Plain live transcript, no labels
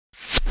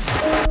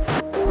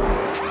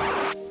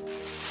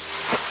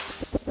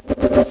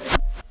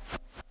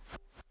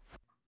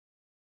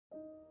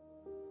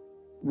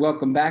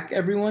Welcome back,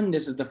 everyone.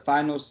 This is the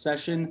final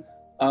session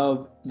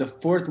of the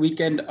fourth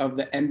weekend of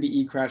the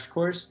MBE crash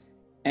course,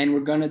 and we're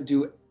going to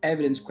do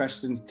evidence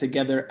questions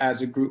together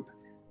as a group.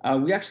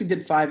 We actually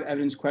did 5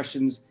 evidence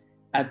questions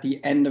at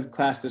the end of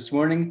class this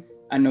morning.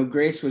 I know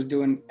Grace was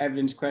doing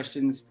evidence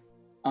questions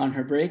on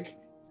her break,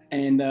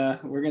 and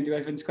we're going to do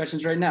evidence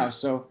questions right now.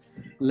 So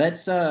let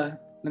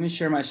me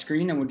share my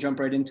screen and we'll jump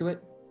right into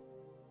it.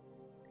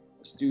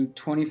 Let's do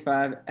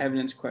 25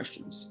 evidence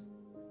questions.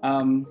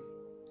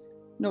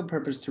 No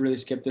purpose to really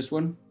skip this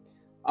one.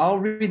 I'll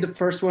read the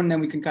first one, then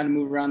we can kind of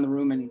move around the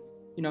room and,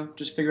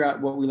 just figure out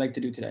what we like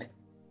to do today.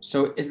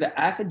 So is the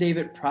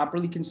affidavit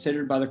properly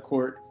considered by the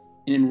court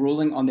in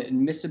ruling on the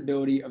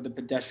admissibility of the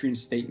pedestrian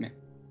statement?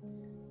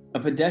 A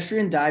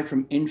pedestrian died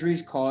from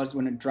injuries caused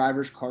when a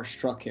driver's car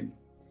struck him.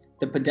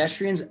 The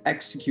pedestrian's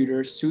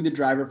executor sued the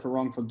driver for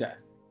wrongful death.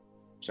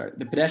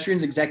 The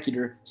pedestrian's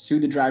executor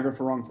sued the driver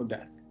for wrongful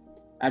death.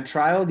 At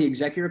trial, the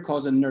executor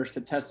calls a nurse to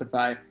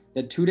testify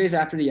that 2 days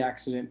after the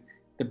accident,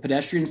 the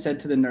pedestrian said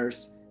to the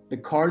nurse, "The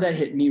car that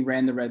hit me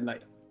ran the red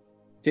light."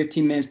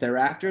 15 minutes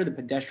thereafter, the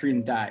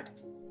pedestrian died.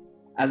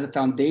 As a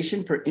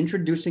foundation for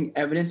introducing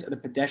evidence of the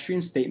pedestrian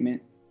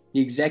statement, the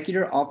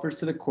executor offers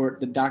to the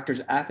court the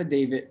doctor's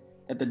affidavit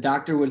that the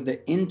doctor was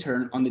the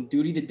intern on the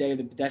duty the day of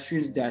the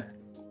pedestrian's death,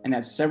 and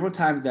that several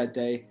times that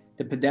day,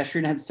 the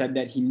pedestrian had said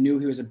that he knew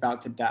he was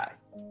about to die.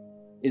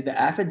 Is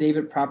the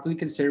affidavit properly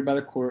considered by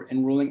the court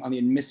in ruling on the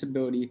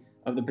admissibility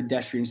of the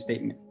pedestrian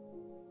statement?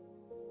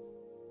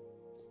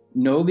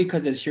 No,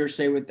 because it's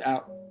hearsay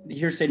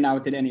not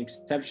within any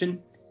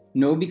exception.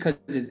 No, because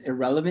it's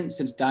irrelevant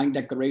since dying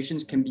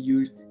declarations can be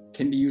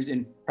used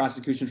in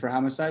prosecution for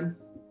homicide.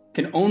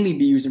 Can only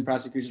be used in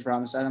prosecution for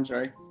homicide, I'm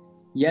sorry.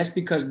 Yes,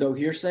 because though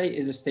hearsay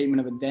is a statement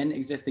of a then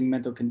existing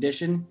mental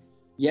condition.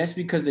 Yes,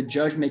 because the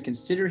judge may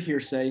consider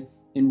hearsay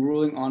in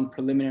ruling on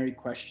preliminary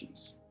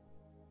questions.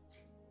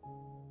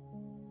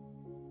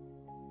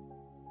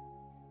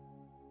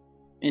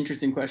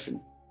 Interesting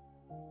question.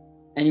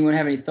 Anyone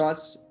have any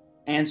thoughts,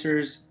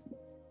 answers?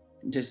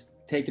 Just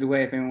take it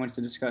away if anyone wants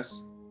to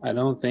discuss. I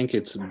don't think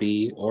it's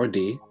B or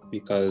D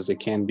because it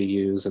can be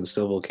used in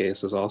civil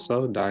cases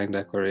also, dying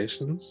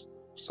declarations.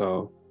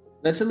 So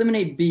let's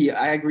eliminate B.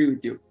 I agree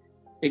with you.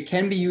 It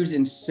can be used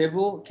in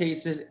civil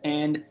cases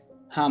and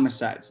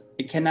homicides.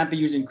 It cannot be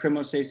used in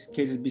criminal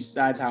cases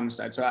besides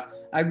homicide. So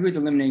I agree with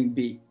eliminating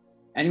B.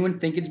 Anyone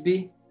think it's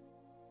B?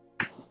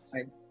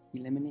 I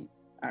eliminate?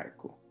 All right,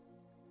 cool.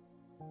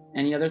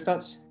 Any other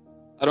thoughts?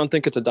 I don't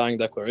think it's a dying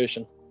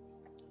declaration.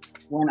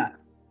 Why not?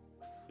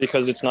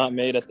 Because it's not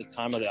made at the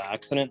time of the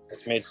accident.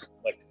 It's made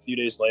like a few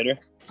days later.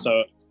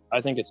 So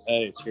I think it's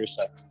A. It's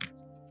hearsay.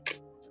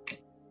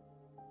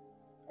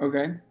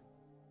 Okay.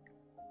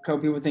 A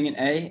couple people thinking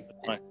A.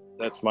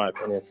 That's my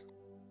opinion.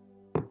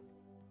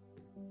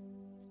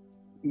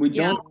 We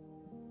don't.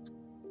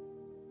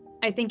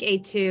 I think A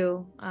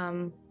too.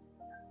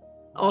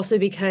 Also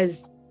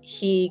because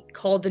he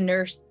called the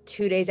nurse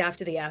 2 days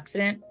after the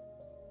accident.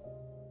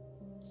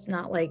 It's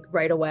not like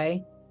right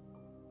away.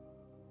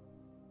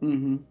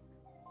 Mm-hmm.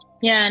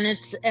 Yeah,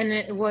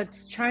 and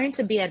what's trying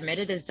to be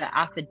admitted is the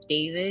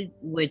affidavit,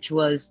 which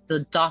was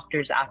the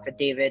doctor's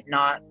affidavit,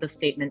 not the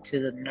statement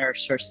to the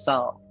nurse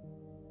herself,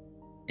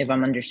 if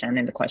I'm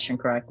understanding the question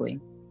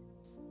correctly.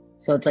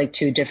 So it's like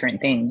 2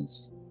 different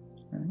things.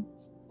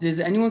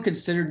 Does anyone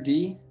consider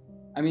D?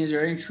 I mean, is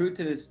there any truth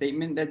to the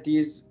statement that D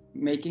is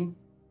making?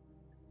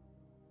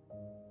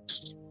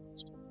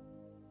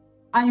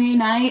 I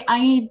mean,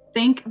 I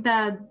think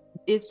that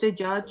it's the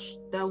judge,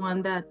 the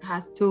one that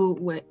has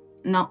to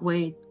not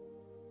wait,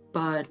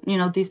 but,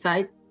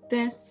 decide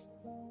this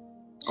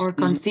or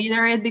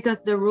consider it, because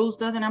the rules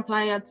doesn't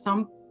apply at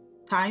some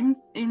times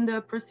in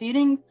the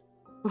proceedings,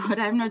 but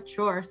I'm not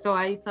sure. So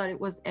I thought it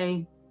was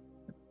A.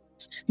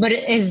 But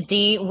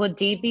would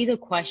D be the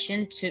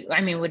question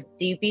would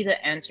D be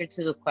the answer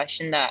to the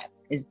question that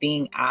is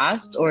being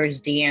asked, or is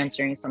D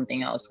answering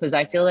something else? Because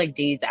I feel like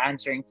D is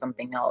answering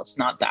something else,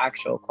 not the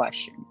actual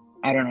question.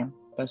 I don't know.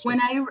 That's when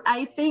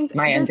I think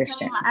my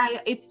understanding.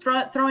 It's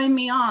throwing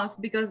me off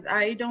because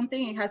I don't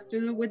think it has to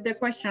do with the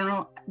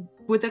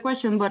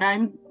question, but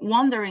I'm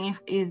wondering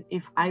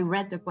if I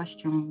read the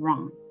question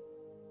wrong.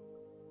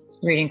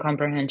 Reading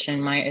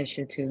comprehension, my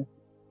issue too.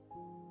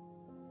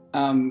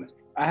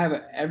 I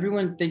have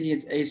everyone thinking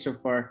it's A so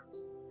far.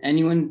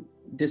 Anyone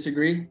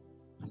disagree?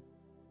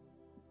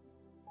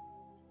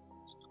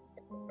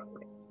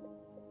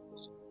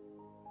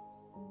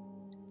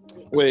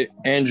 Wait,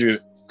 Andrew,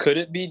 could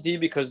it be D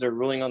because they're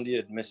ruling on the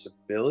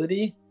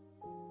admissibility?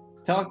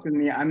 Talk to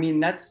me. I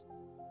mean, that's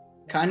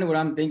kind of what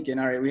I'm thinking.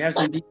 All right, we have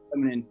some D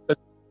coming in. But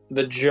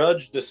the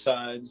judge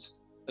decides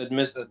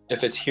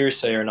if it's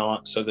hearsay or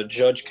not, so the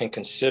judge can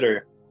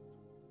consider.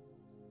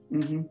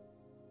 Mm-hmm.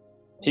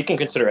 He can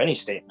consider any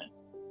statement,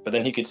 but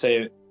then he could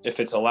say if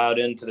it's allowed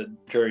into the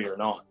jury or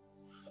not.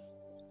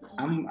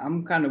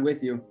 I'm kind of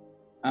with you.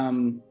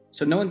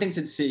 So no one thinks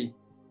it's C.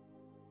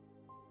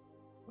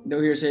 Though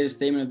hearsay is a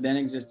statement of then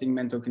existing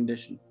mental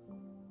condition.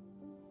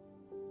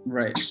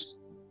 Right.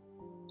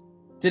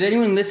 Did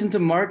anyone listen to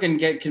Mark and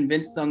get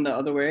convinced on the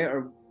other way,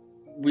 or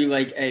we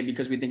like A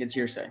because we think it's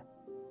hearsay?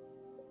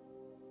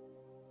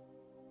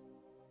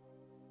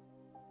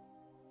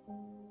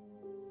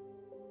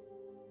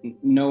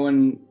 No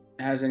one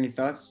has any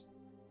thoughts?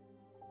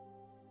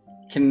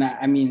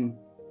 I mean,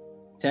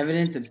 it's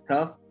evidence, it's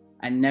tough.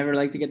 I never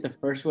like to get the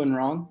first one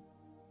wrong.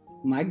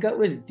 My gut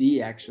was D,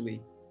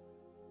 actually.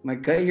 My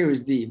gut here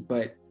was D,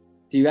 but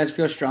do you guys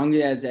feel strongly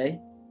that it's A?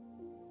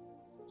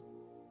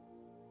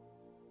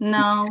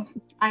 No,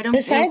 I don't.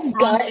 Besides feel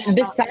gut,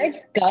 strongly about besides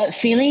it. gut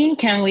feeling,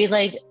 can we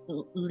like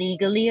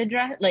legally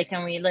address? Like,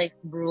 can we like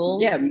rule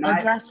Yeah,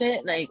 address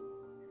it? Like,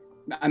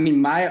 I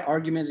mean, my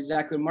argument is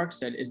exactly what Mark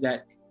said, is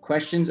that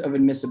questions of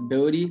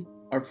admissibility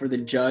are for the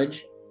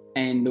judge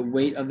and the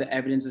weight of the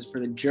evidence is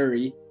for the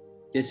jury.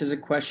 This is a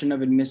question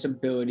of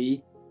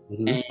admissibility,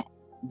 and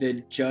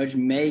the judge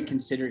may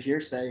consider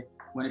hearsay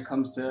when it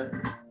comes to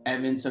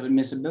evidence of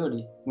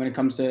admissibility, when it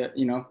comes to,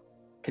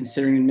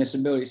 considering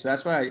admissibility. So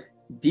that's why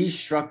D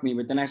struck me,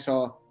 but then I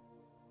saw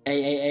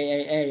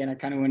A, and I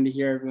kind of wanted to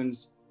hear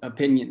everyone's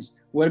opinions.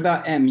 What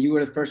about M? You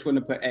were the first one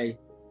to put A.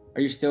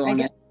 Are you still on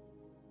it?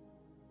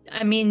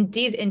 I mean,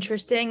 D's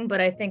interesting, but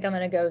I think I'm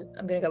gonna go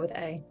with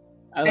A.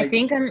 I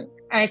think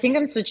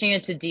I'm switching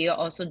it to D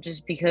also,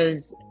 just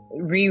because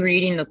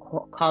rereading the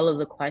call of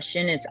the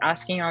question, it's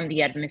asking on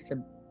the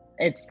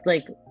it's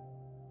like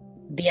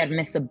the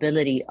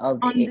admissibility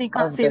of the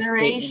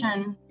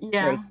consideration.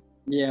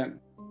 Yeah.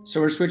 So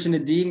we're switching to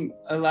D.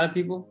 A lot of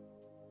people.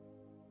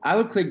 I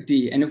would click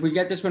D, and if we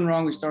get this one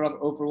wrong, we start off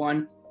 0 for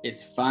 1.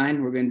 It's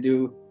fine. We're gonna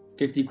do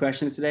 50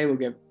 questions today. We'll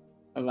get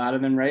a lot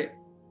of them right.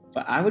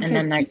 But I would. And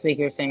then next week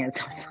you're saying it's.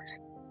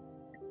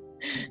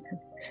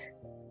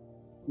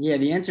 Yeah,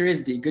 the answer is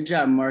D. Good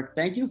job, Mark.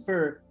 Thank you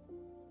for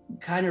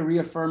kind of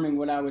reaffirming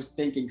what I was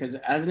thinking, because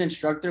as an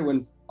instructor,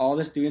 when all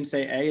the students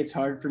say A, it's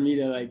hard for me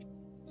to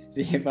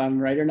see if I'm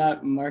right or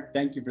not. Mark,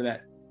 thank you for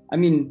that. I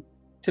mean,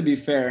 to be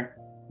fair,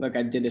 look,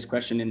 I did this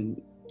question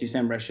in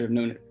December. I should have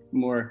known it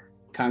more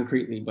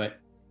concretely, but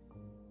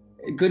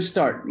good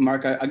start,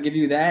 Mark. I'll give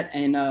you that.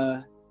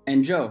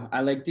 And Joe,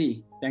 I like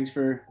D. Thanks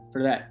for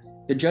that.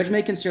 The judge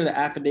may consider the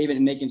affidavit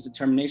in making its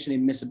determination of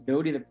the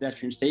admissibility of the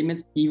pedestrian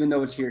statements, even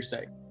though it's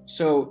hearsay.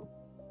 So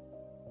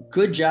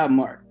good job,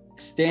 Mark,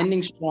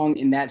 standing strong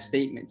in that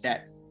statement,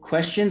 that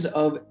questions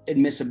of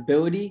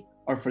admissibility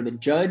are for the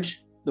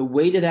judge, the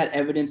weight of that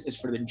evidence is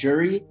for the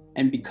jury,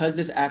 and because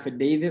this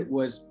affidavit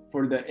was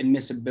for the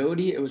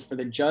admissibility, it was for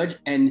the judge,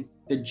 and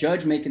the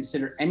judge may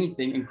consider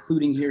anything,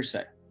 including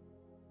hearsay.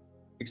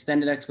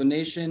 Extended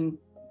explanation,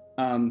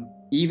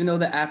 even though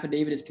the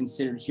affidavit is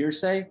considered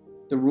hearsay,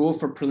 the rule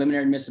for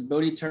preliminary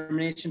admissibility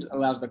determinations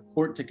allows the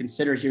court to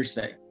consider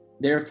hearsay.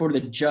 Therefore, the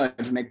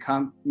judge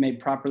may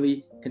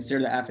properly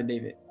consider the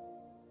affidavit.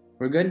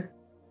 We're good?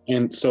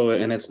 And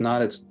it's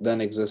not its then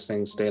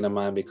existing state of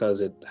mind because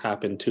it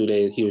happened 2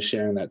 days. He was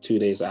sharing that 2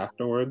 days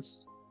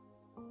afterwards.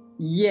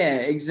 Yeah,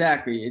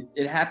 exactly.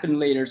 It happened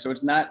later, so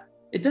it's not.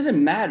 It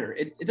doesn't matter.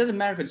 It doesn't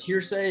matter if it's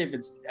hearsay, if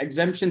it's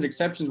exemptions,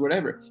 exceptions,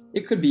 whatever.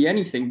 It could be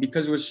anything,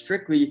 because it was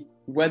strictly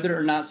whether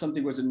or not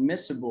something was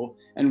admissible,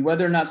 and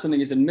whether or not something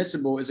is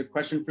admissible is a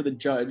question for the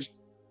judge,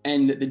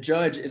 and the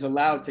judge is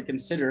allowed to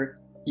consider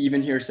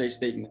even hearsay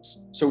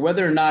statements. So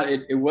whether or not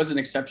it was an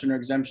exception or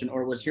exemption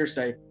or it was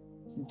hearsay,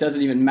 it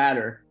doesn't even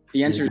matter.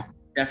 The answer is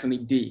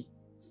definitely D.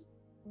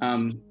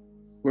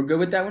 We're good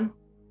with that one?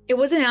 It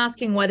wasn't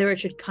asking whether it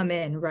should come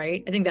in,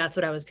 right? I think that's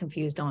what I was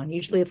confused on.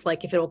 Usually it's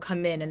like if it'll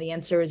come in, and the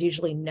answer is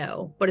usually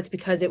no, but it's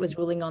because it was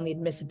ruling on the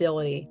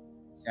admissibility.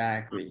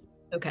 Exactly.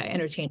 Okay,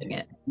 entertaining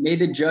it. May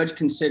the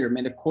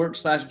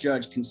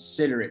court/judge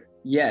consider it?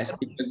 Yes,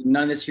 because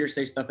none of this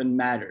hearsay stuff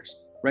matters,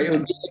 right? It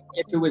would be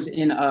like if it was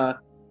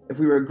if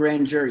we were a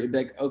grand jury, it'd be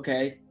like,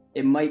 okay,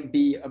 it might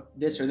be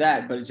this or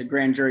that, but it's a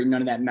grand jury,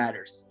 none of that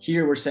matters.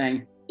 Here we're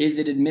saying, is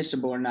it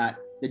admissible or not?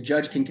 The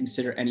judge can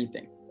consider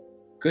anything.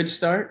 Good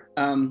start.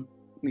 At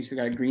least we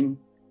got a green.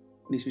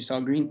 At least we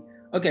saw green.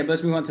 Okay, but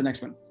let's move on to the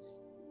next one.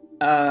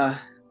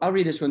 I'll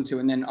read this one too,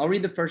 and then I'll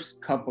read the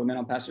first couple, and then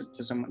I'll pass it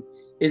to someone.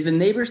 Is the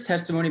neighbor's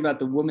testimony about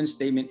the woman's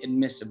statement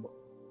admissible?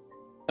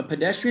 A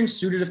pedestrian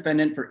sued a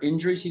defendant for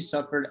injuries he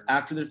suffered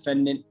after the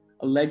defendant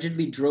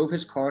allegedly drove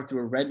his car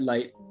through a red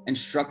light and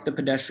struck the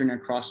pedestrian in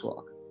a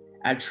crosswalk.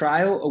 At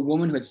trial, a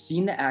woman who had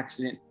seen the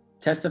accident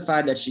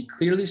testified that she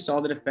clearly saw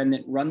the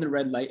defendant run the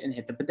red light and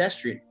hit the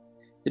pedestrian.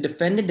 The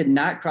defendant did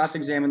not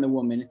cross-examine the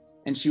woman,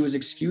 and she was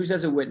excused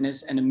as a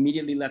witness and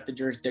immediately left the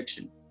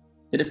jurisdiction.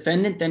 The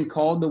defendant then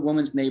called the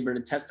woman's neighbor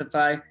to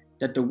testify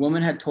that the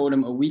woman had told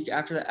him a week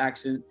after the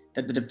accident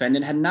that the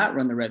defendant had not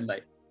run the red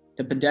light.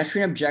 The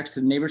pedestrian objects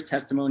to the neighbor's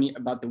testimony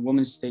about the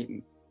woman's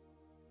statement.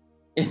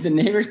 Is the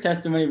neighbor's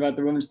testimony about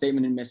the woman's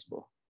statement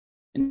admissible?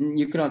 And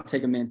you could all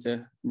take a minute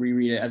to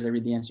reread it as I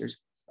read the answers.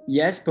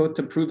 Yes, both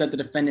to prove that the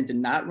defendant did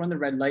not run the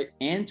red light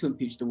and to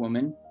impeach the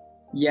woman.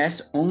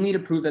 Yes, only to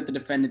prove that the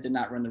defendant did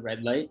not run the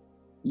red light.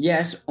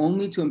 Yes,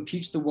 only to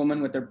impeach the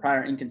woman with their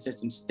prior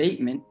inconsistent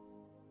statement.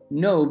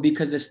 No,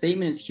 because the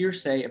statement is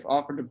hearsay if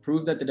offered to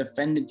prove that the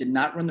defendant did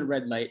not run the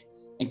red light,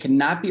 and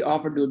cannot be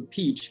offered to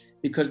impeach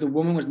because the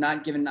woman was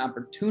not given an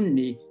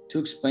opportunity to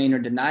explain or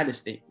deny the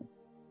statement.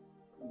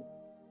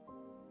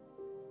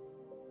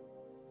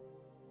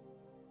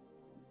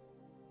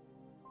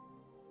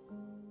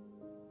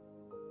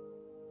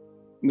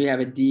 We have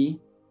a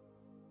D.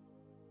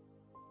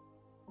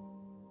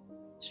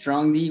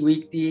 Strong D,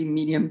 weak D,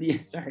 medium D.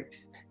 Sorry,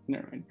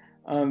 never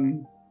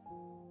mind.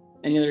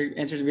 Any other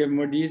answers? We have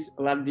more Ds,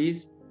 a lot of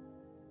Ds.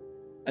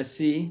 A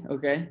C,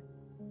 okay.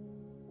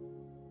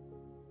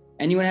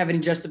 Anyone have any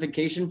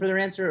justification for their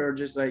answer or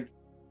just like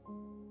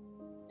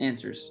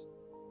answers?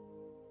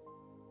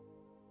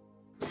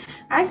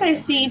 I say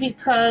C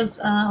because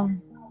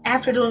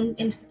after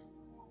doing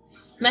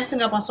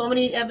messing up on so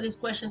many evidence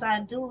questions,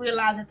 I do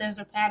realize that there's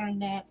a pattern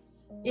that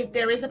if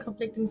there is a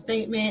conflicting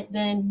statement,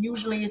 then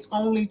usually it's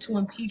only to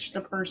impeach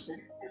the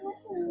person.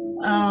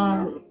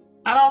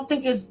 I don't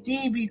think it's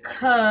D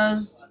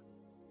because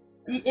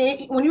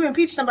when you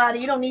impeach somebody,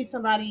 you don't need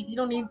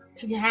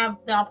to have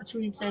the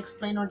opportunity to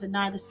explain or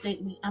deny the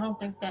statement. I don't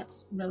think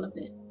that's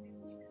relevant.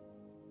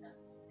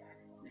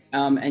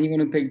 Anyone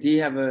who picked D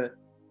have a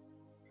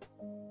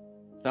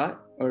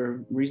thought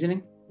or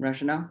reasoning,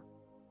 rationale?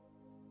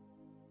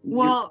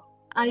 Well,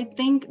 I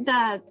think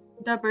that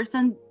the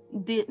person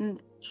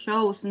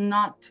chose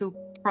not to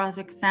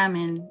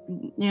cross-examine,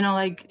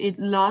 like it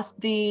lost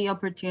the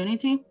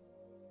opportunity.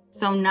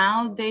 So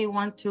now they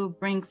want to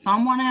bring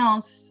someone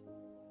else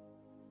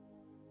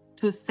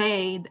to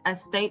say a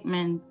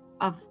statement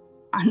of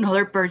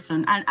another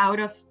person, an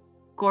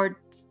out-of-court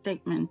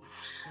statement.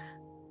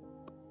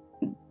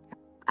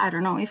 I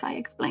don't know if I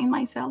explain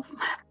myself.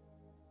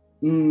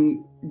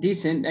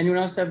 Decent. Anyone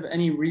else have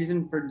any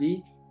reason for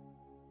D?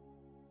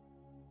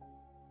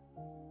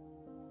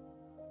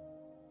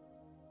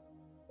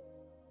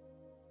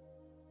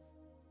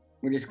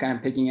 We're just kind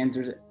of picking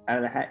answers out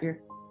of the hat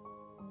here.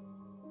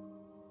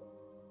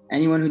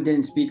 Anyone who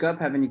didn't speak up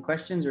have any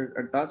questions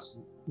or thoughts?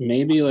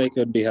 Maybe like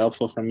it'd be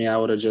helpful for me. I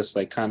would have just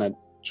like kind of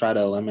try to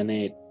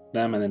eliminate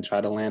them and then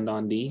try to land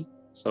on D.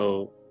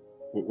 So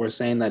we're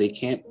saying that it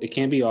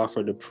can't be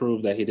offered to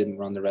prove that he didn't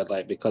run the red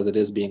light because it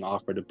is being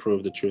offered to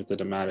prove the truth of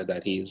the matter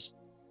that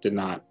did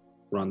not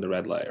run the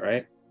red light,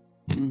 right?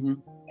 Mm-hmm.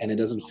 And it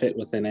doesn't fit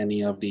within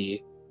any of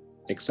the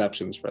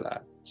exceptions for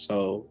that.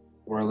 So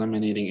we're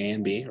eliminating A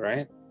and B,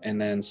 right?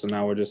 And then so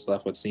now we're just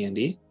left with C and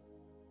D.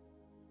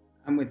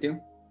 I'm with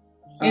you.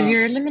 If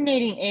you're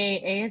eliminating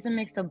A is a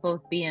mix of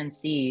both B and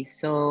C.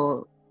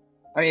 So,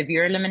 or if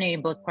you're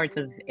eliminating both parts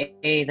of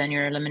A, then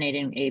you're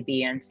eliminating A,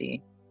 B, and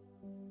C.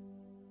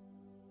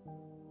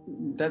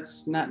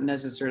 That's not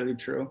necessarily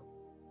true.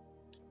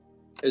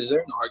 Is there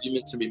an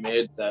argument to be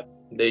made that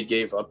they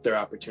gave up their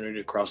opportunity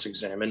to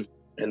cross-examine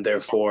and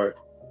therefore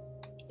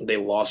they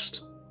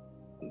lost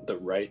the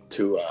right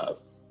to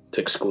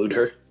exclude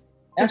her?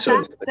 That's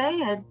what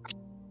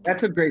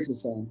Grace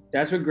is saying.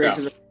 That's what Grace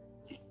is.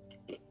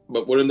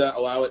 But wouldn't that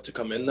allow it to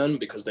come in then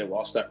because they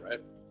lost that right?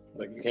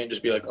 Like you can't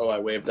just be like, oh, I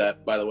waived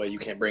that. By the way, you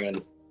can't bring in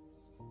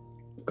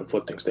a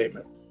conflicting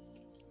statement.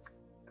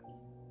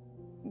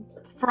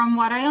 From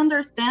what I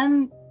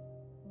understand,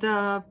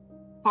 the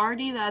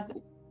party that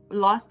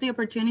lost the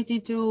opportunity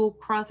to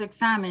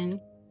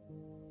cross-examine,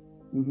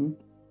 mm-hmm.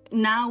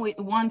 now it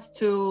wants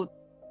to,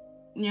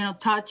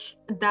 touch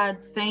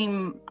that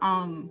same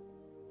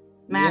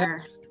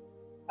matter.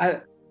 Yeah.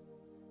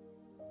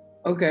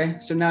 Okay,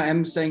 so now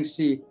I'm saying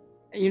C.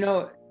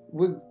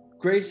 What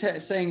Grace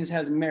saying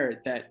has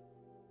merit, that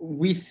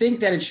we think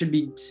that it should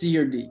be C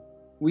or D.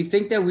 We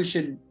think that we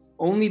should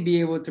only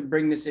be able to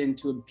bring this in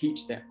to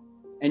impeach them.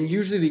 And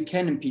usually we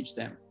can impeach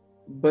them.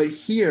 But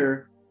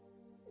here,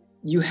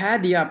 you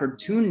had the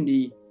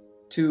opportunity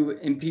to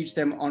impeach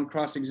them on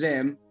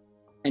cross-exam,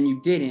 and you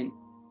didn't.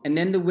 And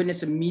then the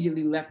witness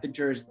immediately left the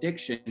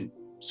jurisdiction.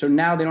 So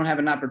now they don't have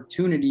an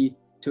opportunity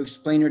to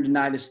explain or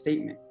deny the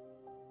statement.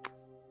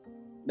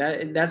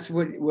 That's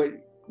what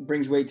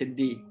brings weight to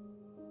D.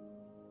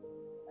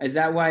 Is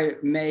that why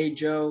May,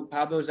 Joe,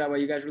 Pablo, is that why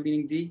you guys were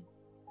leaning D?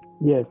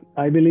 Yes,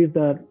 I believe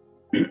that,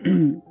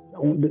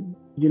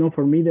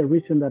 for me, the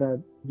reason that,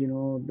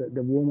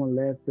 the woman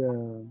left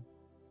the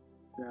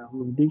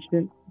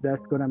jurisdiction,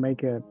 that's going to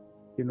make it,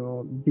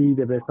 D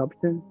the best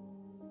option.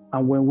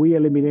 And when we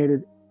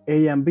eliminated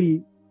A and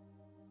B,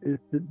 is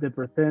the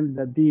percent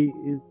that D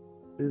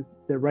is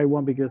the right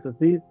one because of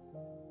this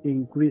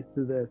increased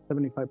to the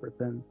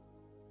 75%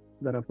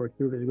 that for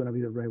sure is going to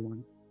be the right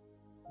one.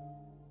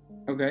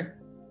 Okay.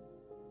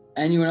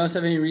 Anyone else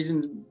have any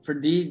reasons for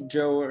D,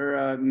 Joe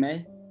or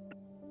May?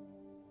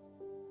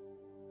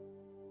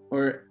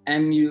 Or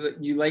M,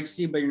 you like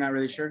C, but you're not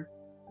really sure?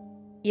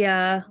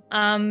 Yeah.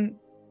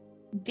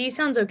 D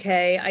sounds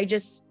okay. I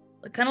just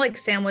kind of like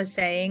Sam was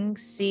saying,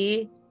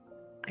 C,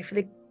 I feel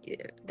like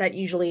that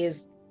usually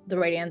is the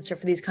right answer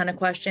for these kind of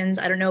questions.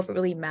 I don't know if it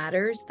really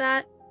matters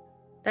that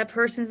that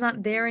person's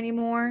not there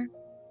anymore.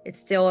 It's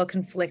still a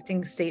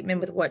conflicting statement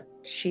with what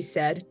she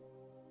said.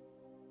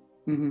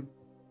 Mm-hmm.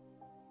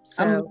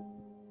 So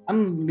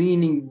I'm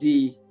leaning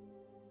D.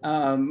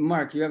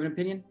 Mark, you have an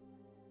opinion?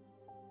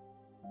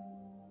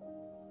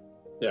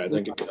 Yeah,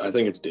 I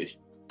think it's D.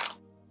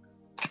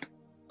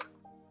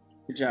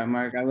 Good job,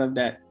 Mark. I love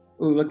that.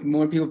 Oh, look,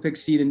 more people pick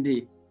C than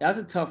D. That was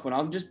a tough one.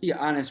 I'll just be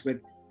honest with.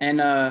 And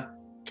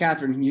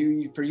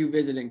Catherine, for you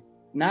visiting,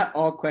 not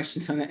all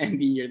questions on the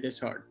MBE are this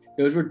hard.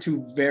 Those were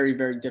two very,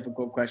 very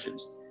difficult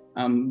questions.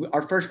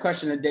 Our first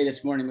question of the day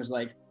this morning was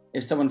like,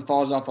 if someone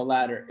falls off a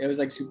ladder, it was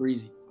like super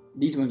easy.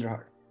 These ones are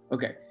hard.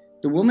 Okay.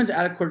 The woman's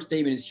out-of-court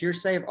statement is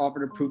hearsay if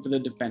offered a proof of the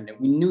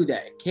defendant. We knew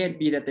that. It can't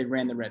be that they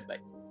ran the red light.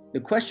 The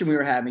question we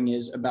were having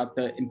is about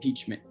the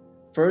impeachment.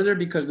 Further,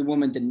 because the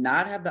woman did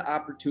not have the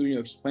opportunity to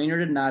explain or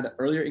deny the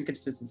earlier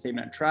inconsistent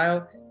statement at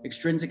trial,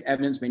 extrinsic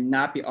evidence may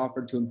not be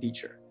offered to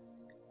impeach her.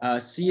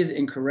 C is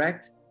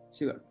incorrect.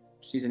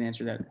 She's an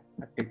answer that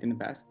I picked in the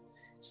past.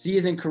 C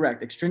is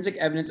incorrect. Extrinsic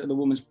evidence of the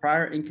woman's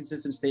prior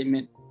inconsistent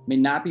statement may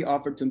not be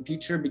offered to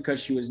impeach her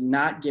because she was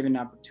not given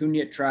an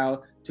opportunity at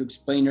trial to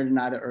explain or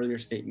deny the earlier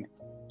statement.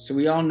 So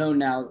we all know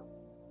now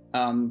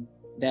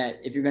that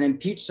if you're going to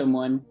impeach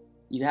someone,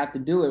 you have to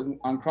do it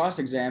on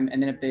cross-exam,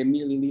 and then if they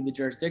immediately leave the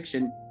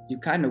jurisdiction, you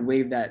kind of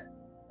waive that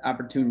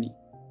opportunity.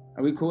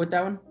 Are we cool with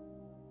that one?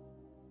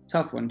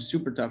 Tough one,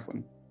 super tough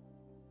one.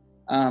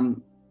 All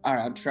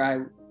right, I'll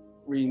try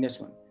reading this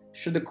one.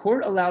 Should the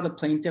court allow the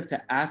plaintiff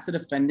to ask the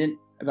defendant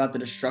about the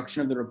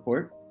destruction of the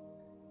report?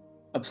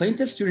 A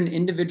plaintiff sued an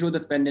individual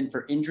defendant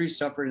for injuries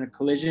suffered in a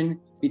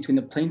collision between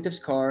the plaintiff's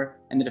car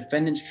and the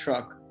defendant's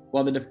truck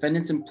while the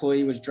defendant's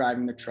employee was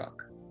driving the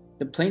truck.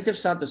 The plaintiff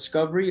sought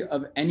discovery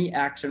of any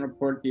action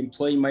report the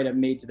employee might have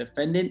made to the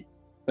defendant,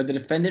 but the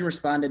defendant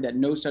responded that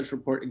no such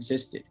report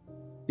existed.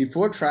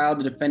 Before trial,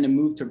 the defendant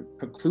moved to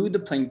preclude the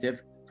plaintiff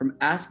from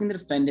asking the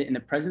defendant in the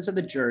presence of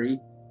the jury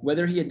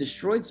whether he had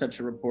destroyed such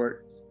a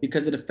report,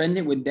 because the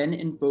defendant would then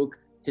invoke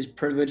his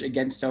privilege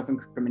against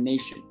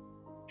self-incrimination.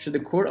 Should the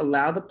court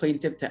allow the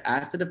plaintiff to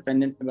ask the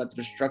defendant about the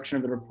destruction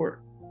of the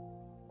report?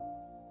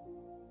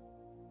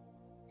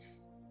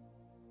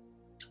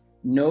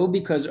 No,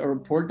 because a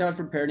report that was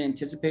prepared in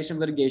anticipation of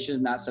litigation is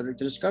not subject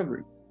to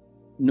discovery.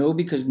 No,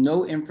 because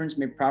no inference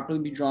may properly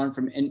be drawn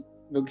from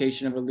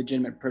invocation of a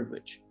legitimate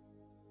privilege.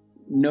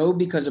 No,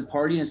 because a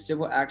party in a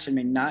civil action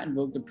may not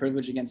invoke the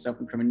privilege against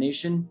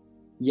self-incrimination.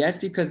 Yes,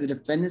 because the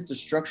defendant's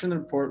destruction of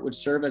the report would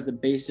serve as the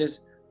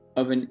basis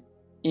of an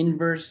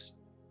inference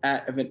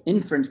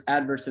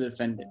adverse to the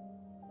defendant.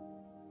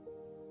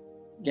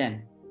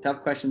 Again,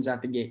 tough questions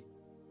out the gate.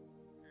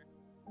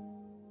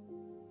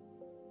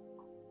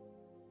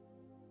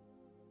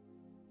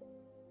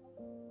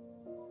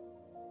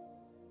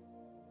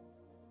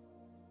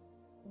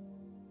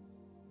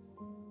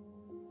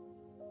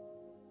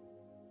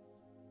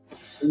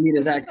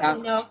 Does that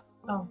count? No.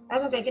 Oh, I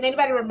was gonna say, can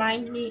anybody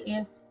remind me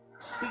if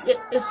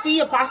is C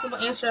a possible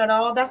answer at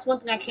all? That's one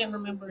thing I can't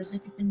remember is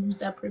if you can use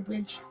that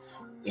privilege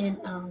in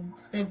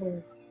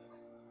civil.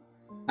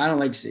 I don't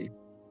like C.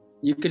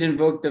 You can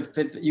invoke the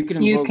fifth. You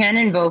can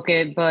invoke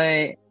it,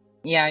 but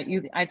yeah,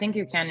 I think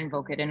you can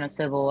invoke it in a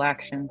civil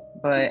action,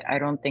 but I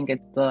don't think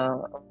it's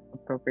the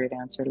appropriate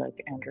answer,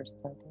 like Andrew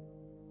said.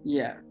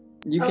 Yeah,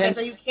 you okay, can.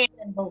 So you can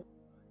invoke.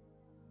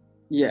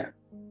 Yeah.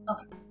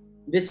 Okay.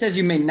 This says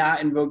you may not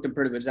invoke the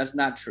privilege. That's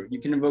not true. You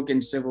can invoke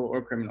in civil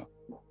or criminal.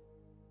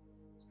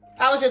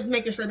 I was just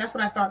making sure. That's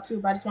what I thought too,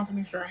 but I just want to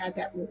make sure I had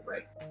that rule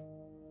right.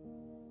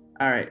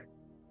 All right.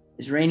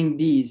 It's raining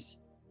D's.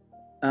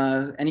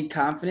 Any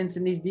confidence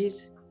in these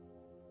D's?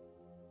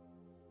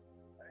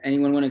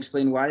 Anyone want to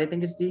explain why they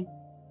think it's D?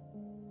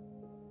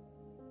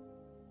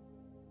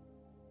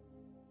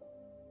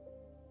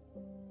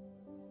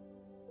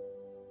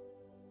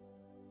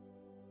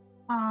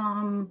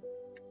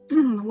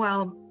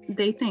 Well,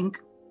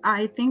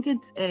 I think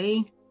it's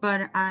A,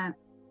 but I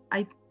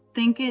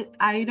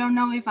don't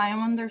know if I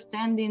am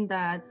understanding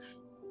that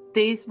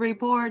this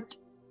report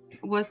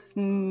was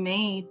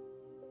made.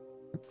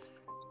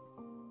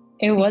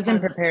 It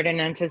wasn't prepared in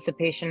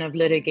anticipation of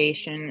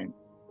litigation.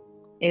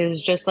 It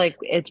was just like,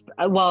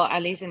 well,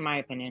 at least in my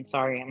opinion,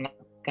 sorry, I'm not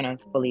gonna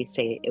fully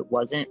say it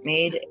wasn't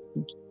made.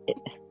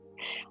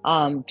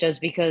 Just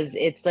because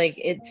it's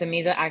like, to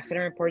me, the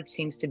accident report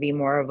seems to be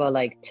more of a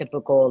like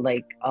typical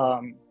like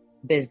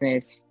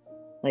business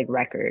like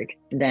record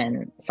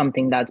than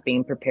something that's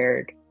being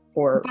prepared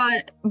for.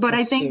 But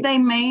I think they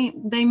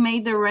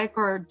made the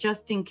record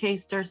just in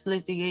case there's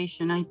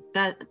litigation.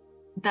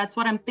 That's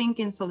what I'm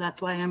thinking, so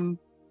that's why I'm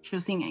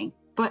choosing A.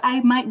 But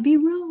I might be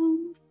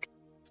wrong.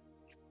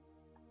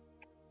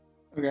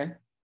 Okay.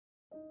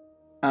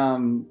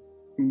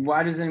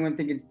 Why does anyone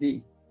think it's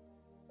D?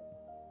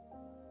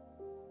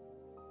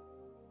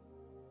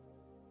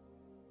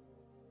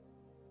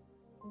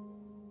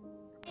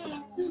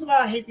 This is why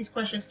I hate these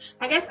questions.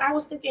 I guess I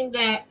was thinking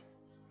that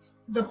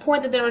the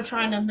point that they were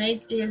trying to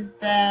make is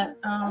that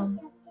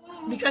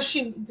because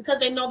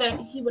they know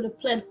that he would have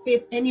pled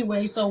fifth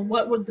anyway, so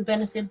what would the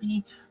benefit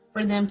be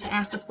for them to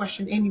ask the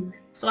question anyway?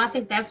 So I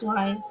think that's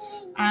why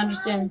I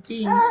understand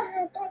D.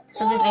 Because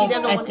if he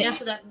doesn't want to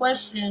answer that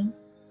question,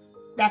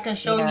 that can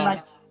show you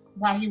like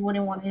why he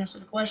wouldn't want to answer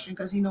the question,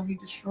 because he know he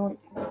destroyed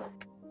it.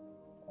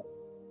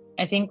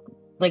 I think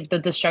like the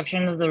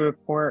destruction of the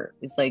report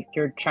is like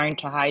you're trying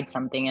to hide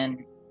something,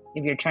 and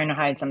if you're trying to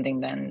hide something,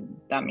 then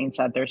that means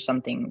that there's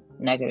something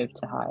negative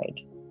to hide.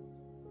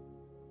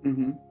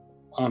 Mm-hmm.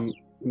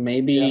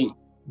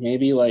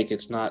 Maybe like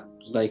it's not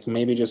like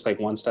maybe just like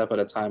one step at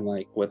a time.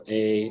 Like with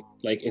A,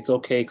 like it's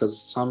okay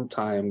because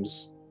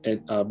sometimes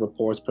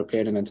reports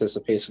prepared in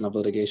anticipation of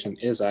litigation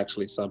is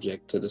actually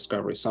subject to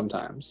discovery.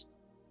 Sometimes,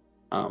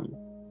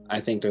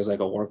 I think there's like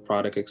a work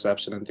product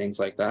exception and things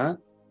like that.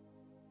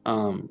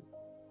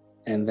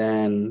 And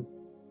then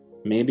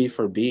maybe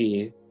for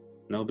B,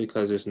 no,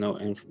 because there's no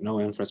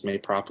inference may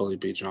properly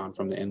be drawn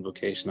from the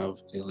invocation of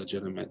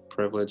illegitimate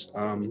privilege.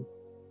 I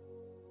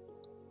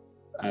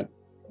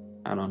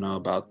don't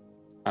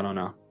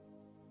know.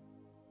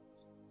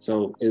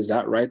 So is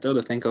that right though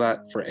to think of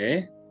that for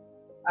A?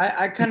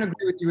 I kind of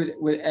agree with you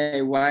with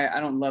A. Why I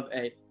don't love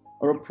A.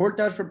 A report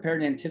that was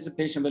prepared in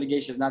anticipation of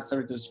litigation is not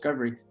subject to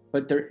discovery,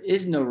 but there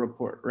is no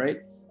report,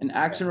 right? An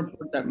action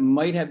report that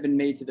might have been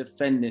made to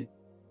defendant,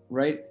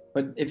 right?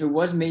 But if it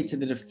was made to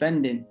the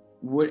defendant,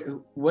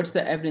 what's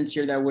the evidence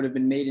here that would have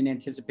been made in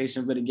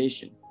anticipation of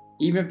litigation?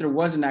 Even if there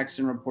was an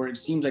accident report, it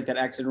seems like that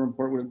accident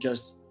report would have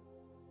just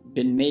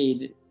been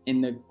made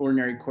in the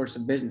ordinary course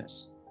of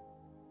business.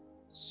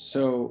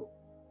 So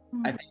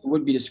I think it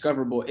would be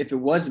discoverable. If there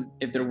was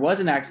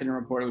an accident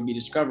report, it would be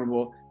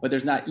discoverable, but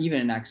there's not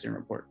even an accident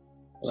report.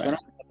 So Right.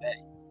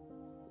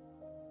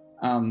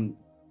 I don't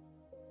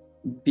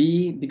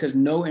B, because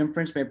no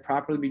inference may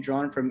properly be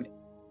drawn from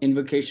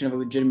invocation of a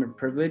legitimate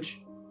privilege.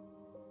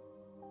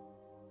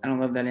 I don't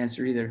love that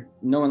answer either.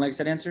 No one likes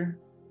that answer?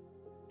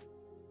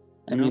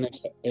 I mean,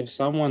 if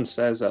someone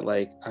says that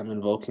like I'm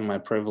invoking my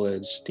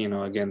privilege,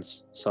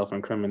 against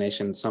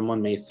self-incrimination,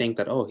 someone may think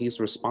that, oh, he's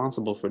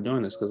responsible for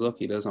doing this because look,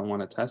 he doesn't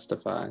want to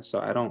testify. So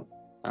I don't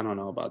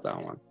know about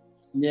that one.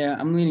 Yeah,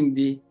 I'm leaning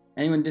D.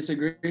 Anyone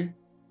disagree?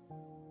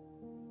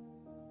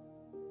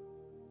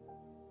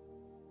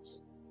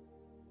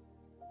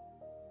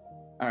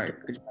 All right,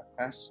 good job,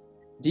 class.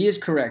 D is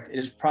correct. It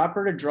is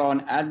proper to draw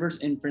an adverse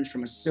inference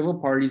from a civil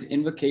party's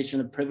invocation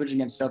of the privilege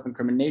against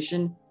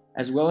self-incrimination,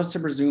 as well as to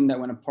presume that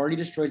when a party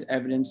destroys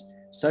evidence,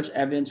 such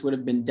evidence would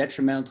have been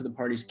detrimental to the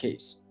party's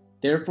case.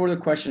 Therefore, the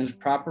question is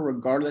proper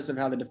regardless of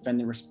how the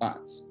defendant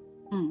responds.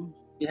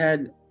 We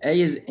had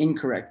A is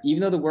incorrect. Even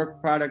though the work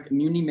product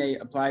immunity may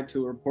apply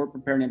to a report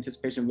prepared in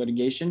anticipation of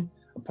litigation,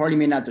 a party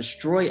may not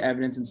destroy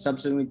evidence and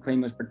subsequently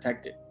claim it was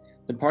protected.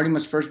 The party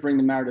must first bring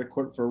the matter to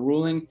court for a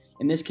ruling.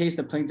 In this case,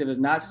 the plaintiff is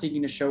not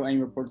seeking to show any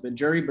report to the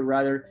jury, but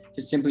rather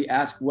to simply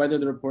ask whether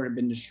the report had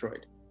been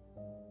destroyed.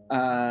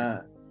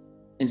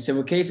 In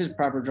civil cases,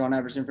 proper drawn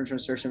adverse inference from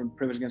assertion of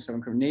privilege against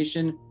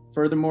self-incrimination.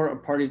 Furthermore, a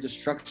party's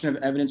destruction of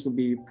evidence would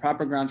be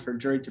proper grounds for a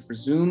jury to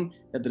presume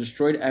that the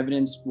destroyed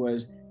evidence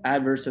was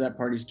adverse to that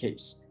party's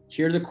case.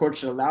 Here, the court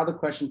should allow the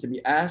question to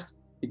be asked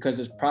because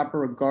it's proper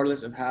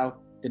regardless of how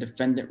the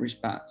defendant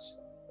responds.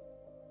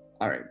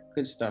 All right,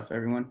 good stuff,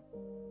 everyone.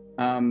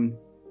 I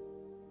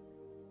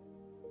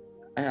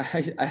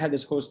had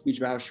this whole speech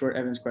about how short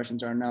evidence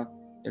questions are. Now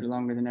they're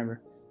longer than ever.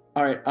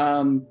 All right,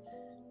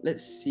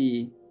 let's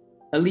see.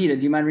 Alita,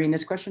 do you mind reading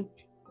this question?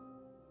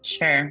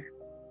 Sure.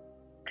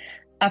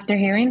 After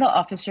hearing the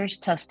officer's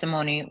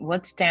testimony,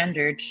 what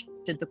standard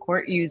should the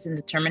court use in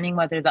determining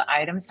whether the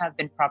items have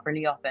been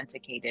properly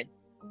authenticated?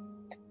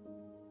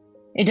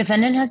 A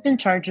defendant has been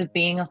charged with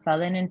being a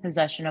felon in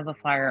possession of a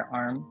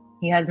firearm.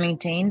 He has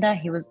maintained that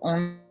he was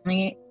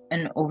only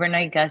an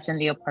overnight guest in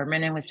the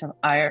apartment in which a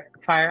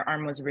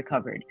firearm was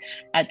recovered.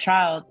 At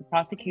trial, the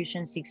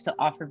prosecution seeks to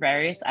offer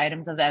various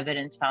items of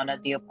evidence found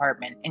at the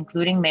apartment,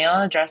 including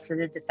mail addressed to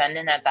the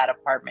defendant at that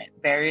apartment,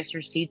 various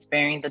receipts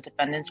bearing the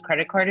defendant's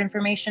credit card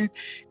information,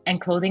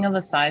 and clothing of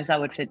a size that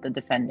would fit the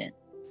defendant.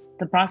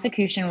 The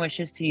prosecution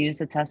wishes to use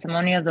the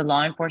testimony of the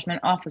law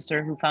enforcement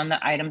officer who found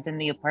the items in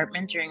the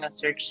apartment during a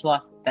search to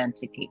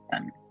authenticate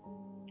them.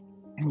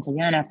 And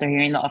again, after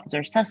hearing the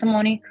officer's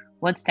testimony,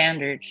 what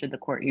standard should the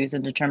court use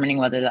in determining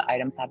whether the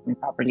items have been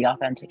properly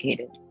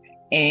authenticated?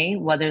 A,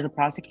 whether the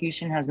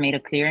prosecution has made a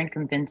clear and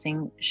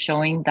convincing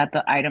showing that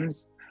the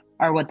items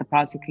are what the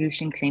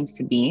prosecution claims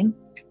to be.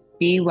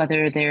 B,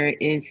 whether there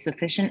is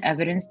sufficient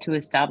evidence to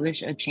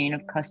establish a chain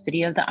of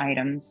custody of the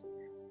items.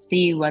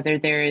 C, whether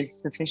there is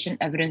sufficient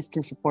evidence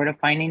to support a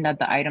finding that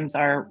the items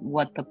are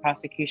what the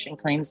prosecution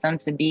claims them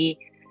to be.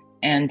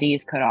 And D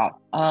is cut off.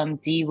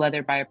 D,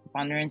 whether by a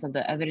preponderance of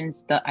the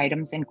evidence, the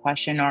items in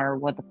question are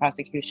what the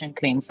prosecution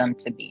claims them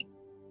to be.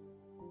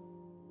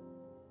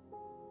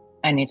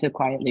 I need to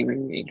quietly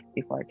reread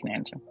before I can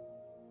answer.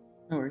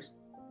 No worries.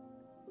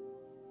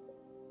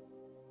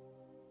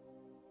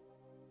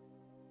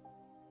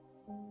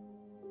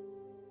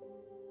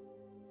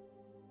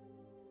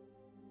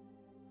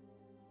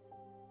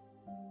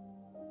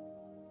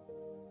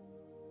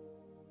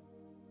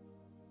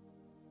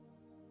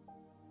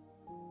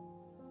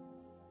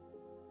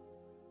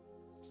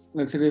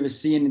 Looks like we have a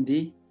C and a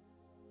D.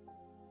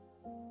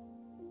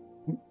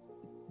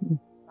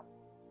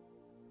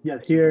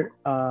 Yes, here,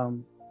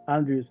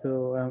 Andrew.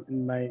 So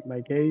in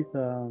my case,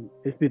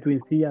 it's between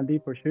C and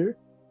D for sure,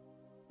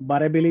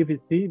 but I believe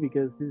it's C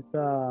because it's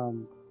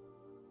the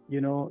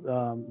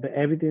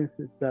evidence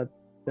is that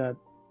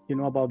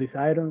about these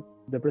items,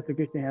 the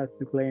prosecution has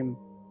to claim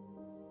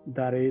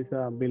that is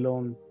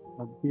belongs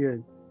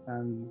here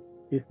and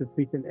is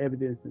sufficient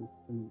evidence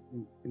in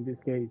this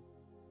case.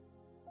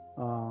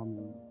 So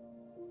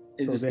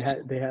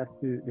they have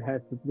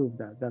to prove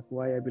that. That's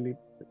why I believe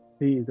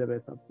C is the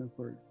best option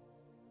for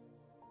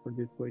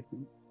this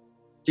question.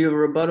 Do you have a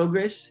rebuttal,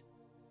 Grace?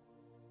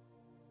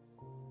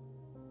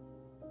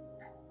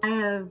 I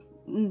have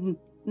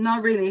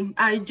not really.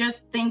 I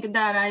just think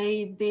that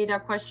I did a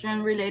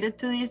question related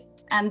to this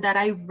and that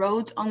I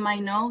wrote on my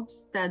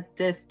notes that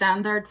the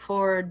standard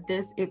for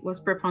this, it was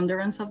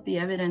preponderance of the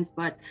evidence,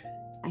 but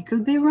I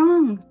could be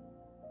wrong.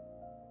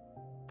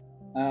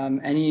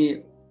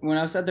 Anyone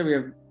else out there? We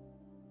have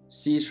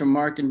C's from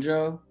Mark and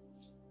Joe.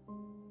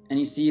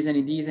 Any C's,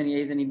 any D's, any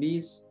A's, any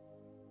B's?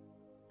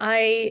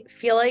 I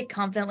feel like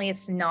confidently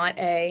it's not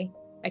A.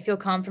 I feel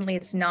confidently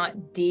it's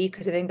not D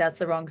because I think that's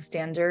the wrong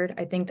standard.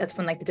 I think that's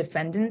when like the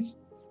defendants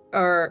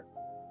or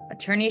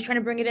attorney is trying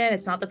to bring it in.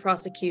 It's not the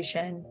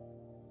prosecution.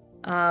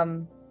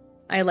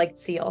 I like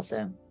C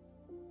also.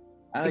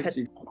 I like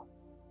C.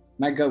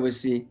 My gut was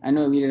C. I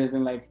know Alita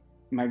doesn't like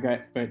my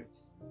gut, but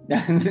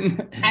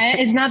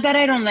it's not that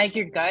I don't like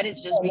your gut.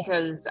 It's just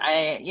because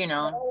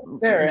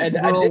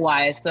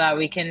rule-wise, so that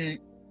we can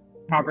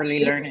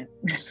properly learn it.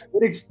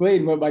 It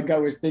explained what my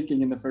gut was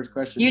thinking in the first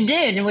question. You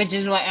did, which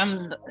is why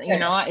I'm,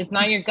 it's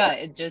not your gut.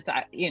 It's just,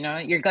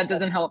 your gut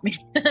doesn't help me.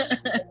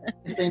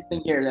 Same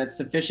thing here, that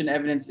sufficient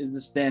evidence is the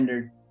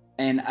standard.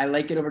 And I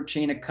like it over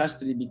chain of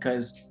custody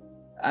because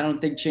I don't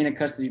think chain of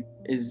custody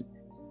is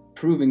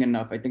proving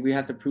enough. I think we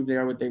have to prove they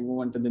are what they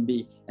want them to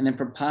be. And then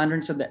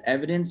preponderance of the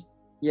evidence,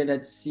 yeah,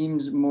 that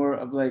seems more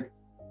of like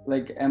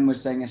Em was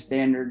saying, a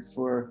standard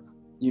for,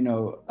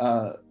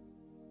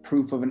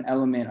 proof of an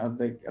element of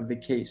the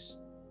case.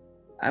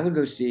 I would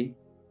go C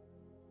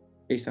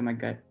based on my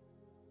gut.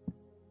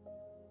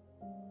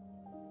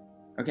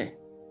 Okay,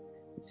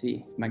 let's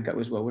see. My gut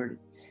was well worded.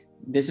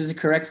 This is a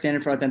correct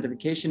standard for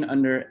authentication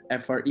under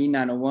FRE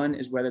 901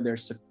 is whether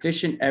there's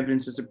sufficient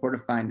evidence to support a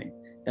finding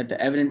that the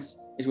evidence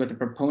is what the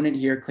proponent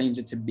here claims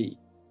it to be.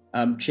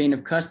 Chain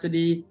of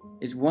custody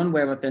is one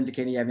way of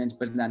authenticating evidence,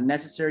 but it's not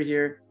necessary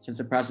here since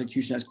the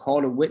prosecution has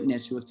called a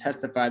witness who will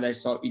testify that I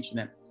saw each of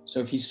them.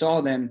 So if he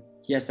saw them,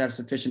 he has to have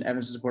sufficient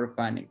evidence to support a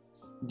finding.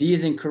 D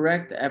is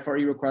incorrect. The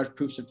FRE requires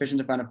proof sufficient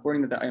to find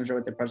according that the items are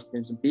what the prosecution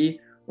claims to be,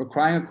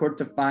 requiring a court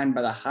to find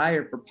by the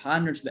higher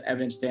preponderance of the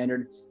evidence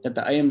standard that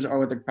the items are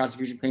what the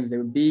prosecution claims they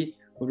would be,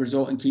 would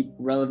result in keep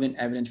relevant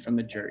evidence from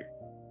the jury.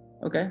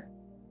 Okay,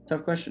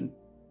 tough question.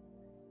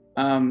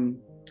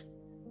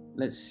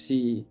 Let's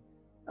see.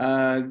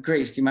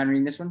 Grace, do you mind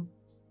reading this one?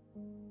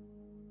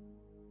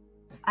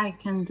 I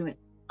can do it.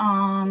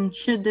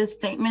 Should the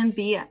statement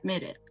be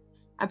admitted?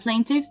 A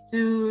plaintiff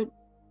sued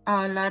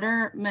a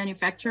leather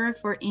manufacturer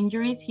for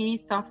injuries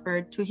he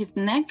suffered to his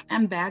neck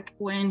and back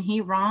when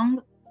he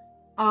wrung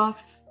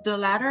off the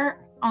ladder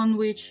on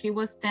which he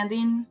was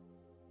standing,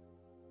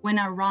 when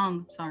a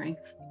rung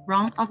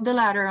of the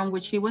ladder on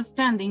which he was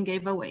standing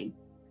gave away.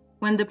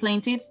 When the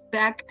plaintiff's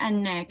back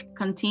and neck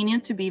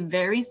continued to be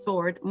very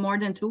sore more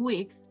than 2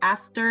 weeks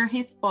after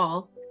his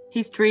fall,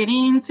 his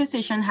treating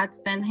physician had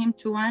sent him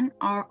to an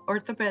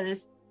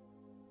orthopedist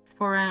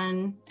for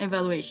an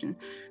evaluation.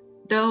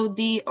 Though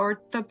the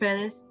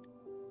orthopedist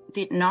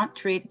did not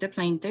treat the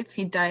plaintiff,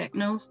 he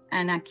diagnosed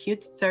an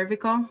acute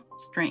cervical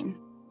strain.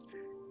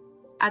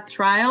 At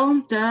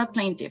trial, the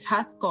plaintiff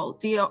has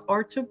called the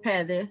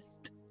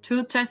orthopedist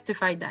to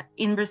testify that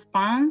in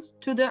response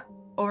to the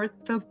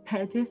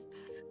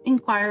orthopedist's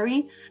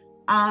inquiry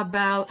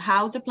about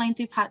how the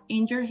plaintiff had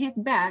injured his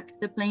back,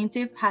 the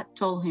plaintiff had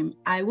told him,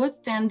 I was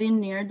standing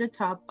near the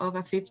top of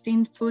a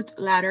 15-foot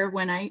ladder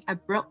when I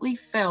abruptly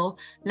fell,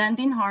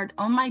 landing hard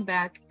on my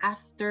back,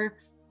 after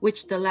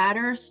which the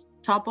ladders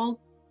toppled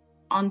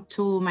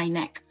onto my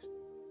neck.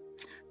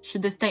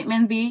 Should the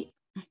statement be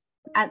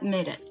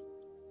admitted?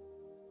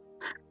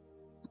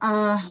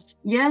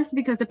 Yes,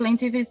 because the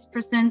plaintiff is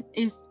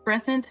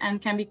present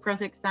and can be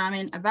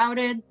cross-examined about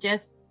it.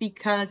 Just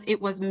because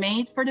it was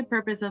made for the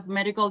purpose of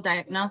medical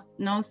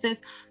diagnosis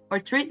or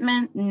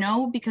treatment?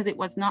 No, because it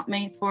was not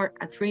made for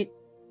a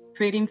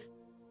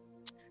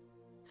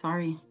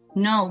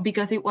No,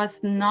 because it was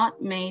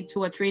not made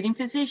to a treating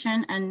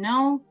physician, and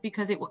no,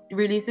 because it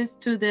relates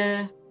to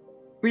the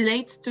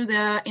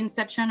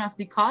inception of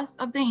the cause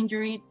of the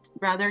injury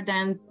rather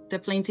than the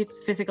plaintiff's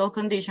physical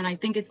condition. I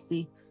think it's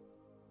D.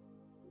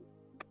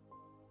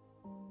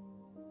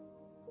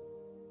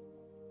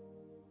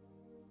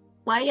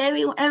 Why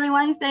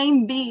everyone's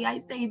saying B?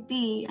 I say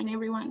D, and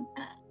everyone.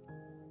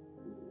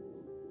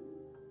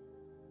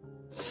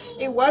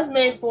 It was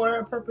made for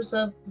a purpose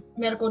of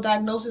medical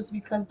diagnosis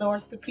because the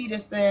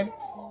orthopedist said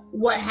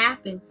what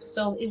happened.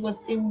 So it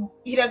was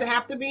he doesn't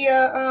have to be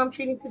a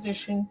treating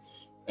physician,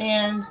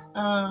 and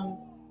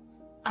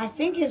I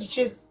think it's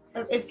just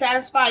it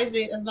satisfies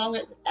it as long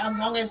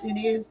as it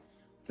is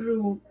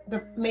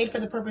made for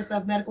the purpose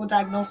of medical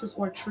diagnosis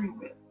or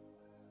treatment.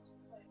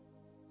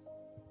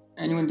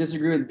 Anyone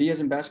disagree with B as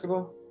in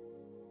basketball?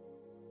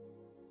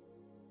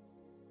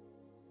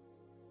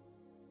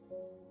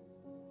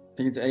 I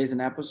think it's A as in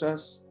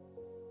applesauce,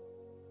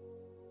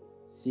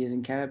 C as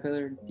in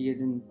caterpillar, D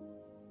as in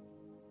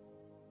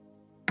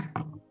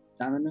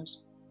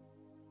dominoes.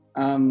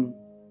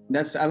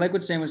 I like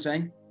what Sam was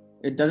saying.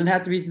 It doesn't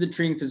have to be to the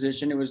treating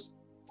physician. It was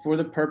for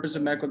the purpose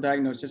of medical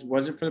diagnosis.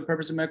 Was it for the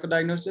purpose of medical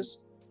diagnosis?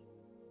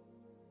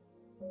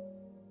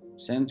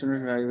 Sent him to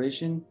an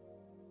evaluation.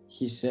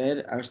 He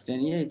said,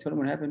 outstanding. Yeah, he told him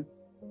what happened.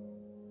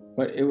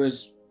 But it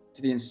was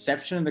to the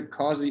inception of the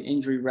cause of the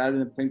injury rather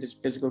than the plaintiff's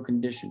physical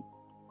condition.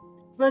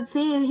 But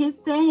see, he's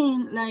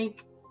saying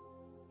like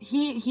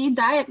he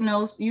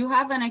diagnosed you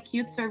have an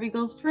acute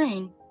cervical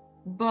strain,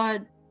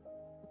 but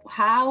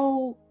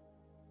how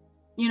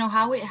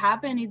how it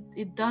happened,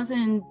 it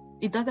doesn't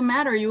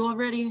matter. You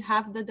already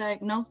have the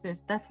diagnosis.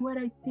 That's what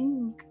I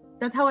think.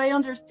 That's how I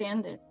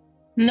understand it.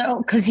 No,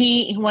 because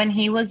when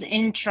he was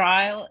in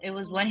trial, it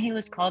was when he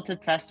was called to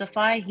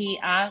testify, he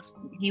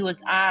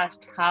was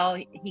asked how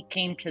he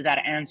came to that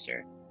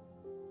answer.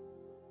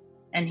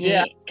 And he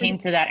came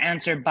to that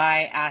answer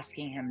by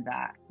asking him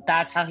that.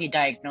 That's how he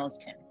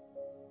diagnosed him.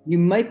 You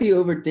might be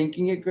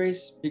overthinking it,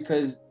 Grace,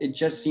 because it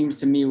just seems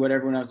to me what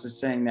everyone else is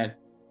saying, that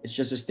it's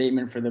just a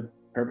statement for the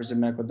purpose of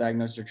medical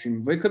diagnosis or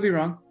treatment. But it could be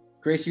wrong.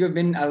 Grace, you have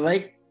been, I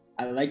like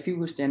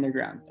people who stand their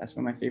ground. That's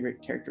one of my favorite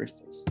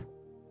characteristics.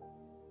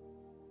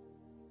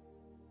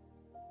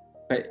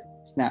 But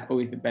it's not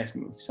always the best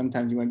move.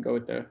 Sometimes you want to go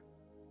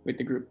with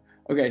the group.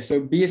 Okay,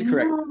 so B is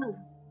correct. No,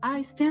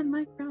 I stand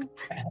my ground.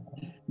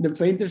 The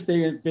plaintiff's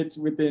statement fits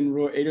within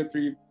Rule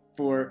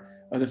 803.4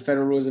 of the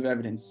Federal Rules of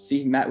Evidence.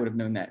 See, Matt would have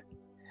known that.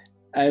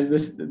 As the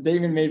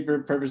statement made for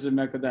the purpose of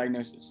medical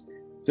diagnosis.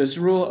 This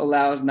rule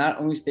allows not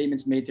only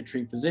statements made to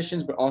treating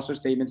physicians, but also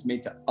statements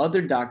made to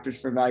other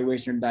doctors for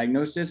evaluation or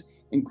diagnosis,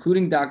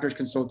 including doctors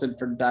consulted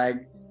for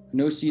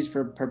diagnoses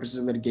for purposes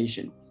of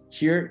litigation.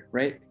 Here,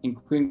 right,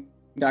 including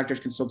doctors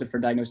consulted for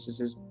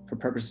diagnoses for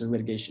purposes of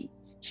litigation.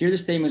 Here, the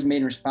statement was made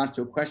in response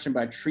to a question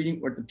by a treating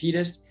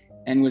orthopedist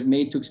and was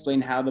made to explain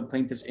how the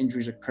plaintiff's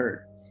injuries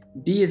occurred.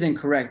 D is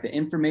incorrect. The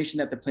information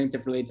that the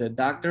plaintiff relayed to the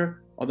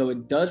doctor, although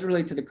it does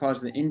relate to the cause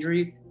of the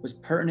injury, was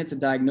pertinent to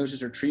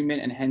diagnosis or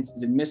treatment and hence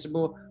is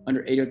admissible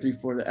under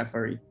 803.4 of the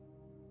FRE.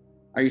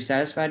 Are you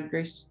satisfied,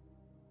 Grace?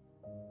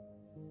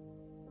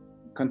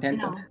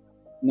 Contento?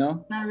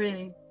 No? Not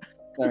really.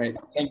 All right.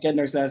 Can't get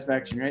no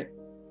satisfaction, right?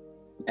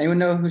 Anyone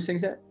know who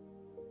sings that?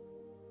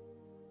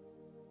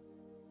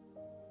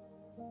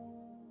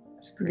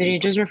 Did you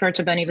just refer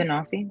to Benny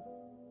Benassi?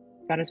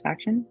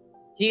 Satisfaction?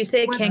 Do you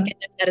say can't get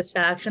no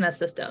satisfaction? That's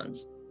the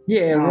Stones.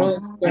 Yeah,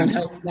 Rolling Stone.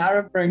 I'm not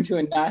referring to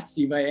a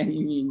Nazi by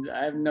any means.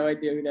 I have no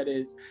idea who that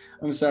is.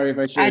 I'm sorry if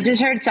I should. I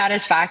just heard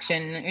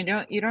satisfaction.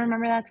 You don't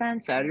remember that song?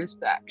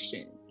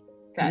 Satisfaction.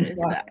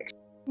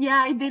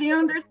 Yeah, I didn't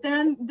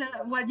understand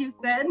what you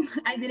said.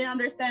 I didn't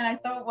understand. I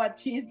thought what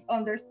she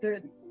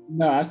understood.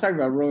 No, I was talking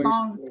about Rolling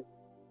Stone.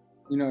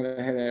 You know what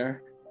the hell they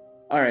are.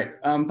 All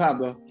right,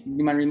 Pablo,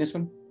 you mind reading this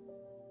one?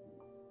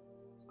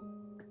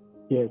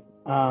 Yes.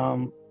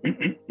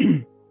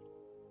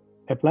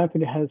 A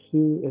plaintiff has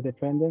sued a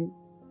defendant,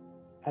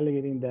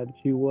 alleging that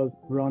she was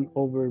run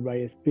over by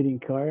a speeding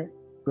car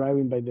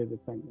driven by the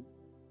defendant.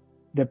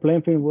 The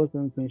plaintiff was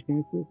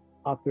unconscious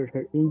after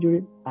her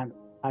injury and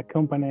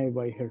accompanied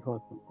by her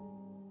husband,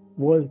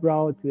 was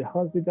brought to the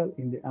hospital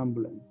in the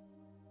ambulance.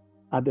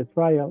 At the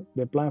trial,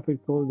 the plaintiff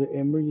told the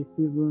emergency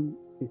room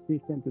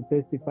physician to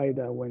testify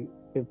that when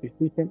the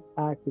physician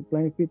asked the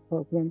plaintiff's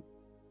husband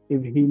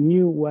if he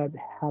knew what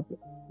had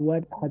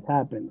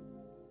happened,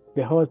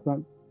 the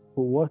husband,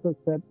 who was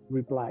upset,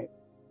 replied,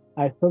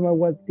 "I saw my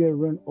wife get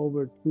run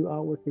over 2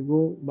 hours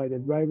ago by the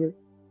driver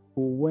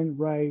who went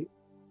right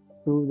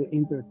through the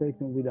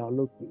intersection without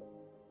looking."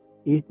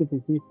 Is the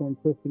physician's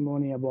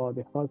testimony about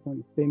the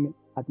husband's statement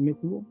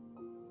admissible?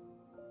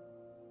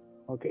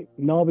 Okay,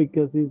 no,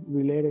 because it's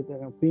related to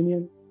an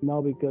opinion,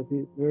 no, because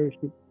it's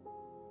version,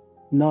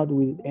 not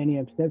with any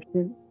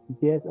exception,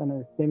 yes,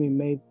 an statement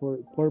made for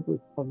the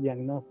purpose of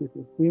diagnosis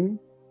of treatment,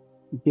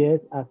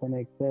 yes, as an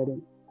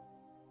exciting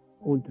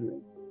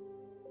ultrasound.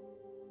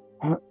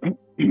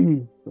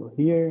 So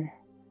here,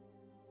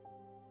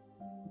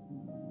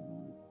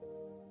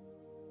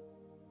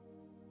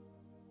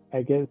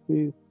 I guess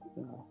is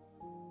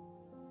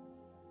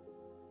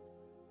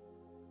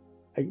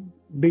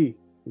B.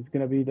 It's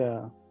gonna be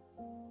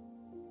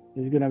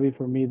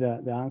for me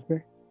the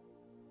answer.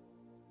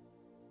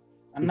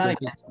 I'm not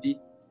against B.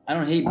 I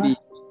don't hate B.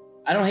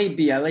 I don't hate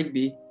B. I like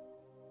B.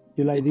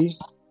 You like D?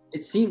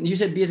 It seemed you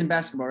said B is in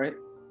basketball, right?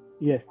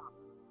 Yes.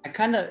 A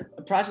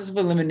process of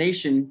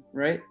elimination,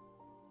 right?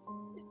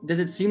 Does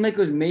it seem like it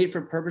was made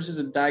for purposes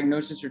of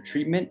diagnosis or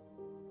treatment?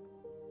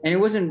 And it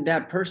wasn't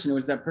that person, it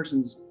was that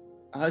person's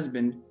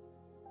husband.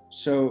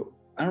 So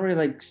I don't really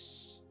like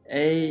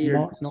A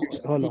or no,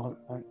 hold on.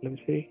 Let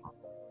me see.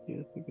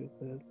 Yes, because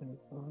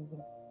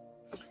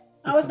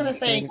I was gonna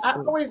say,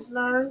 I've always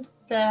learned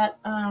that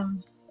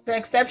the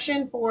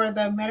exception for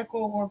the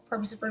medical or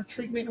purposes for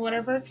treatment or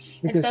whatever,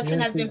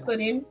 exception has been put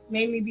in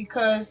mainly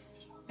because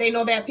they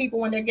know that people,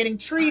 when they're getting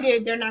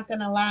treated, they're not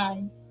gonna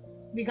lie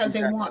because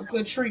they want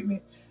good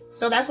treatment.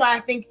 So that's why I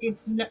think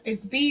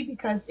it's B,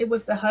 because it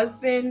was the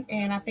husband,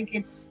 and I think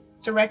it's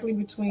directly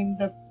between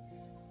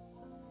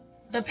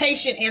the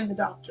patient and the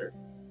doctor.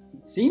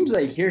 It seems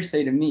like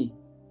hearsay to me.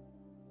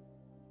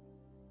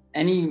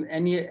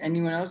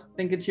 Anyone else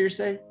think it's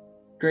hearsay?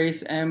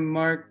 Grace, M,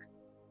 Mark,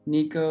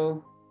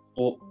 Nico.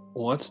 Well,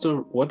 what's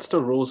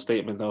the rule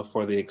statement though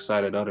for the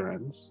excited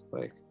utterance?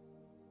 Like,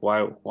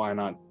 why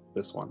not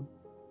this one?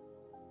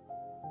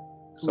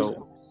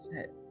 So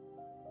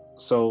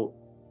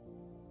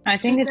I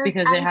think it's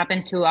because it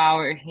happened 2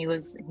 hours.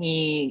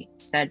 He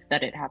said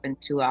that it happened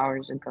 2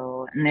 hours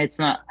ago, and it's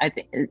not. I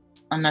think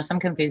unless I'm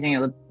confusing it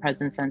with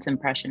present sense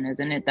impression,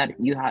 isn't it that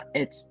you have?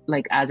 It's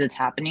like as it's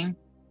happening.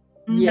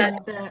 Yeah,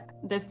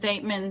 the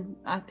statement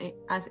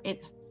as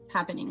it's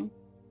happening.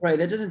 Right,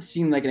 that doesn't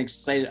seem like an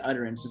excited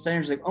utterance.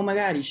 It's like, oh my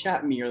God, he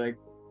shot me, or like,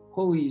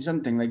 holy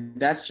something. Like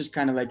that's just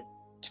kind of like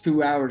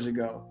 2 hours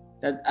ago.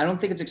 That I don't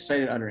think it's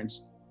excited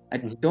utterance. I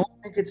don't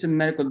think it's a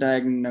medical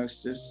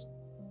diagnosis.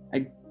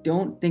 I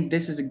don't think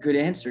this is a good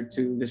answer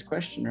to this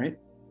question, right?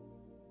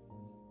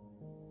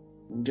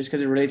 Just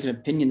because it relates to an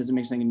opinion doesn't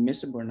make something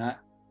admissible or not,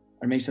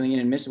 or make something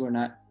inadmissible or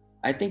not.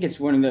 I think it's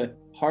one of the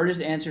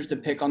hardest answers to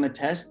pick on the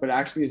test, but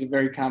actually is a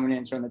very common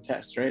answer on the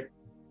test, right?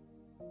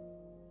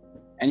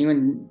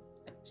 Anyone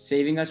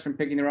saving us from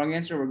picking the wrong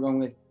answer? We're going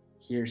with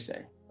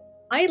hearsay.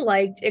 I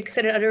liked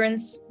excited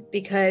utterance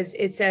because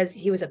it says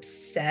he was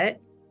upset.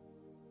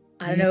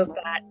 I don't know if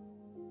that.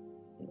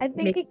 I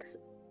think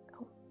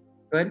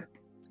Good.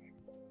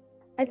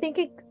 I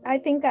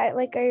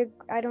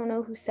don't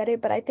know who said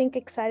it, but I think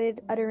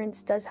excited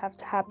utterance does have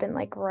to happen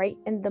like right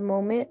in the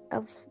moment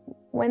of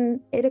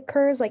when it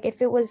occurs. Like if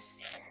he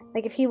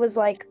was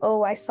like,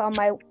 oh, I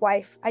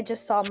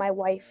just saw my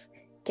wife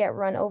get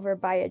run over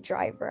by a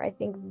driver. I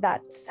think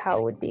that's how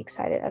it would be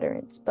excited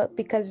utterance. But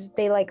because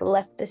they like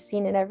left the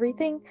scene and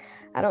everything,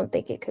 I don't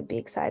think it could be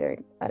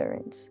excited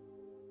utterance.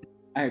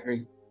 I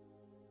agree.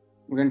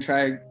 We're gonna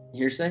try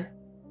hearsay.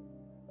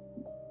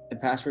 The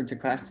password to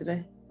class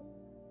today.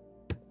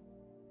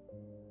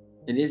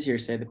 It is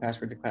hearsay, the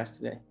password to class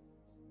today.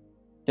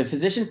 The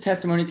physician's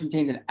testimony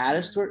contains an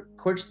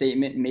out-of-court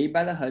statement made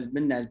by the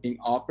husband as being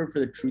offered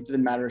for the truth of the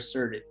matter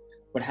asserted,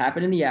 what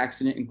happened in the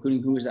accident,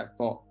 including who was at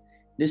fault.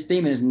 This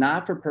statement is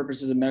not for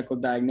purposes of medical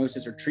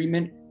diagnosis or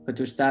treatment, but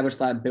to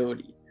establish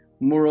liability.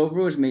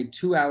 Moreover, it was made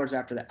 2 hours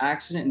after the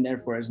accident and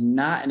therefore is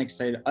not an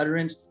excited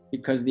utterance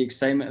because the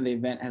excitement of the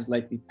event has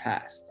likely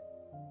passed.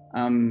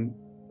 I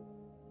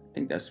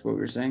think that's what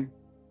we were saying.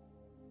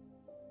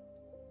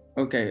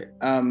 Okay.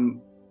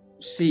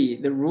 C,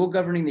 the rule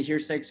governing the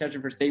hearsay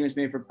exception for statements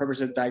made for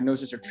purpose of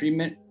diagnosis or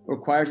treatment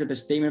requires that the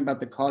statement about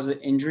the cause of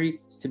the injury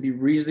to be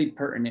reasonably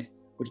pertinent,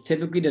 which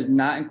typically does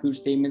not include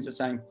statements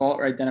assigning fault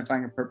or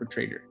identifying a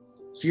perpetrator.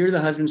 Here, the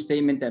husband's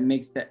statement that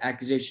makes the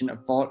accusation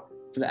of fault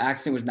for the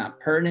accident was not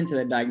pertinent to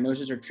the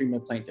diagnosis or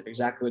treatment of plaintiff,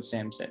 exactly what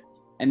Sam said.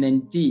 And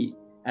then D,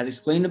 as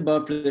explained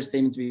above, for the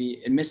statement to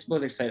be admissible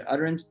as excited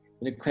utterance,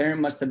 the declarant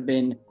must have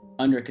been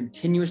under a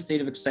continuous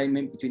state of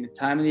excitement between the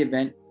time of the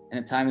event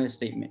and the time of the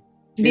statement.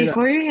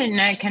 Before you hit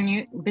next,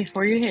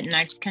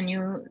 can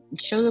you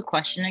show the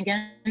question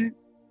again?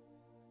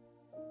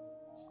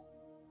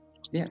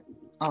 Yeah.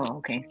 Oh,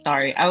 okay.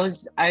 Sorry. I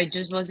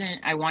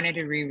wanted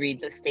to reread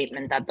the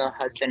statement that the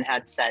husband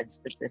had said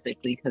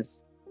specifically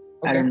because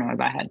I don't know if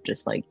I had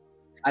just like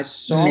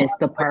missed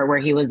the part where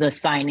he was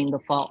assigning the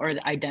fault or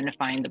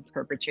identifying the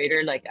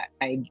perpetrator. Like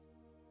I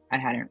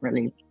hadn't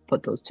really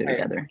put those two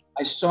together.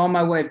 I saw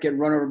my wife get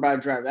run over by a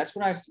driver. That's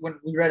when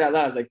we read out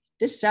loud, I was like,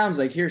 this sounds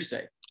like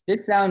hearsay.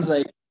 This sounds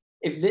like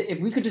if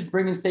we could just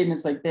bring in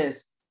statements like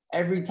this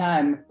every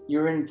time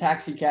you're in a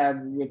taxi cab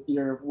with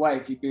your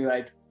wife, you'd be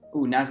like,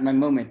 "Ooh, now's my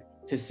moment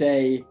to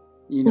say."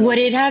 You know, would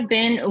it have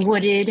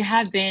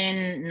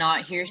been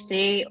not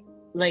hearsay?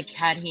 Like,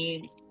 had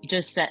he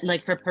just said,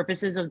 like, for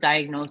purposes of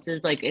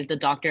diagnosis, like if the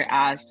doctor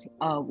asked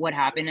what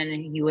happened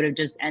and he would have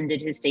just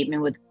ended his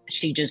statement with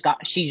she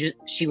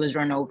was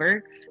run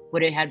over,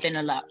 would it have been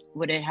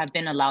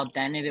allowed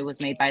then if it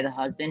was made by the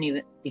husband,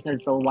 even because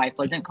the wife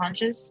wasn't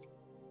conscious?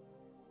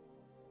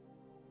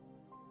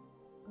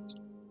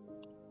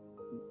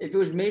 If it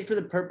was made for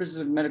the purposes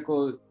of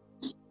medical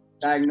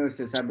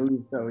diagnosis, I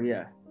believe so,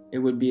 yeah. It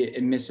would be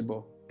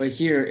admissible. But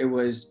here it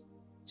was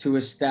to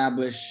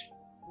establish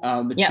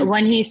the truth.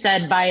 When he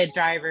said by a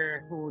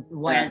driver who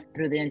went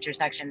through the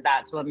intersection,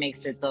 that's what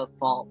makes it the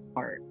fault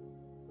part.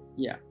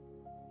 Yeah.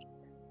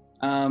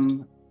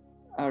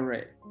 All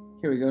right.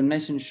 Here we go,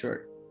 nice and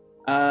short.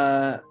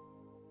 M,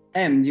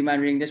 do you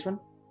mind reading this one?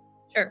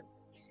 Sure.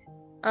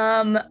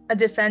 A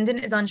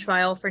defendant is on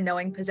trial for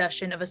knowing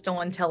possession of a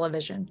stolen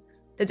television.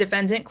 The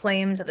defendant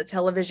claims that the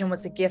television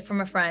was a gift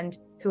from a friend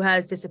who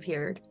has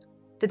disappeared.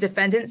 The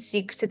defendant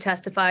seeks to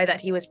testify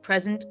that he was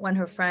present when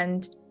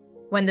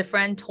the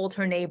friend told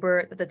her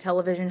neighbor that the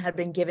television had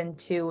been given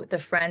to the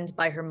friend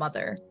by her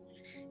mother.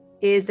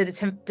 Is the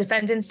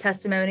defendant's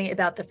testimony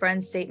about the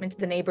friend's statement to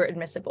the neighbor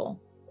admissible?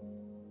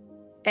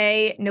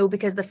 A, no,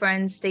 because the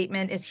friend's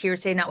statement is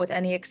hearsay, not with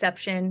any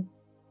exception.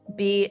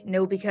 B,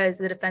 no, because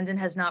the defendant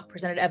has not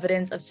presented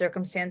evidence of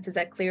circumstances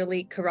that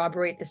clearly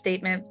corroborate the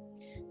statement.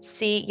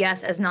 C,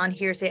 yes, as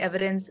non-hearsay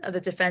evidence of the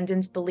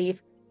defendant's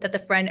belief that the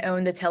friend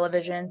owned the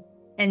television.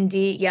 And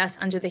D, yes,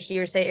 under the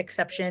hearsay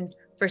exception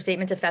for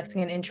statements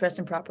affecting an interest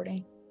in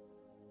property.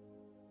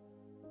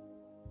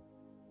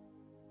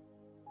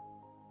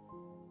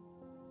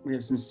 We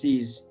have some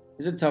C's.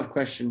 This is a tough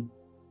question.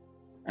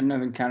 I know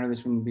I've encountered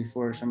this one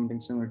before, or something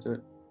similar to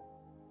it.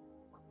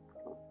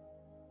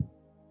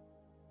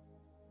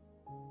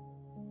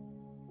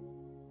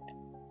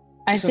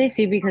 I say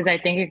C because I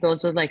think it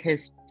goes with like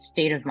his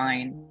state of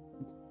mind.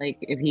 Like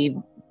if he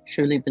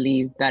truly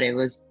believed that it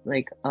was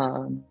like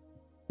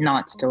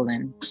not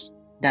stolen,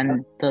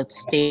 then the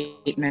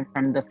statement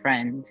from the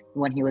friend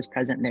when he was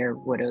present there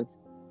would have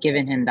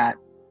given him that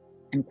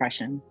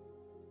impression.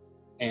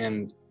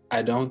 And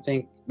I don't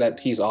think that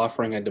he's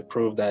offering it to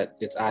prove that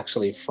it's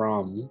actually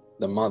from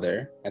the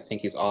mother. I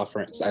think he's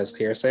offering it as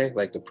hearsay,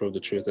 like to prove the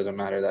truth of the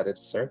matter that it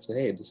asserts.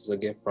 Hey, this is a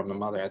gift from the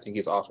mother. I think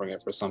he's offering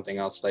it for something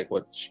else, like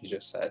what she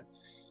just said.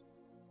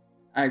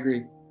 I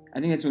agree. I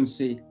think that's one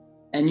C.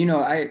 And you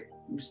know,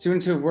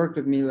 students who have worked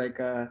with me, like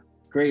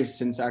Grace,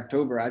 since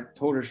October, I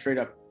told her straight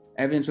up,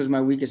 evidence was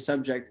my weakest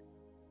subject,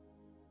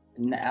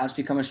 and now it's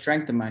become a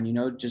strength of mine. You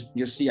know, just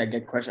you'll see, I've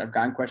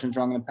gotten questions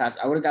wrong in the past.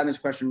 I would have gotten this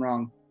question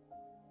wrong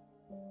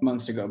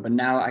months ago, but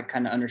now I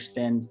kind of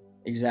understand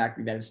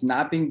exactly that it's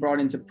not being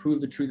brought in to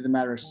prove the truth of the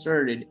matter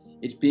asserted.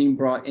 It's being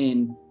brought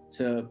in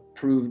to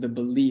prove the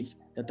belief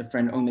that the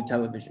friend owned the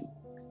television.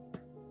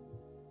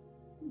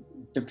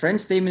 The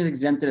friend's statement is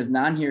exempted as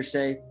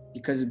non-hearsay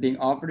because it's being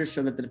offered to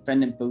show that the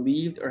defendant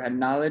believed or had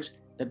knowledge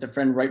that the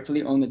friend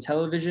rightfully owned the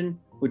television,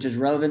 which is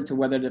relevant to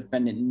whether the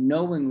defendant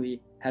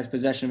knowingly has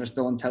possession of a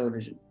stolen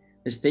television.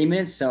 The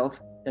statement itself,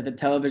 that the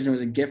television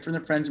was a gift from the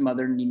friend's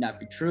mother, need not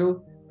be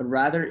true, but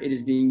rather it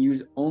is being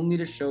used only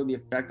to show the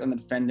effect on the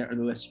defendant or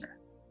the listener.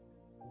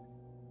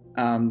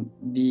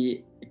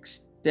 The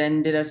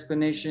extended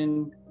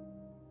explanation,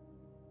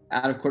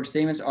 out-of-court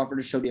statements offered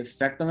to show the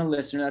effect on the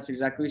listener. That's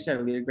exactly what you said,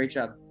 Alita. Great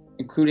job.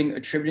 Including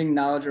attributing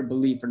knowledge or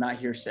belief or not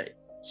hearsay.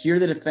 Here,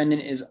 the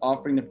defendant is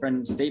offering the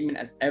friend's statement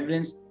as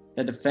evidence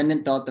that the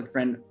defendant thought the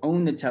friend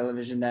owned the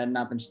television that had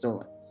not been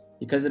stolen.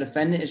 Because the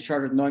defendant is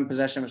charged with knowing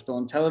possession of a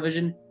stolen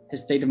television,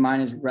 his state of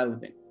mind is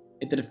relevant.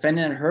 If the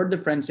defendant had heard the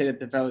friend say that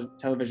the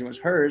television was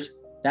hers,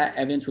 that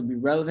evidence would be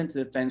relevant to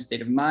the defendant's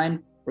state of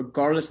mind,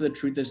 regardless of the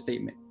truth of the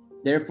statement.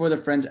 Therefore, the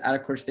friend's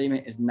out-of-court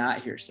statement is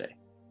not hearsay.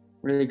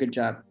 Really good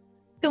job.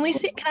 Can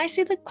I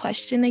say the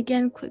question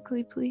again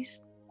quickly,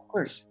 please? Of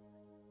course.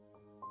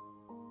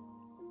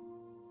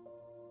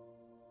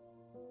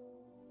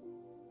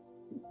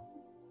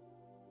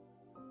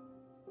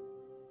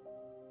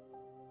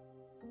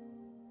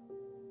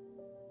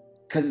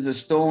 Because it's a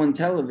stolen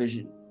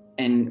television,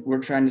 and we're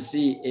trying to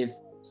see if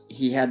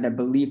he had that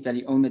belief that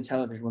he owned the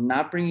television. We're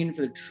not bringing in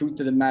for the truth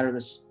of the matter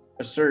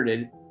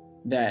asserted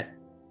that,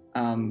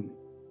 that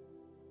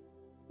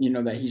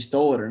he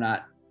stole it or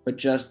not, but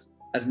just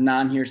as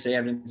non-hearsay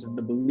evidence of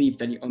the belief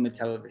that he owned the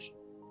television.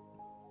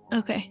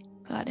 Okay,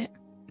 got it.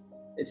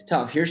 It's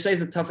tough. Hearsay is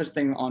the toughest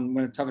thing one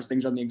of the toughest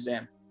things on the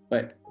exam,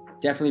 but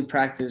definitely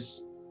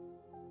practice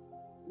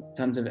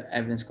tons of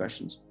evidence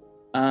questions.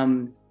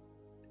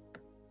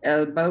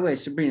 By the way,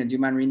 Sabrina, do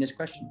you mind reading this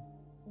question?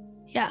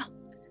 Yeah,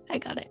 I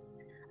got it.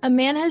 A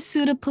man has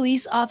sued a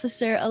police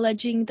officer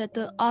alleging that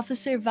the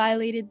officer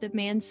violated the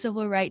man's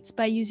civil rights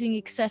by using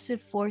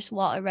excessive force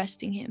while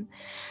arresting him.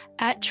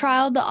 At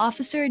trial, the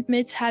officer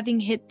admits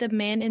having hit the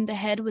man in the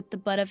head with the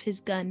butt of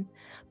his gun,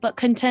 but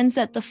contends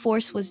that the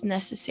force was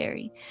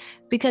necessary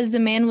because the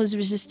man was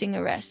resisting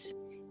arrest.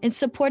 In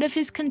support of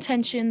his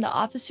contention, the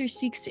officer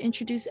seeks to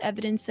introduce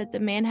evidence that the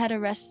man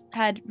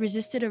had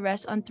resisted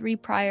arrest on 3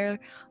 prior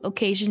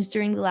occasions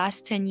during the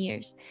last 10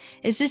 years.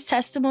 Is this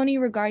testimony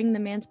regarding the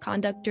man's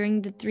conduct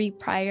during the 3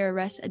 prior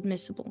arrests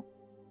admissible?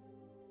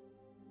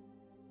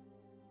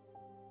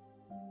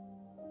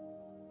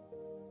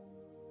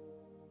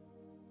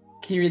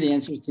 Can you read the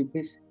answers too,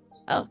 please?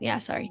 Oh, yeah,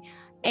 sorry.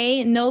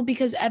 A, no,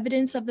 because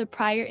evidence of the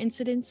prior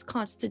incidents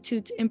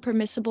constitutes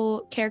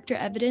impermissible character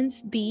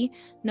evidence. B,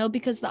 no,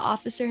 because the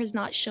officer has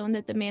not shown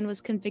that the man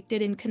was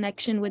convicted in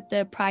connection with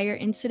the prior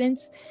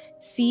incidents.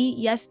 C,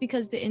 yes,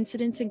 because the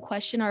incidents in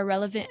question are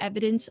relevant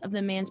evidence of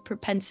the man's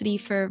propensity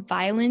for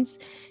violence.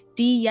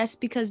 D, yes,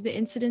 because the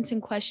incidents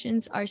in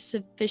questions are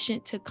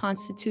sufficient to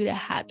constitute a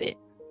habit.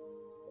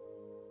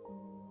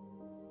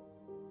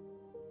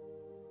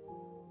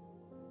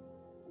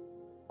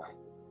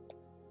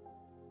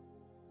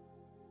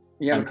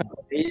 We have a couple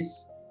of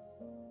A's,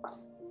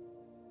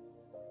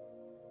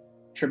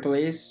 triple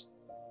A's.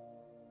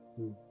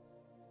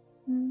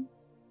 Mm.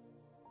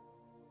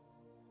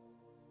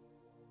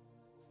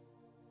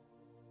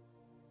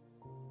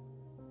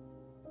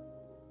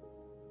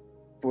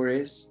 4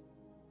 A's.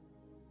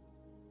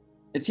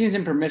 It seems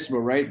impermissible,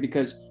 right?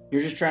 Because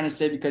you're just trying to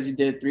say because you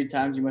did it 3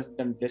 times, you must have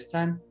done it this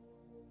time.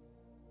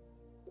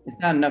 It's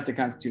not enough to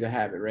constitute a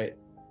habit, right?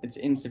 It's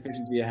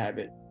insufficient to be a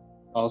habit.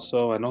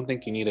 Also, I don't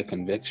think you need a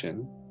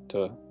conviction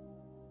to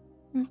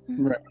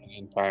Right.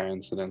 in prior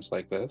incidents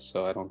like this,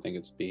 so I don't think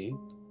it's B.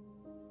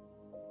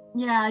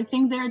 Yeah, I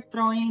think they're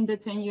throwing the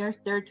 10 years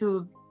there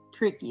to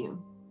trick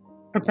you.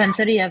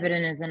 Propensity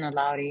evidence isn't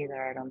allowed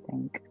either, I don't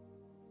think.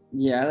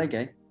 Yeah, I like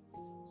A.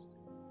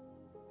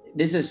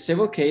 This is a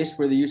civil case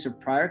where the use of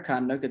prior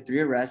conduct at 3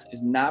 arrests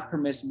is not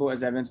permissible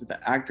as evidence that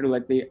the actor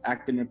likely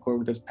acted in accord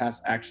with those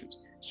past actions.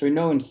 So we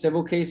know in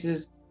civil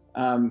cases,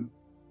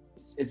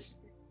 it's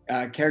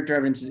character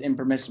evidence is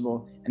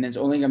impermissible, and it's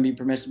only going to be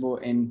permissible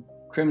in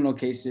criminal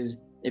cases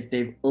if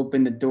they've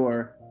opened the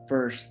door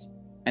first,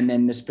 and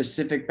then the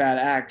specific bad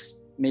acts,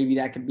 maybe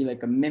that could be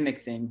like a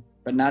mimic thing,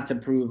 but not to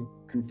prove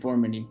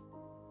conformity.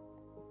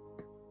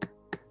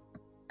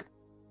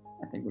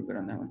 I think we're good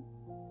on that one.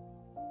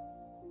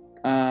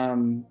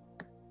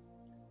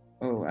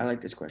 Oh, I like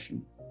this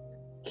question.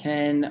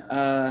 Can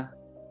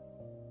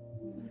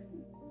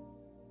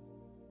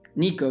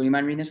Nico, do you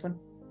mind reading this one?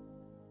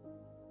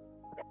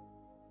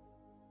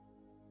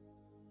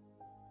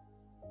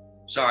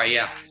 Sorry,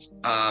 yeah.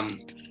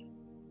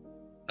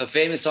 A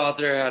famous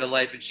author had a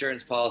life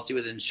insurance policy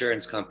with an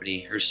insurance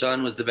company. Her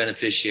son was the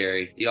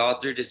beneficiary. The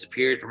author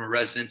disappeared from a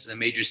residence in a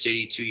major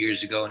city 2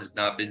 years ago and has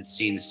not been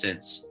seen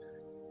since.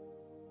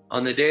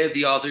 On the day that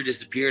the author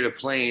disappeared, a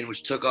plane,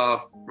 which took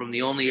off from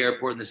the only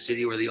airport in the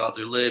city where the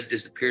author lived,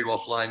 disappeared while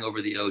flying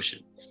over the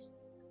ocean.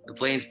 The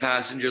plane's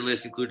passenger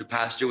list included a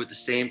passenger with the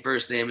same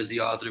first name as the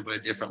author, but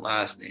a different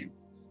last name.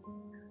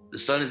 The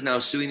son is now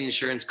suing the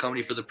insurance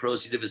company for the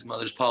proceeds of his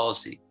mother's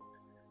policy.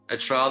 At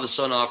trial, the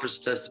son offers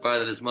to testify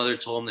that his mother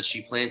told him that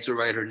she planned to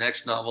write her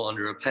next novel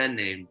under a pen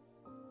name.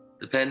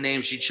 The pen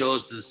name she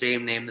chose is the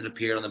same name that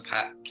appeared on the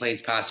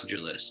plane's passenger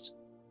list.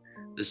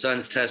 The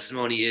son's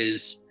testimony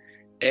is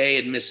A,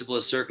 admissible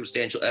as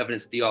circumstantial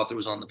evidence that the author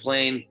was on the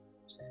plane.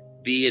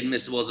 B,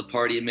 admissible as a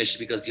party admission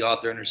because the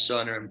author and her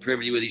son are in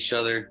privity with each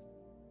other.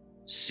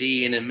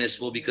 C,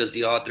 inadmissible because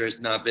the author has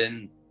not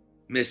been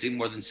missing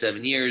more than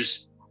 7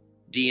 years.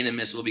 D,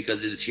 inadmissible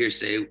because it is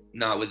hearsay,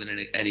 not within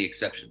any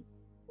exception.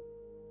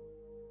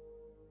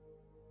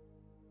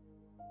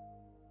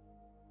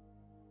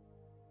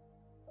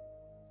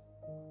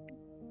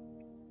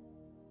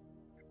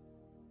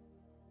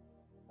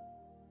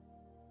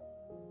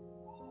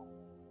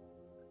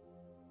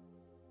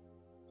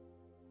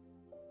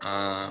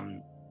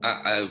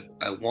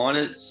 I want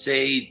to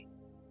say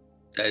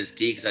that it's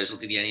D because I just don't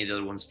think any of the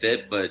other ones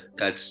fit, but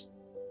that's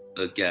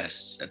a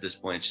guess at this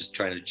point. It's just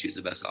trying to choose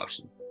the best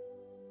option.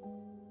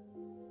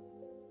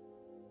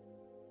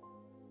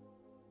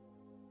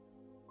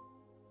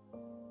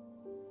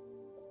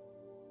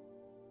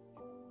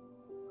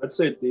 I'd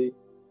say D.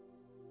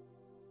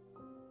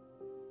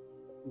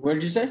 What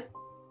did you say?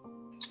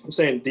 I'm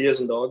saying D as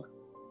in dog.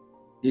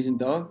 D as in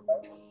dog?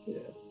 Yeah.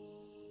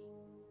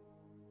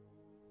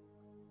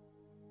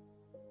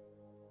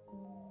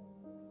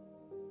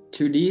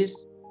 Two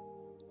Ds?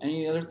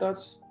 Any other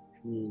thoughts?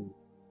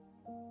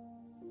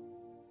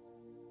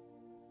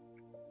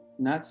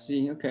 Not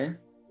C, okay.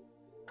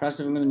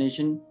 Process of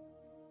elimination,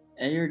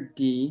 A or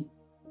D?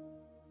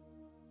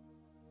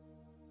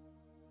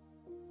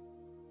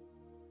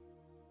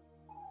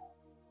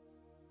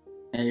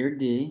 A or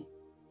D?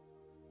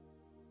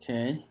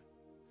 Okay.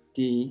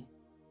 D.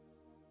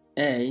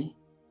 A.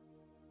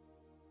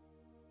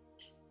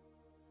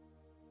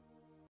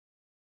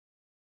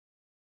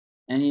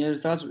 Any other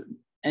thoughts?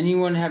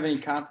 Anyone have any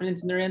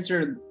confidence in their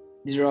answer?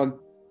 These are all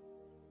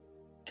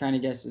kind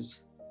of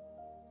guesses.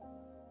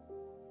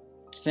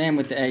 Sam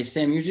with the A.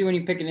 Sam, usually when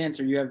you pick an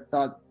answer, you have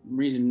thought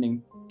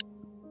reasoning.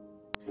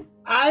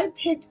 I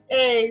picked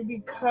A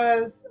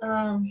because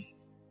I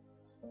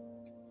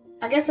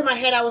guess in my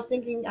head I was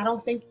thinking I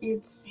don't think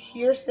it's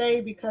hearsay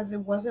because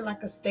it wasn't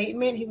like a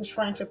statement. He was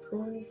trying to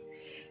prove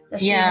that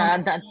she was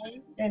on the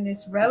line, and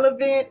it's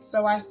relevant.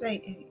 So I say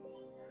A.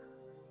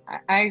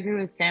 I agree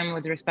with Sam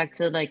with respect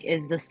to like,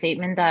 is the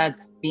statement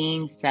that's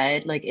being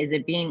said, like, is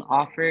it being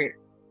offered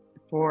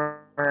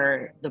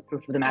for the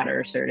proof of the matter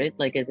asserted?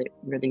 Like, is it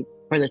really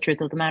for the truth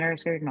of the matter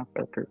asserted, not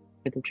for the proof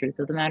for the truth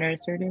of the matter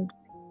asserted?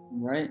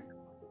 Right.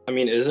 I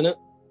mean, isn't it?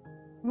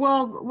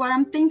 Well, what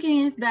I'm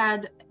thinking is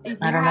that if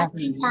you're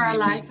asking for a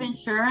life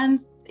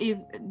insurance, if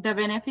the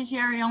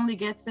beneficiary only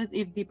gets it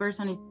if the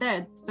person is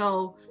dead,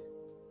 so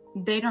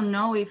they don't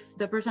know if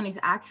the person is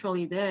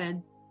actually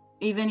dead,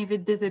 even if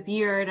it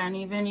disappeared, and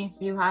even if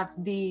you have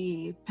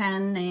the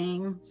pen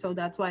name. So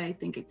that's why I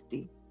think it's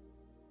D,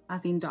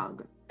 as in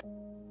dog.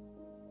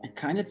 I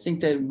kind of think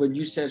that what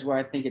you said is why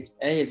I think it's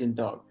A as in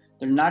dog.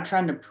 They're not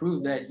trying to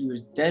prove that he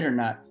was dead or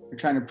not. They're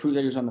trying to prove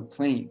that he was on the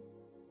plane.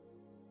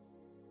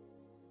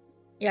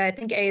 Yeah, I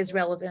think A is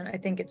relevant. I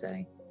think it's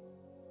A.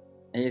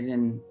 A as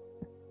in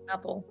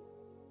Apple.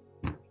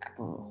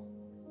 Apple.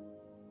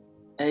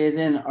 A as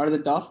in, are the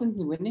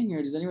Dolphins winning,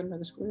 or does anyone know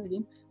the score of the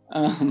game?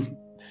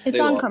 It's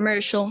on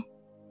commercial.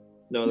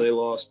 No, they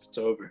lost. It's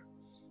over.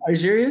 Are you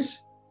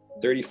serious?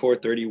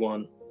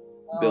 34-31.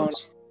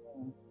 Bills.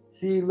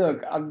 See,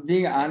 look, I'm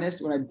being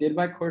honest. When I did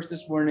my course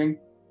this morning,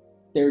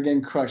 they were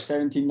getting crushed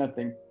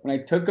 17-0. When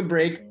I took a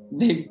break,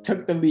 they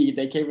took the lead.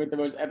 They came with the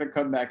most epic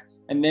comeback.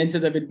 And then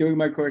since I've been doing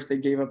my course, they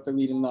gave up the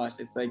lead and lost.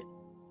 It's like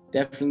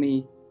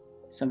definitely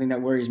something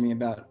that worries me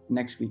about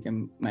next week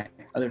and my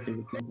other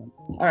favorite team.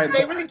 All right.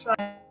 They really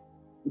tried.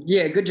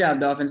 Yeah, good job,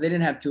 Dolphins. They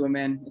didn't have Tua,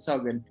 man. It's all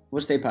good.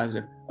 We'll stay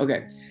positive.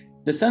 Okay.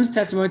 The Sun's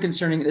testimony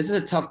concerning, this is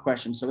a tough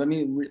question, so let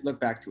me look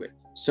back to it.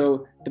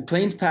 So the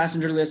plane's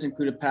passenger list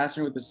included a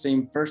passenger with the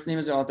same first name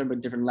as the author,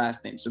 but different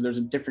last name. So there's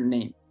a different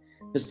name.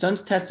 The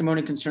Sun's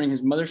testimony concerning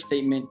his mother's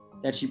statement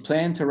that she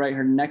planned to write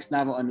her next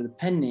novel under the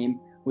pen name,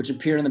 which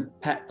appeared on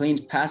the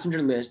plane's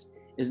passenger list,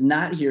 is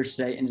not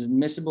hearsay and is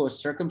admissible as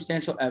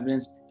circumstantial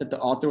evidence that the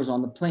author was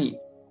on the plane.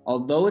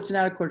 Although it's an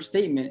out-of-court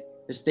statement,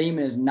 the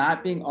statement is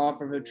not being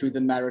offered for the truth of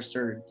the matter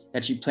asserted,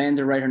 that she planned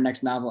to write her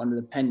next novel under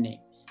the pen name.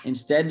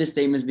 Instead, the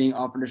statement is being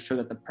offered to show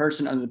that the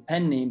person under the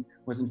pen name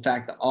was in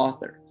fact the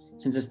author.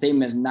 Since the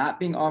statement is not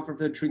being offered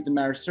for the truth of the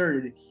matter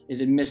asserted, it is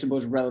admissible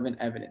as relevant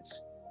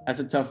evidence. That's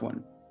a tough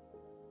one.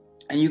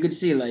 And you could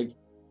see, like,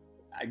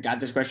 I got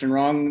this question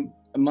wrong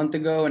a month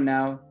ago, and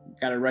now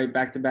got it right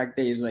back-to-back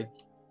days. Like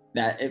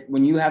that,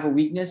 when you have a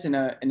weakness in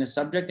a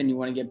subject and you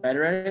want to get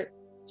better at it,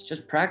 it's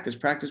just practice,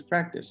 practice,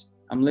 practice.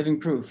 I'm living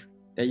proof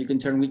that you can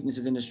turn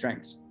weaknesses into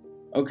strengths.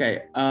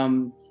 Okay,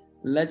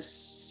 let's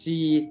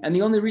see. And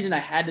the only reason I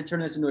had to turn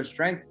this into a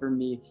strength for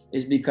me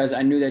is because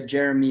I knew that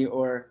Jeremy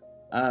or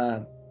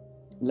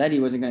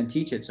Letty wasn't going to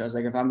teach it. So I was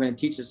like, if I'm going to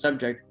teach the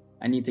subject,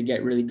 I need to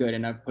get really good.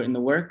 And I've put in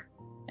the work,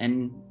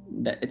 and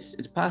that it's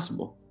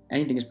possible.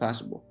 Anything is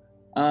possible.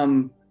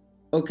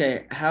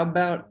 Okay, how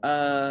about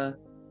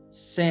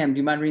Sam? Do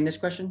you mind reading this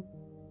question?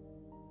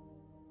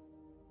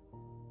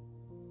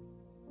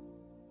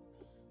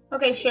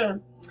 Okay, sure.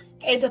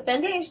 A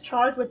defendant is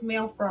charged with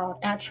mail fraud.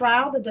 At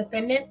trial, the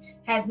defendant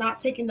has not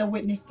taken the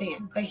witness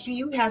stand, but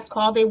he has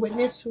called a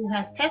witness who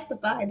has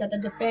testified that the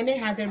defendant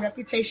has a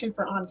reputation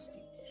for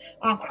honesty.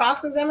 On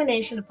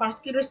cross-examination, the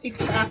prosecutor seeks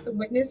to ask the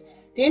witness,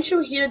 didn't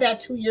you hear that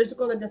 2 years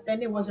ago the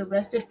defendant was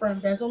arrested for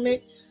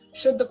embezzlement?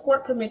 Should the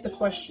court permit the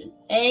question?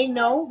 A,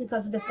 no,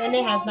 because the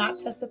defendant has not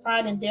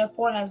testified and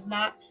therefore has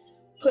not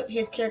put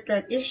his character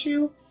at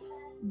issue.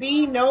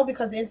 B, no,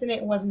 because the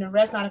incident was an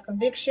arrest, not a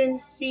conviction.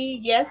 C,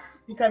 yes,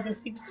 because it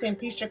seeks to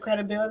impeach the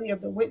credibility of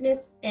the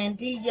witness. And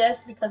D,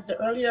 yes, because the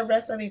earlier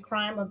arrest of a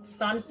crime of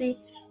dishonesty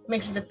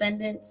makes the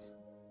defendant's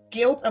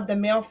guilt of the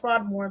mail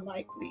fraud more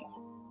likely.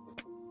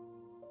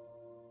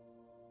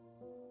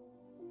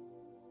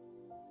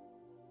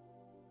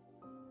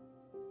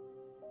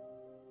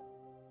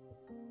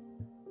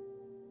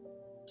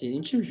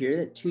 Didn't you hear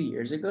that 2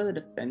 years ago the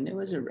defendant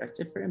was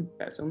arrested for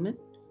embezzlement?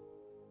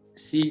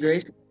 C,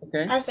 Grace?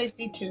 Okay. I say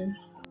C2.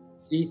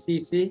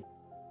 C.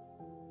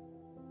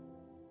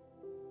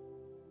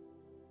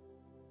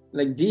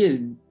 Like D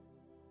is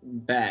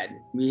bad.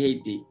 We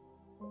hate D.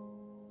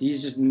 D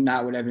is just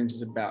not what evidence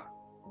is about.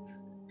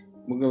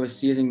 We'll go with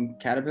C as in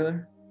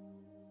caterpillar.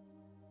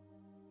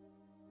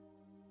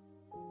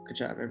 Good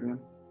job, everyone.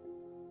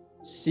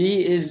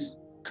 C is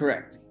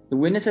correct. The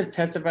witness has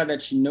testified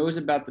that she knows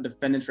about the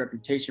defendant's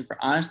reputation for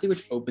honesty,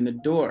 which opened the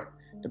door.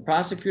 The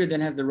prosecutor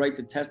then has the right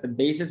to test the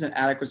basis and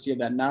adequacy of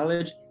that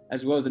knowledge,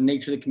 as well as the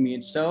nature of the community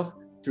itself,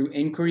 through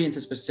inquiry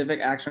into specific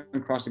action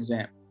and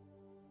cross-exam.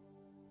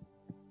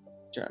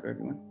 Good job,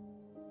 everyone.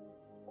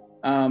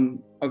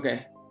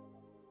 Okay.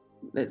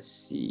 Let's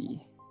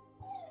see.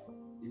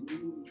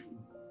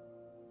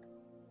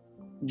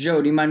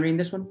 Joe, do you mind reading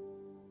this one?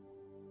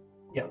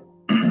 Yeah.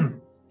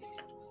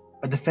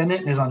 A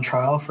defendant is on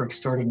trial for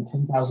extorting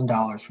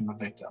 $10,000 from a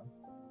victim.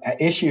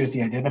 At issue is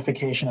the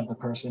identification of the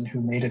person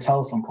who made a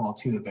telephone call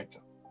to the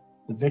victim.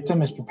 The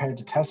victim is prepared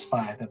to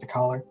testify that the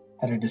caller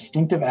had a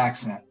distinctive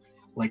accent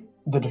like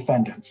the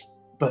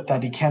defendant's, but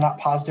that he cannot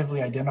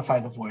positively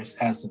identify the voice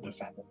as the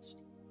defendant's.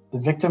 The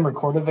victim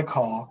recorded the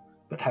call,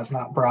 but has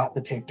not brought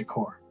the tape to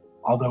court,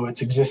 although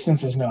its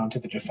existence is known to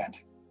the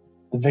defendant.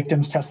 The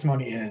victim's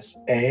testimony is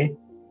A,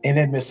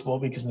 inadmissible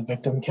because the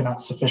victim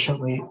cannot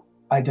sufficiently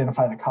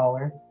identify the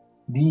caller,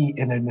 B,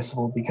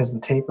 inadmissible because the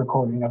tape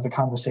recording of the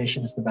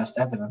conversation is the best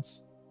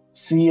evidence,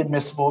 C,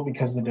 admissible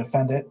because the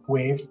defendant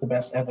waived the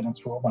best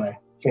evidence rule by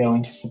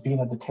failing to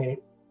subpoena the tape,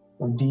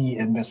 or D,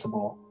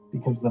 admissible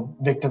because the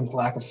victim's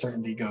lack of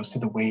certainty goes to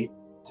the weight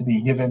to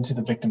be given to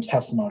the victim's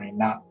testimony,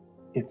 not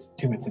to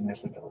its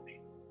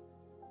admissibility.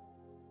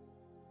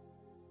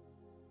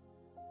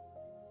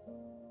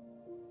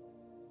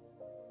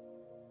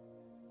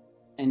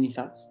 Any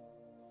thoughts?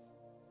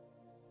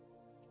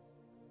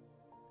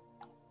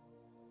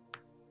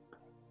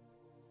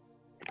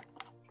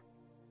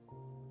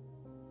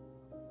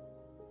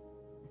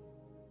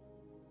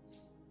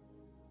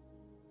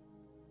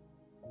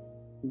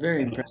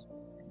 Very impressive.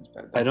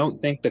 I don't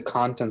think the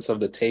contents of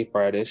the tape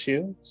are at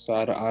issue, so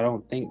I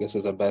don't think this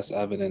is a best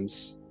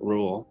evidence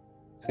rule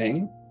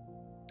thing.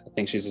 I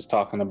think she's just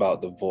talking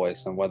about the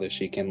voice and whether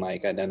she can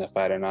like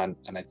identify it or not,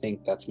 and I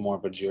think that's more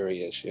of a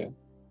jury issue.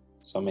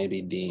 So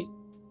maybe D.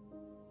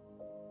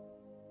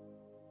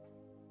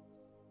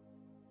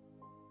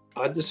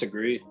 I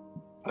disagree.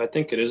 I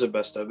think it is a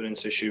best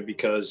evidence issue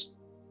because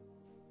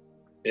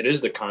it is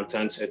the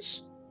contents.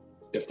 It's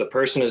if the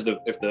person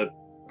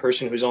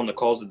who's on the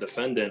call is the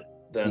defendant,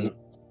 then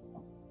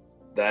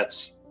that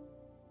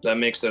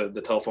makes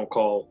the telephone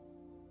call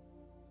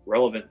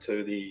relevant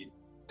to the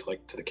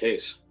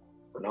case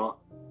or not.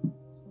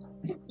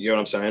 You know what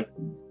I'm saying?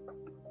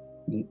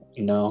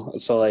 No.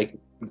 So like,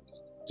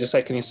 just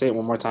like, can you say it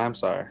one more time?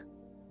 Sorry.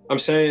 I'm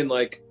saying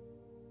like,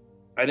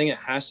 I think it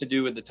has to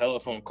do with the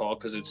telephone call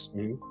because it's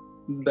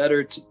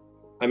better to,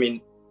 I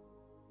mean,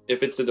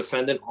 if it's the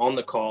defendant on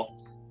the call,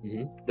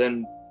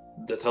 then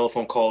the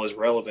telephone call is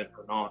relevant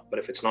or not. But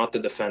if it's not the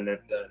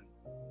defendant, then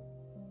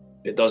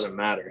it doesn't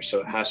matter.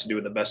 So it has to do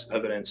with the best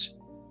evidence.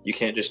 You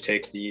can't just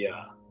take the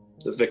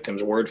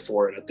victim's word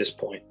for it at this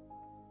point.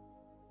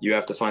 You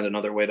have to find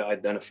another way to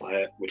identify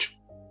it, which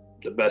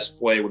the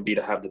best way would be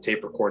to have the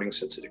tape recording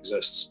since it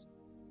exists.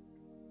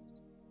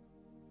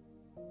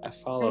 I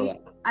follow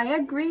that. I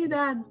agree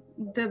that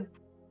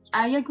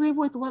I agree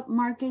with what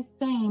Mark is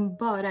saying,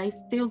 but I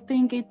still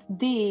think it's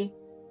D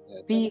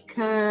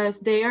because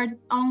they are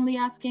only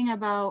asking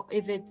about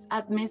if it's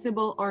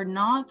admissible or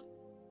not,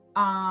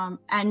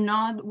 and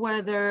not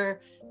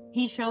whether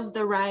he shows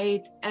the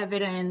right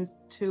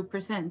evidence to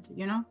present,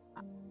 you know?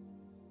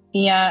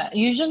 Yeah,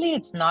 usually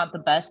it's not the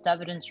best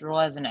evidence rule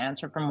as an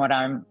answer from what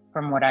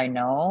I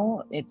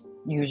know. It's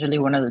usually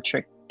one of the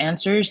trick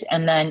answers.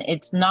 And then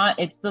it's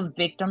the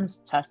victim's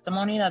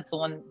testimony that's the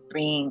one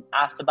being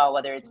asked about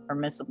whether it's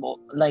permissible,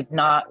 like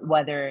not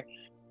whether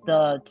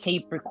the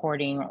tape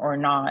recording or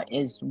not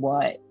is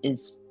what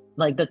is,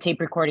 like the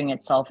tape recording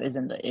itself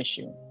isn't the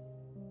issue.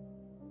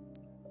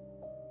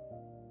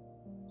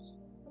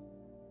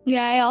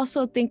 Yeah, I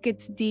also think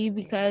it's D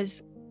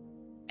because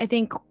I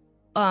think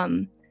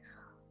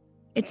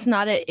it's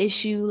not an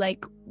issue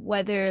like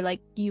whether like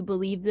you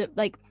believe that,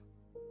 like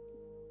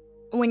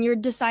when you're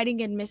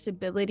deciding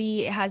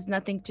admissibility, it has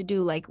nothing to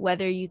do like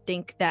whether you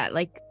think that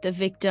like the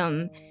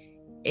victim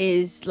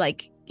is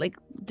like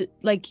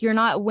you're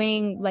not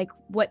weighing like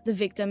what the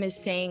victim is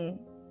saying.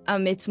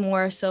 It's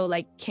more so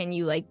like, can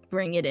you like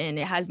bring it in?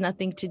 It has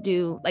nothing to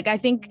do, like I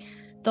think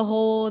the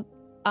whole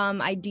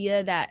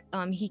idea that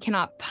he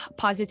cannot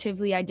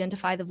positively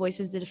identify the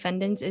voices of the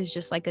defendants is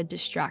just like a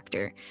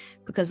distractor,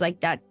 because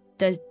like that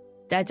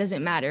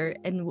doesn't matter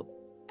and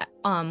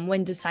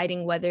when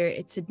deciding whether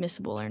it's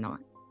admissible or not.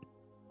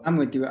 I'm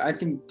with you. I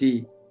think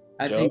D.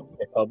 I think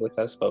the public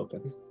has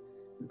spoken.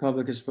 The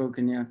public has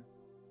spoken, yeah.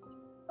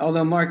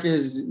 Although Mark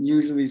is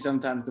usually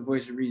sometimes the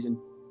voice of reason.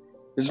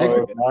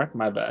 Sorry, Mark,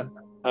 my bad.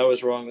 I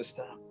was wrong this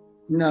time.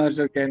 No, it's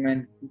okay,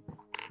 man.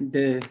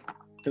 The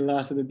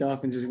loss of the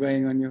Dolphins is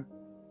weighing on you.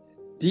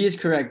 D is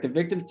correct. The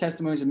victim's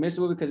testimony is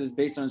admissible because it's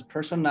based on his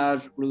personal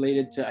knowledge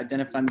related to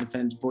identifying the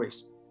defendant's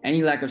voice.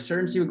 Any lack of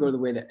certainty will go the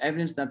way of the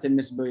evidence, not the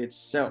admissibility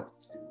itself.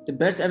 The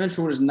best evidence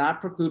rule does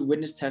not preclude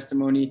witness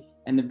testimony,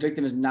 and the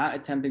victim is not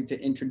attempting to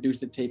introduce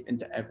the tape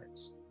into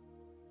evidence.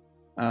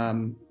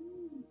 The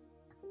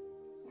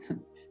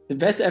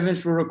best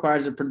evidence rule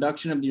requires the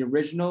production of the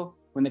original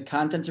when the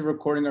contents of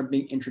recording are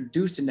being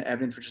introduced into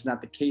evidence, which is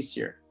not the case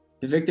here.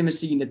 The victim is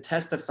seeking to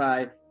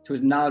testify to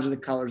his knowledge of the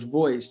caller's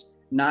voice,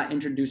 not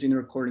introducing the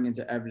recording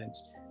into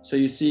evidence. So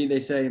you see, they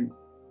say,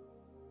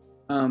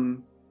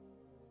 not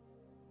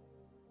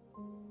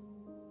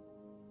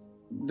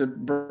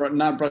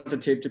brought the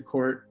tape to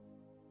court.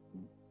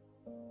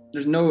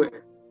 There's no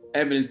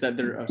evidence that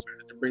they're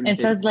bringing the It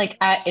tape. says like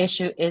at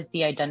issue is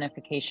the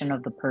identification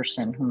of the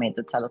person who made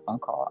the telephone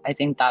call. I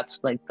think that's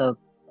like the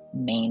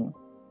main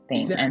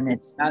thing. Exactly. And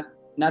it's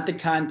not the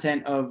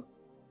content of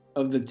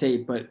the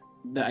tape, but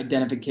the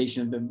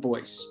identification of the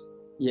voice.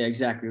 Yeah,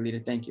 exactly, Lita.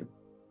 Thank you.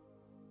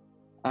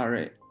 All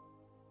right.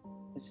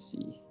 Let's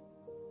see.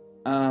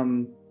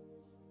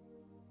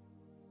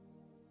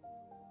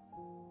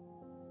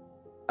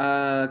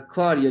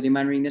 Claudia, do you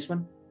mind reading this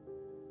one?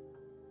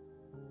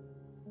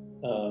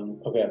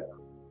 Okay.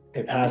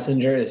 A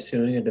passenger is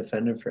suing a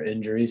defendant for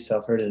injuries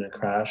suffered in a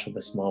crash of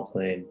a small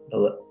plane,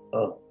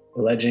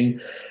 alleging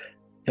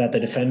that the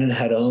defendant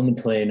had owned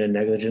the plane and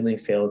negligently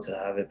failed to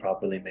have it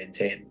properly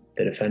maintained.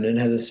 The defendant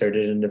has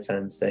asserted in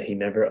defense that he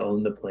never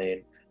owned the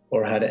plane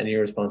or had any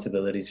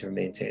responsibilities for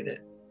maintaining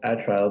it.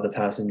 At trial, the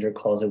passenger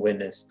calls a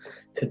witness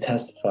to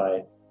testify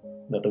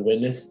that the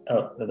witness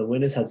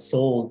had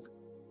sold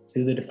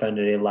to the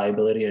defendant a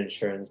liability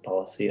insurance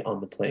policy on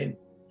the plane.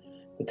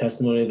 The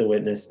testimony of the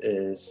witness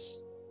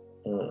is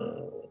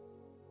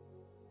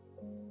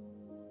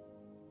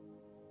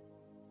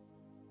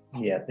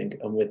I think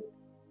I'm with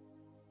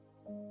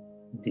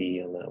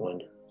D on that one.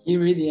 Can you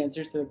read the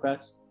answers to the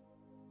question?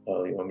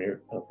 Oh, you want me to?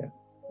 Okay.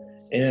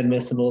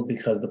 Inadmissible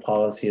because the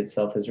policy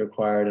itself is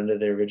required under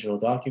the original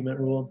document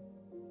rule.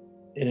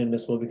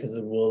 Inadmissible because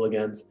of the rule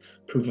against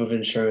proof of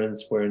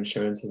insurance where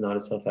insurance is not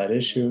itself at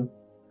issue.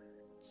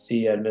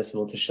 C,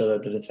 admissible to show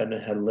that the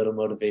defendant had little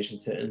motivation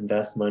to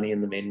invest money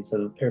in the maintenance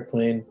of the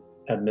airplane.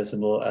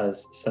 Admissible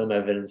as some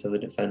evidence of the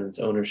defendant's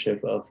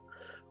ownership of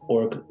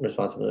or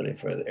responsibility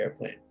for the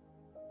airplane.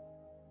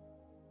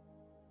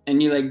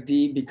 And you like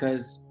D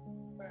because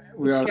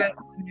we are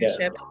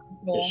ownership.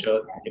 To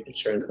show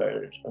insurance by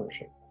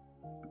ownership.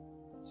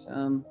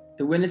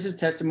 the witness's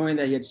testimony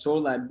that he had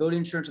sold liability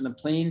insurance on the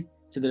plane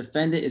to the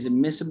defendant is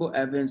admissible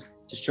evidence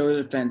to show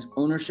the defendant's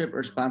ownership or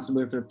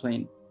responsibility for the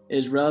plane. It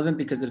is relevant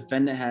because the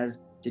defendant has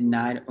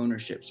denied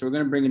ownership. So we're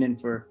going to bring it in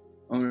for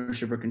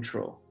ownership or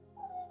control.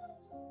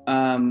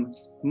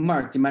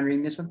 Mark, do you mind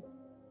reading this one?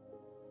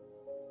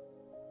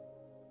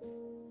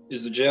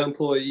 Is the jail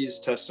employee's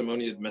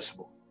testimony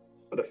admissible?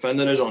 A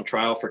defendant is on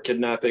trial for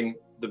kidnapping.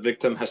 The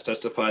victim has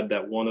testified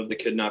that one of the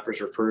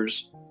kidnappers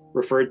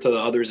referred to the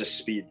others as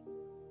Speed.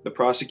 The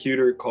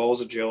prosecutor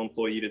calls a jail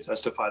employee to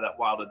testify that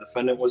while the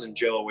defendant was in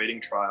jail awaiting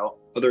trial,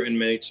 other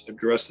inmates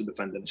addressed the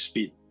defendant as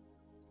Speed.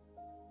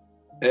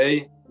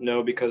 A,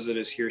 no, because it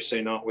is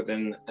hearsay not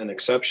within an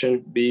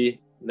exception. B,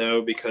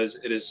 no, because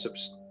it is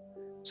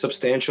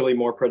substantially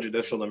more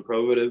prejudicial than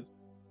probative.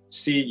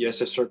 C,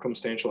 yes, as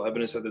circumstantial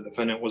evidence that the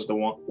defendant was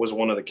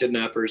one of the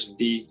kidnappers. And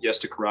D, yes,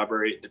 to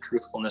corroborate the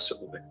truthfulness of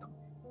the victim.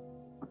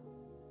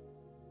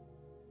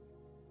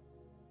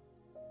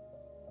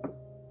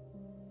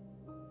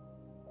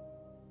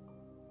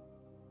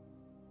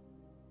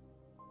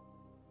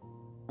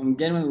 I'm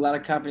getting with a lot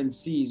of confidence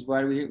C's. Why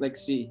do we like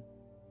C?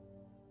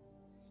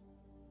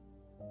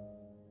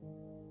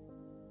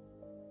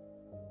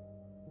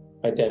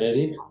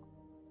 Identity.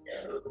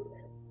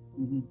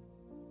 Mm-hmm.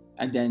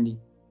 Identity.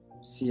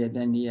 C,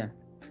 identity, yeah.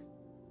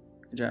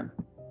 Good job.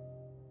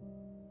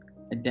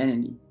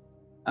 Identity.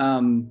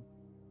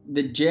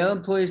 The jail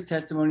employee's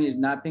testimony is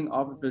not being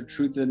offered for the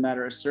truth of the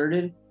matter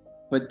asserted,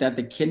 but that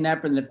the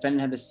kidnapper and the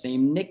defendant had the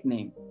same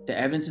nickname. The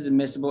evidence is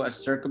admissible as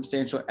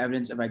circumstantial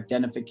evidence of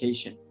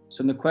identification.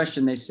 So in the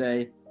question they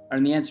say, or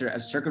in the answer,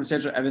 as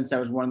circumstantial evidence that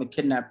was one of the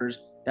kidnappers,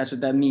 that's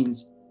what that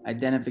means,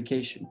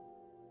 identification.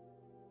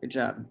 Good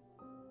job.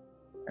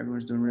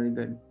 Everyone's doing really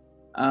good.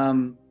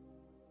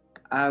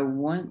 I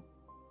want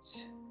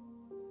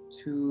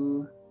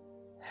to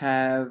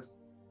have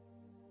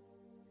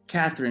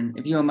Catherine,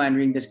 if you don't mind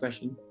reading this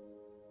question.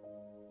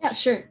 Yeah,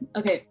 sure.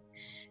 Okay.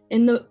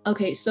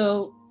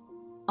 So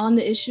on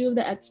the issue of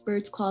the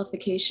expert's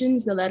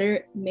qualifications, the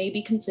letter may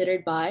be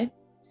considered by,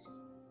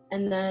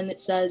 and then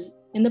it says,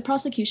 in the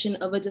prosecution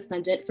of a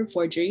defendant for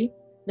forgery,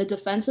 the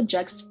defense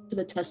objects to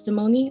the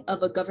testimony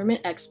of a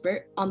government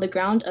expert on the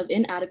ground of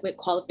inadequate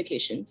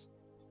qualifications.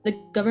 The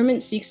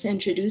government seeks to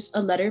introduce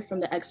a letter from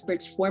the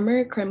expert's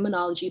former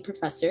criminology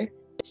professor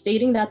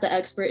stating that the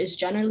expert is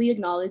generally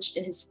acknowledged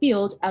in his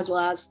field as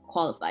well as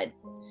qualified.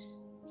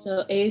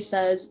 So A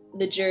says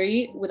the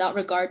jury without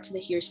regard to the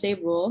hearsay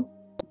rule.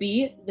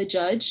 B, the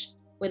judge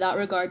without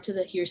regard to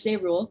the hearsay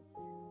rule.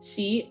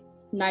 C,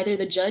 neither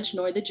the judge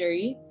nor the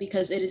jury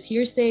because it is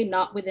hearsay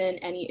not within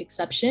any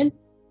exception.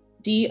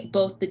 D,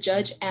 both the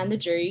judge and the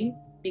jury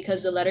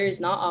because the letter is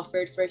not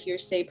offered for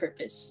hearsay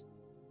purpose.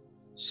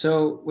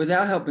 So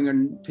without helping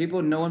her,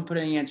 people, no one put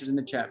any answers in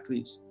the chat,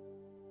 please.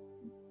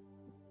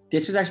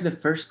 This was actually the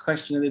first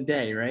question of the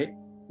day, right?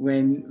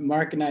 When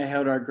Mark and I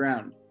held our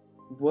ground.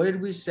 What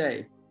did we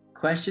say?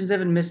 Questions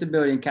of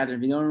admissibility, and Catherine,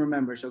 if you don't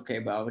remember, it's okay,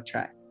 but I'll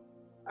try.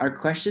 Are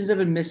questions of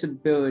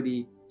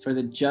admissibility for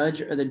the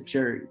judge or the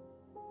jury?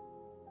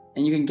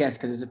 And you can guess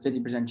because it's a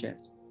 50%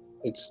 chance.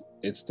 It's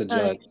the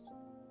judge.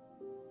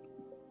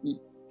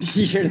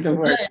 You're the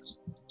worst.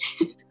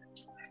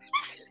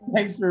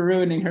 Thanks for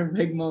ruining her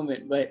big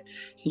moment, but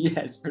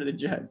yes, for the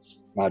judge.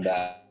 My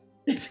bad.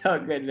 It's all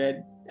good,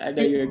 man. I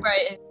know It's you're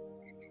right.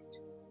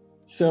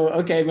 So,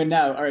 okay, but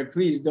now, all right,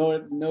 please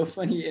no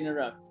funny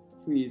interrupt,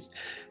 please.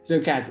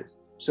 So, Catherine,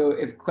 so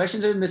if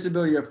questions of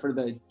admissibility are for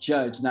the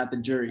judge, not the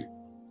jury,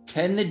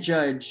 can the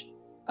judge,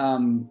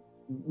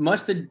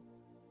 must the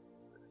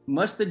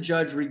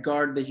judge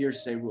regard the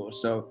hearsay rule?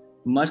 So,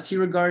 must he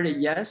regard it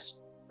yes,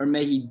 or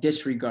may he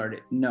disregard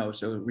it? No.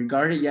 So,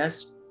 regard it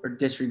yes, or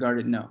disregard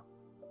it no.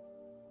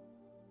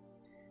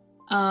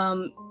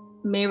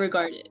 May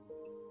regard it.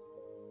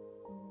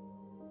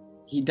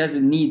 He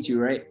doesn't need to,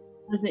 right?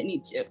 Doesn't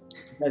need to.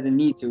 Doesn't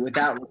need to,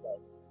 without regard.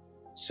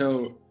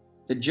 So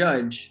the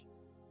judge,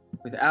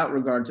 without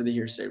regard to the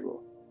hearsay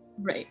rule.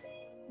 Right.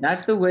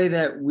 That's the way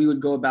that we would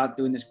go about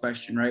doing this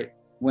question, right?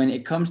 When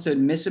it comes to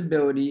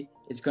admissibility,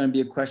 it's going to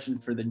be a question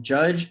for the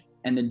judge,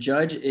 and the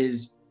judge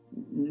is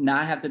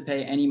not have to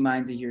pay any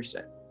mind to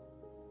hearsay.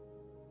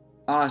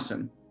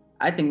 Awesome.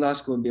 I think law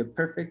school would be a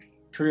perfect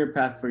career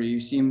path for you. You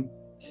seem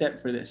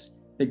set for this.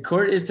 The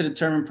court is to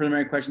determine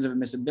preliminary questions of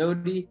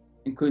admissibility,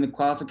 including the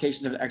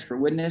qualifications of an expert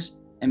witness,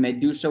 and may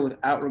do so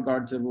without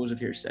regard to the rules of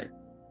hearsay.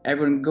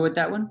 Everyone go with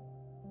that one?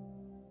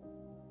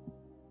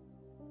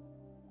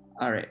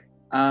 All right.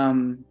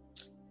 And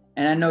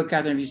I know,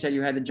 Catherine, if you said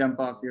you had to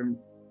jump off, you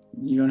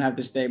don't have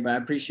to stay, but I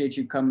appreciate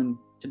you coming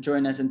to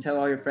join us and tell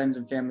all your friends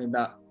and family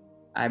about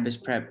IBIS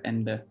Prep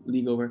and the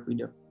legal work we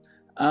do.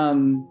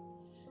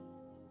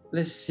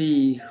 Let's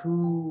see,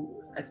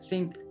 I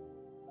think,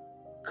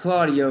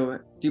 Claudio,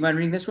 do you mind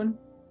reading this one?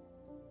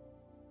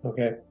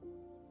 Okay.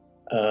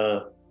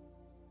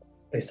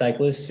 A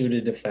cyclist sued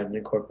a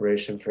defendant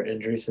corporation for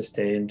injury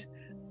sustained.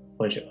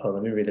 Let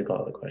me read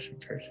all the question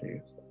first for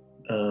you.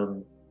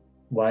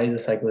 Why is the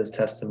cyclist's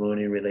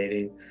testimony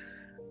relating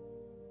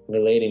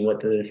what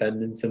the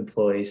defendant's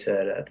employee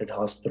said at the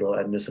hospital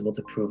admissible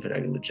to prove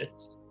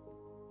negligence?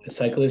 A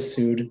cyclist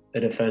sued a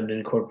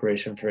defendant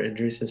corporation for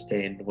injury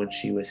sustained when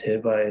she was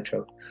hit by a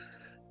truck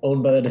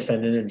owned by the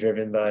defendant and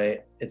driven by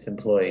its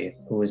employee,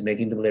 who was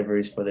making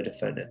deliveries for the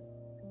defendant.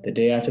 The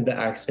day after the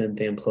accident,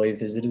 the employee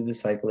visited the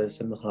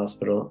cyclist in the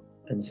hospital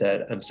and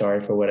said, "I'm sorry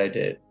for what I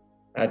did."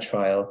 At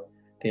trial,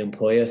 the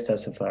employee has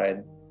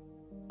testified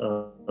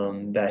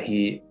that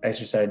he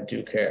exercised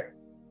due care.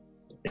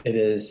 It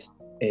is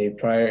a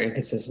prior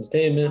inconsistent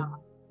statement.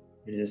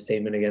 It is a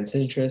statement against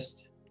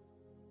interest.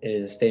 It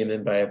is a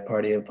statement by a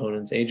party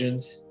opponent's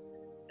agent,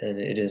 and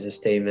it is a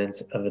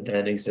statement of a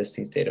then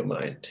existing state of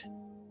mind.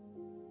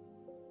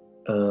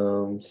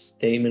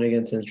 Statement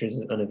against interest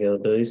is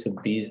unavailability, so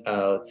B's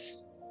out.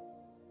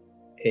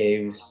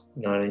 A's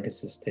not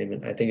inconsistent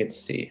statement. I think it's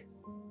C.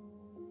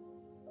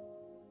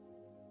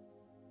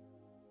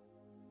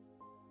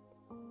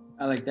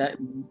 I like that.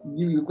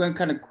 You went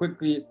kind of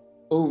quickly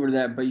over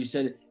that, but you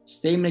said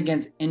statement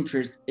against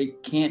interest,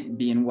 it can't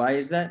be. And why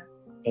is that?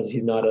 Because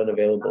he's not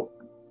unavailable.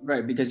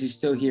 Right, because he's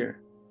still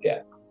here.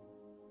 Yeah.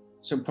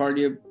 So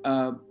party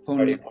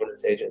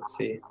opponent's agent,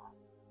 C.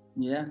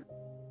 Yeah.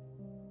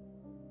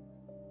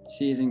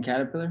 C is in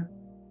Caterpillar.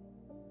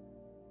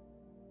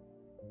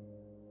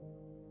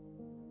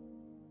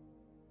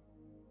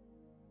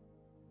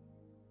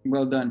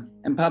 Well done.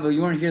 And Pablo,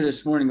 you weren't here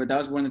this morning, but that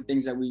was one of the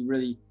things that we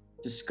really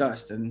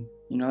discussed. And,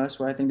 you know, that's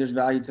why I think there's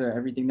value to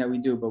everything that we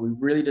do. But we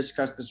really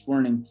discussed this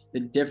morning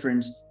the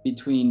difference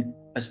between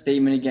a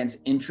statement against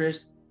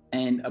interest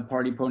and a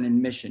party opponent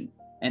admission.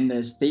 And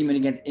the statement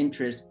against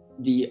interest,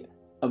 they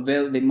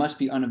must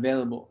be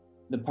unavailable.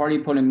 The party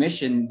opponent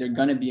admission, they're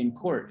going to be in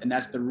court. And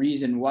that's the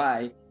reason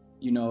why,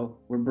 you know,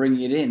 we're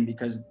bringing it in,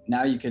 because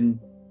now you can,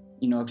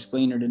 you know,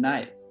 explain or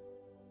deny it.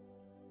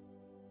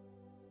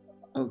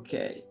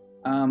 Okay.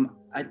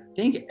 I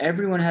think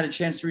everyone had a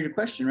chance to read a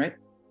question, right?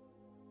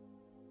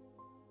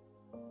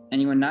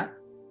 Anyone not?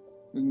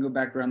 We can go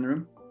back around the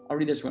room. I'll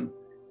read this one.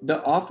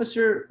 The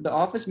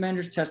office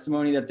manager's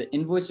testimony that the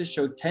invoices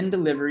show 10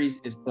 deliveries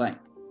is blank.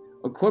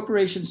 A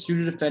corporation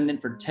sued a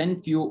defendant for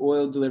 10 fuel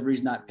oil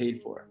deliveries not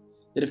paid for.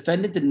 The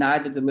defendant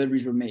denied that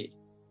deliveries were made.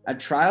 At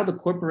trial, the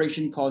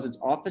corporation calls its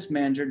office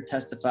manager to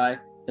testify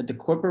that the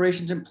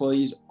corporation's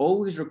employees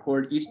always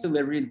record each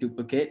delivery in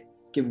duplicate,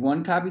 give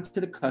one copy to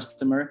the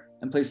customer,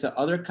 and place the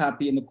other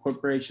copy in the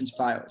corporation's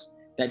files.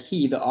 That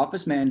he, the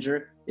office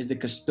manager, is the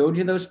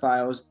custodian of those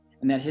files,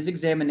 and that his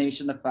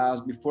examination of the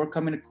files before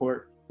coming to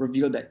court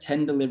revealed that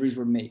 10 deliveries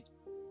were made.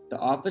 The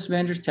office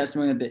manager's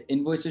testimony that the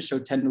invoices show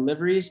 10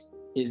 deliveries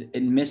is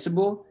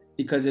admissible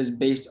because it is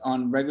based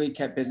on regularly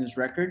kept business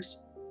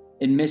records.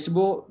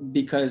 Admissible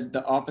because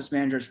the office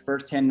manager has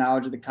firsthand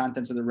knowledge of the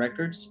contents of the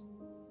records.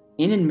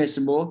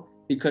 Inadmissible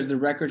because the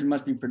records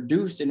must be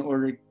produced in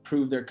order to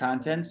prove their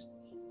contents.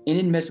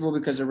 Inadmissible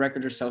because the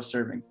records are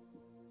self-serving.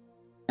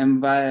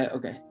 And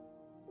okay.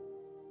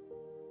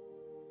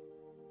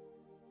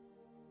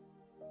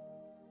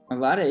 A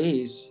lot of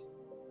A's.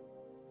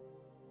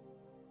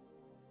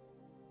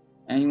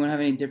 Anyone have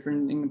any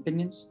different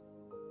opinions?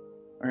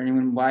 Or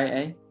anyone why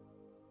A?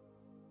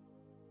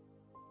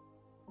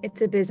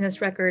 It's a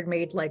business record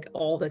made like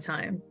all the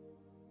time,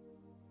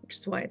 which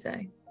is why it's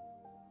A.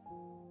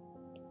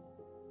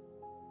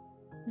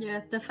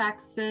 Yes, the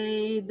facts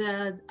say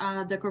that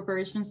the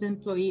corporation's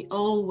employee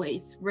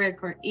always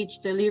record each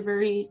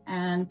delivery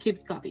and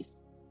keeps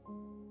copies.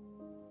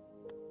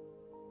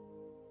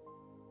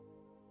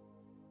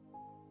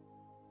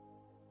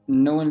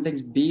 No one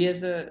thinks B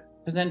is a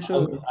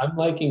potential? I'm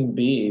liking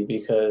B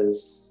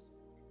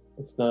because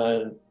it's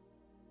not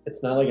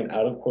like an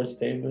out of court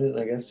statement,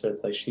 I guess. So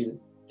it's like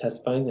she's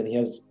testifying and he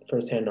has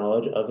firsthand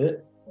knowledge of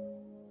it.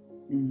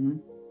 Mm-hmm.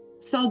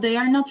 So they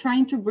are not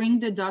trying to bring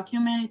the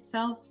document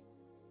itself?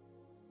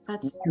 They're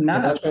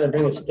not trying to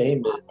bring a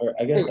statement, or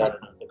I guess I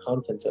don't know, the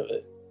contents of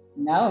it.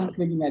 Now I'm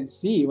thinking at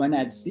C. Why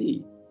not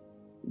C?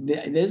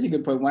 There's a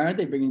good point. Why aren't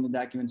they bringing the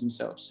documents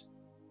themselves?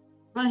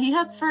 Well, he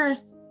has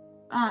first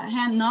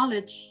hand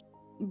knowledge,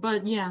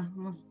 but yeah.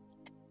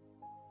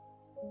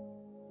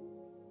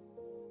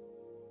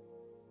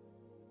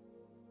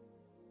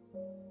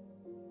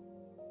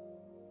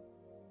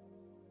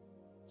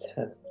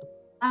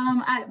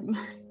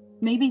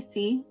 Maybe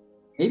C.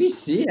 Maybe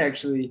C,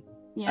 actually.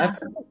 Yeah.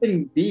 I was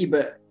thinking B,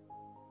 but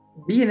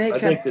B and A. I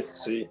think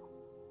it's C.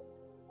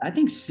 I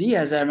think C,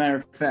 as a matter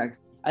of fact.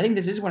 I think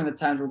this is one of the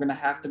times we're going to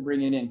have to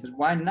bring it in, because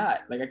why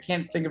not? Like, I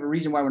can't think of a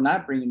reason why we're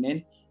not bringing it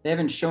in. They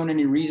haven't shown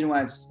any reason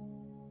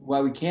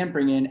why we can't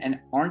bring it in. And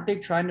aren't they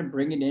trying to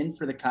bring it in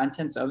for the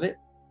contents of it?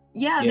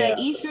 Yeah, the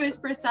issue is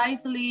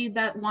precisely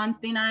that once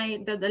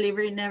denied the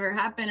delivery never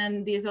happened,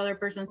 and this other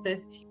person says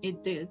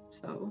it did.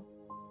 So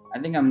I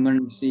think I'm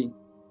learning to see.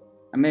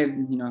 I may have,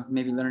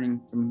 maybe learning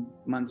from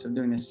months of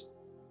doing this.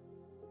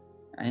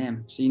 I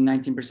am. See,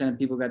 19% of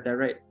people got that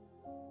right,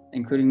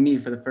 including me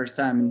for the first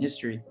time in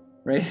history,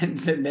 right?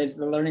 That's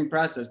the learning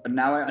process. But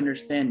now I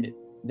understand it,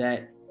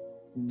 that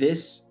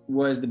this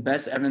was the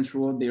best evidence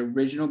rule, the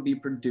original be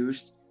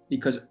produced,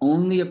 because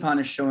only upon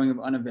a showing of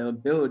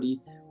unavailability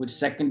would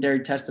secondary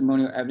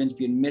testimonial evidence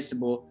be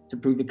admissible to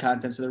prove the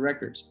contents of the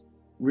records.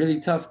 Really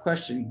tough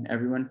question,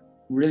 everyone.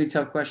 Really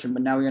tough question,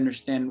 but now we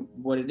understand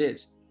what it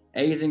is.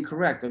 A is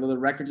incorrect. Although the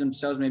records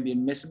themselves may be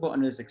admissible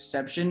under this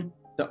exception,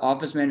 the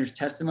office manager's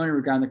testimony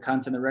regarding the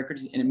content of the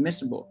records is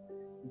inadmissible.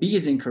 B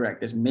is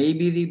incorrect. This may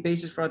be the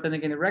basis for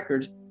authenticating the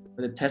records,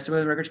 but the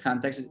testimony of the records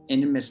context is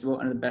inadmissible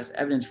under the best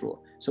evidence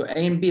rule. So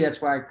A and B,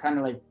 that's why I kind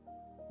of like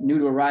knew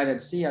to arrive at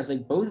C. I was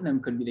like, both of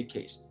them could be the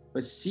case,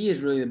 but C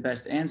is really the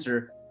best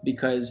answer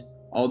because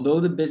although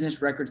the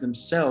business records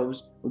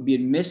themselves would be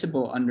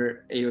admissible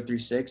under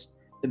 8036,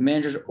 the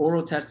manager's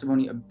oral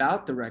testimony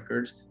about the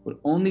records would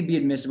only be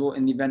admissible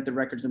in the event the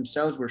records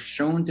themselves were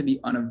shown to be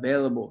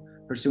unavailable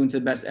pursuant to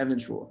the best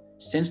evidence rule.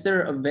 Since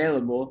they're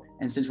available,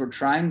 and since we're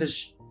trying to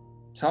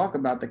talk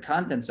about the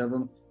contents of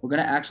them, we're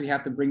going to actually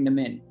have to bring them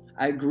in.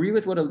 I agree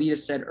with what Alita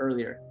said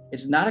earlier.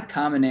 It's not a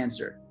common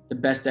answer, the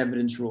best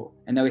evidence rule,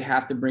 and that we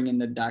have to bring in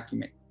the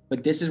document.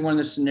 But this is one of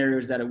the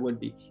scenarios that it would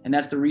be. And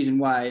that's the reason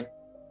why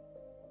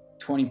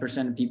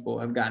 20% of people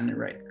have gotten it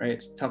right?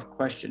 It's a tough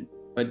question,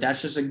 but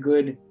that's just a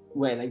good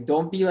way. Like,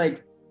 don't be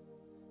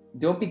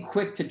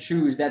quick to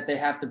choose that they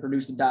have to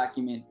produce a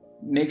document.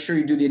 Make sure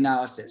you do the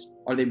analysis.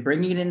 Are they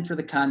bringing it in for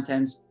the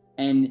contents,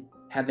 and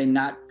have they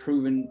not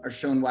proven or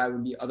shown why it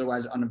would be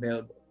otherwise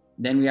unavailable?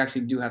 Then we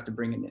actually do have to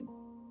bring it in.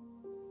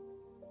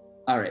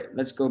 All right,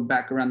 let's go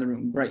back around the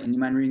room. Brighton, you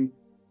mind reading?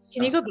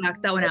 Can you go back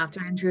to that one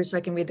after, Andrew, so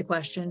I can read the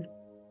question?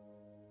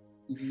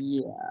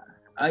 Yeah.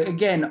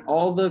 Again,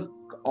 all the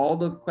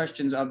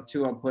questions up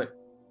to I'll put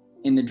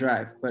in the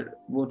drive,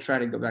 but we'll try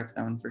to go back to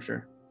that one for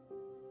sure.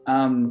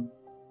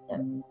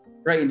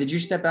 Brighton, did you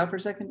step out for a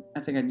second? I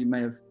think you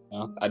might have.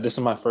 No, this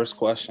is my first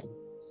question.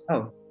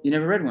 Oh, you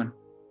never read one?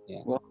 Yeah.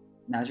 Well,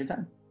 now's your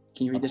time.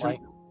 Can you read this one?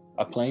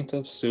 A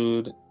plaintiff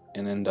sued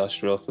an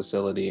industrial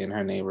facility in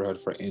her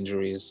neighborhood for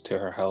injuries to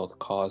her health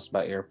caused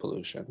by air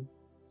pollution.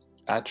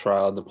 At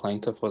trial, the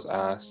plaintiff was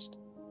asked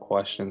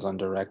questions on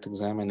direct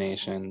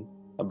examination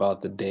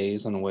about the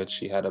days in which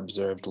she had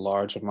observed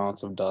large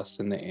amounts of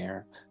dust in the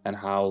air and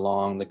how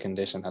long the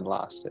condition had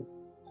lasted.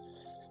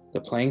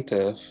 The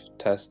plaintiff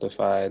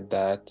testified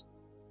that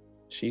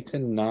she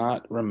could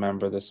not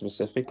remember the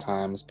specific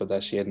times, but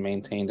that she had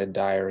maintained a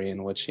diary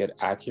in which she had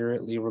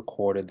accurately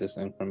recorded this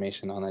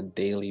information on a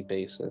daily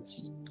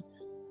basis.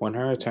 When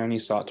her attorney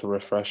sought to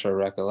refresh her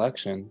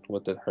recollection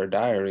with her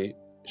diary,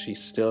 she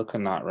still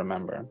could not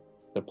remember.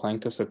 The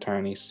plaintiff's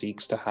attorney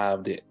seeks to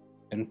have the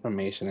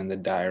information in the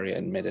diary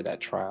admitted at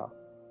trial.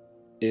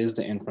 Is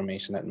the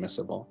information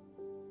admissible?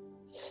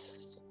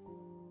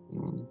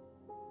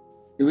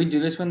 Did we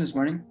do this one this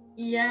morning?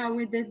 Yeah,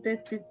 we did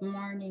this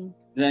morning.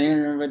 Does anyone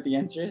remember what the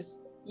answer is?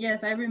 Yes,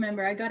 I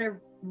remember. I got it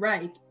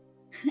right.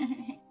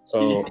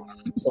 So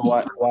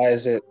why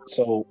is it?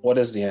 So what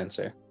is the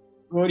answer?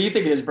 What do you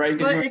think it is, Brighton?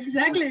 Well,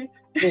 exactly.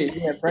 Hey,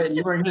 yeah, Brighton,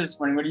 you weren't here this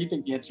morning. What do you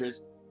think the answer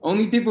is?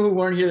 Only people who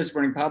weren't here this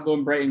morning, Pablo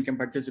and Brighton, can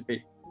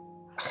participate.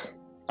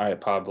 All right,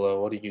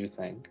 Pablo, what do you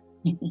think?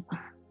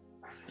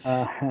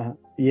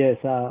 Yes,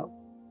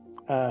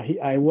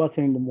 I wasn't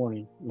in the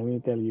morning. Let me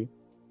tell you,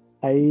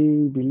 I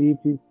believe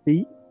it's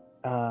C,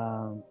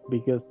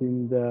 because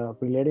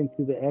relating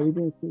to the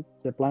evidences,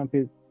 the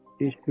plaintiff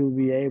should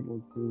be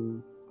able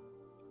to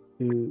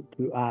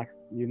act,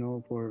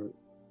 for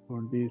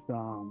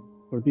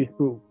this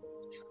proof.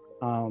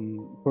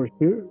 For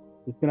sure,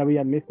 it's gonna be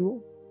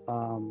admissible.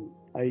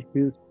 I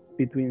choose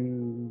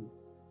between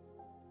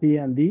C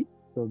and D,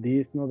 so D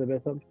is not the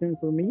best option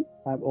for me.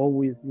 I've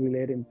always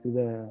related to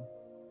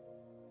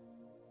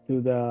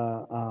the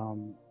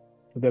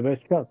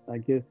best shot. I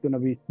guess it's gonna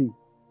be C.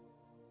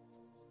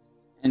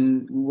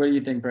 And what do you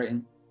think,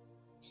 Brighton?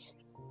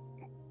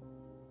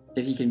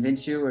 Did he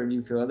convince you, or do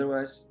you feel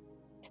otherwise?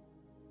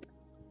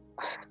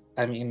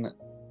 I mean,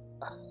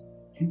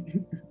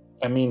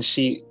 I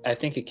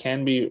think it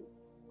can be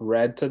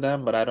read to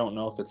them, but I don't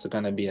know if it's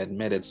going to be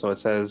admitted. So it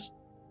says,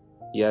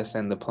 yes,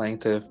 and the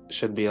plaintiff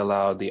should be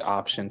allowed the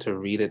option to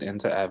read it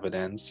into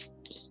evidence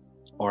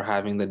or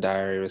having the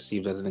diary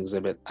received as an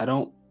exhibit.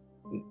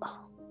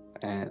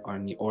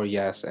 Or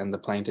yes, and the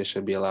plaintiff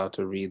should be allowed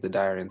to read the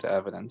diary into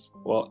evidence.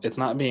 Well, it's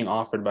not being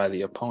offered by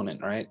the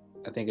opponent, right?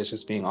 I think it's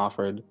just being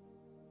offered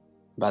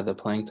by the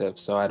plaintiff.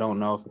 So I don't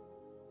know if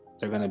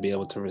they're going to be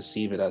able to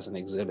receive it as an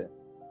exhibit.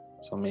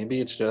 So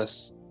maybe it's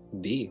just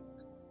D.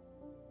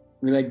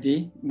 We like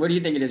D. What do you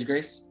think it is,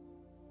 Grace?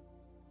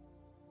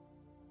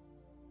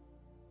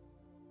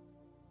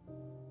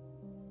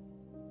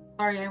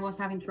 Sorry, I was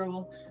having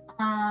trouble.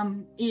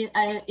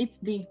 It's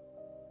D.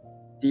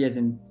 D as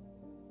in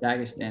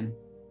Dagestan.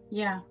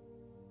 Yeah.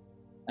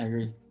 I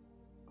agree.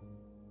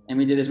 And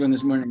we did this one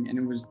this morning, and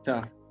it was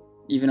tough.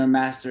 Even our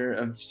master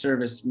of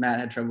service, Matt,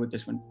 had trouble with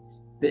this one.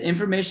 The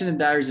information in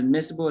the diary is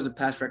admissible as a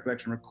past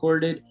recollection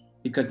recorded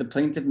because the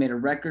plaintiff made a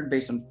record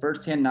based on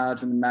first-hand knowledge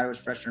when the matter was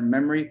fresh in her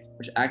memory,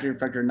 which accurately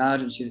reflected her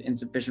knowledge, and she has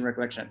insufficient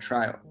recollection at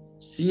trial.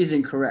 C is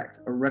incorrect.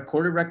 A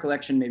recorded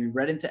recollection may be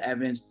read into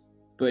evidence,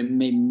 but it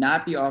may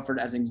not be offered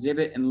as an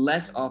exhibit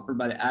unless offered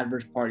by the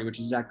adverse party, which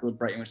is exactly what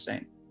Brighton was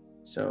saying.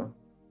 So,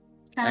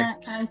 can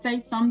I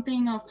say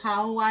something of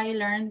how I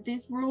learned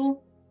this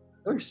rule?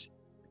 Of course.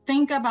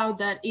 think about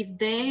that. If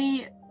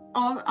they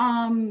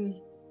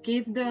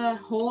give the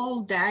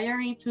whole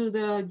diary to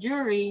the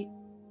jury,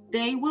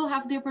 they will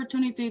have the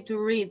opportunity to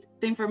read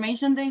the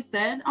information they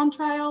said on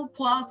trial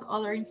plus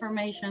other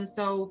information.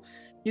 So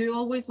you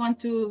always want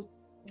to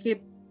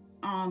keep it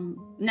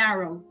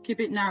narrow.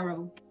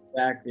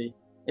 Exactly.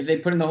 If they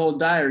put in the whole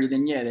diary,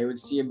 then yeah, they would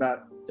see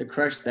about the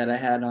crush that I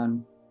had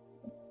on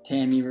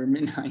Tammy or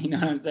Midnight. You know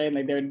what I'm saying?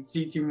 Like they would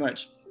see too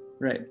much.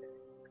 Right.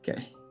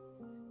 Okay.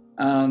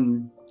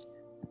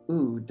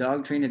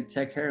 Dog trained to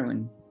detect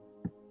heroin.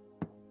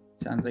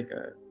 Sounds like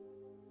a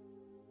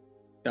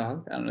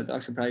dog. I don't know.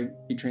 Dogs should probably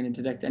be trained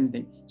to detect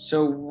anything.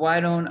 So why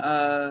don't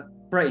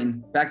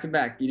Brighton, back to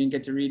back? You didn't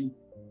get to read.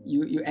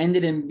 You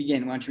ended and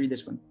began. Why don't you read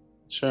this one?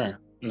 Sure,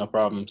 no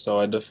problem. So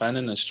a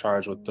defendant is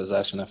charged with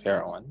possession of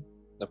heroin.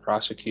 The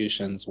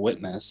prosecution's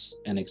witness,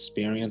 an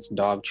experienced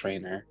dog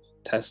trainer,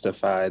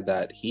 testified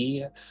that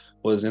he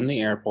was in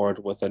the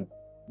airport with a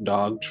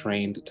dog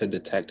trained to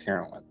detect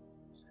heroin.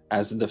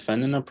 As the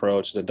defendant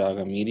approached, the dog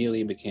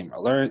immediately became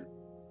alert,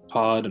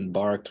 pawed and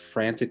barked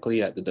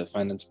frantically at the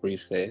defendant's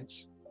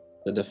briefcase.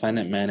 The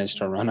defendant managed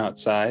to run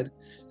outside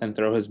and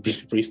throw his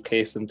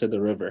briefcase into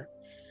the river,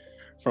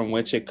 from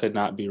which it could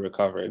not be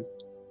recovered.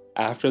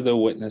 After the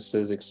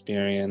witness's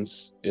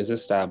experience is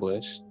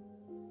established,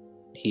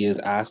 he is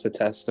asked to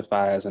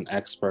testify as an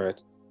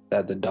expert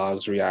that the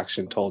dog's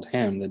reaction told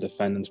him the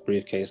defendant's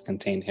briefcase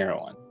contained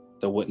heroin.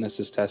 The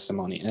witness's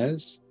testimony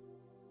is,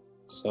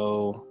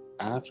 so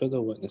after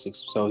the witness,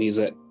 so he's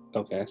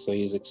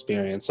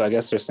experienced. So I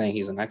guess they're saying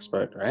he's an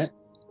expert, right?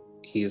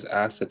 He's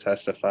asked to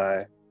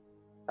testify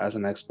as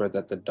an expert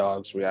that the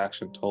dog's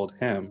reaction told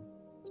him.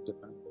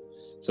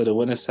 So the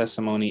witness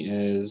testimony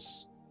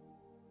is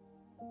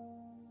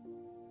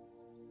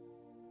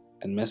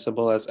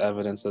admissible as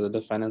evidence of the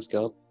defendant's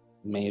guilt,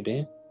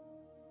 maybe.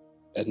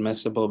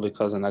 Admissible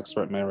because an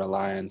expert may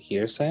rely on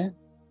hearsay.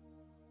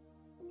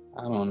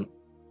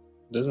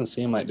 Doesn't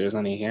seem like there's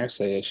any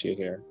hearsay issue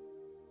here.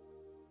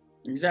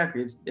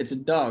 Exactly. It's a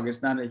dog.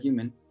 It's not a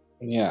human.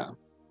 Yeah.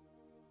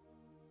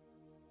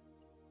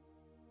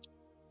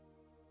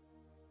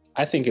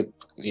 I think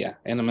it's,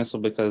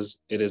 inadmissible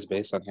because it is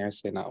based on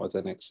hearsay, not with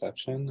an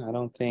exception. I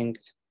don't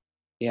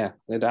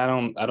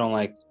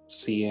like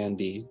C and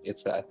D.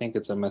 I think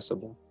it's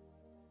admissible.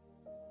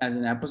 As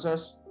an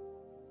applesauce?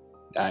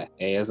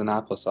 A as an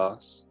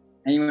applesauce.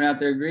 Anyone out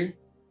there agree?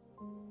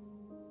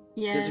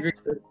 Yes. Disagree,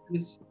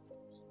 please?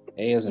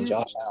 A as in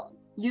Josh Allen.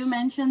 You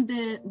mentioned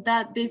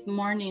that this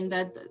morning,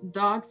 that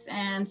dogs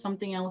and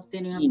something else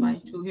didn't apply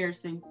to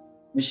hearsay.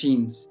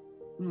 Machines.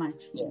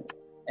 Yeah.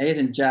 A as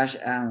in Josh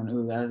Allen.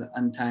 Ooh, that was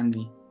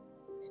untimely.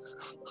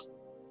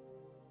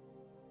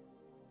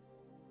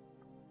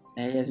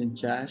 A as in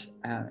Josh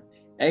Allen.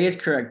 A is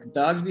correct. The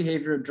dog's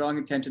behavior of drawing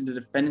attention to the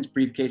defendant's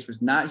briefcase was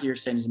not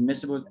hearsay and is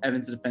admissible as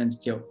evidence of the defendant's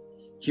guilt.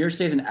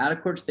 Hearsay is an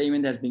out-of-court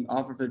statement that is being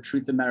offered for the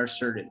truth of the matter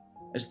asserted.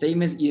 A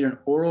statement is either an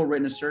oral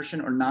written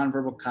assertion or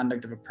nonverbal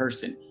conduct of a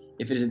person,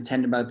 if it is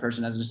intended by the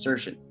person as an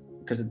assertion.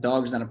 Because the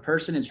dog is not a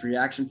person, its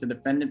reactions to the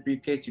defendant's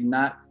briefcase do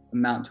not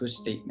amount to a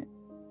statement.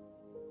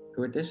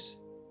 Good with this?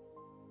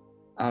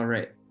 All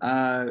right.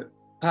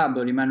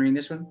 Pablo, do you mind reading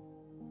this one?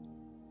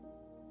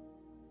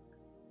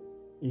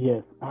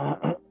 Yes.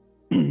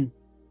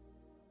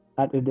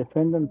 At the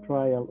defendant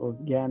trial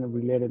of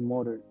gang-related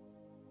murder,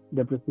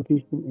 the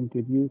prosecution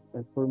introduced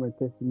as former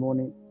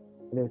testimony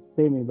a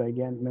statement by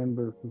gang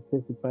member who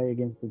testified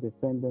against the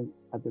defendant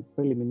at the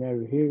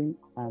preliminary hearing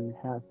and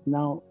has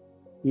now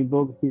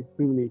invoked his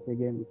privilege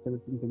against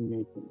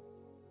self-incrimination.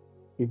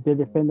 If the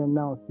defendant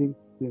now seeks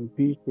to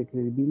impeach the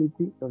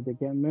credibility of the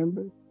gang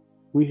members,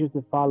 which of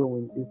the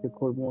following is the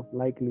court most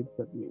likely to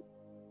submit?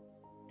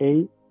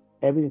 A.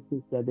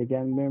 Evidences that the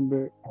gang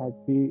member had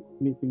 3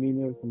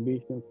 misdemeanor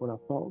convictions for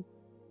assault.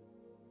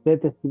 The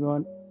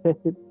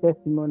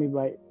testimony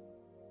by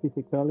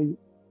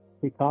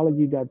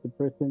psychology that the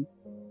person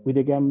with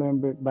a gang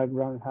member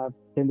background have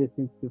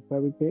tendencies to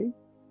fabricate.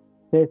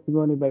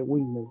 Testimony by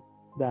witness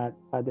that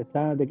at the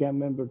time the gang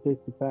member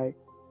testified,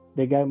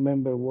 the gang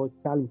member was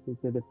challenging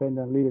the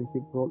defendant's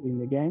leadership role in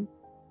the gang.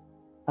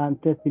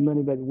 And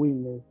testimony by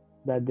witness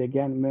that the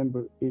gang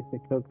member is a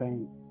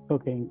cocaine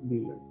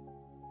dealer.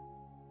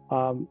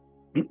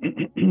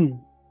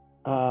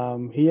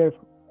 Here,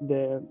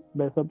 the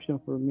best option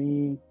for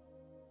me,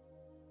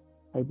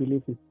 I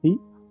believe, is C.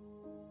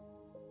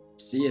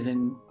 C as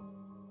in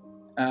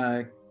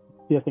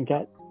C as in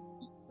cat.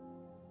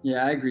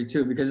 Yeah, I agree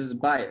too, because it's a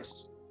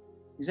bias.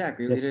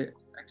 Exactly, Yes. leader.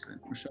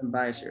 Excellent. We're showing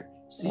bias here.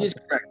 C is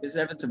correct. This is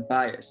evidence of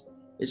bias.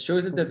 It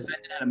shows that the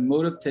defendant had a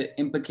motive to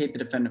implicate the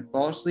defendant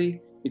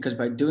falsely, because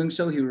by doing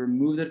so, he would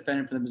remove the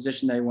defendant from the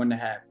position that he wanted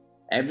to have.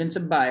 Evidence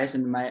of bias,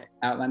 in my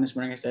outline this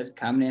morning, I said,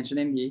 common answer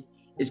to MBE,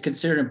 is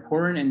considered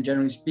important and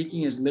generally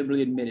speaking is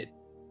liberally admitted.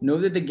 Know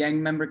that the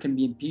gang member can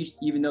be impeached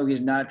even though he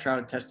is not a trial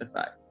to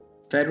testify.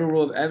 Federal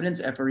Rule of Evidence,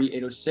 FRE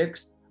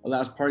 806,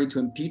 allows party to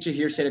impeach a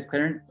hearsay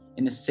declarant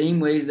in the same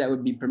ways that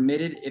would be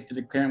permitted if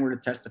the declarant were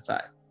to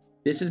testify.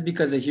 This is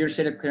because a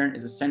hearsay declarant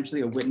is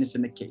essentially a witness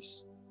in the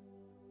case.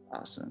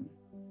 Awesome.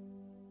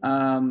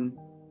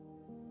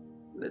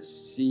 let's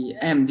see.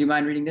 Em, do you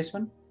mind reading this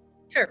one?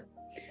 Sure.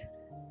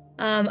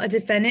 A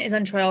defendant is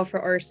on trial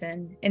for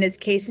arson. In its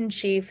case in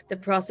chief, the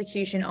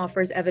prosecution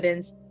offers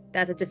evidence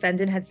that the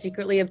defendant had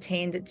secretly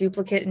obtained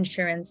duplicate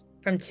insurance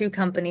from 2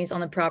 companies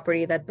on the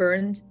property that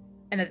burned,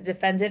 and that the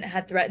defendant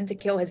had threatened to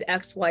kill his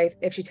ex-wife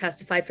if she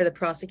testified for the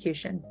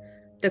prosecution.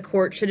 The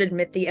court should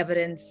admit the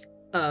evidence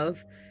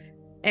of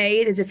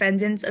A, the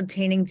defendant's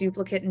obtaining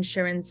duplicate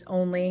insurance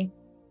only,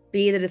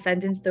 B, the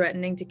defendant's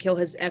threatening to kill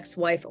his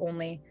ex-wife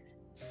only,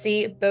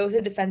 C, both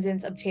the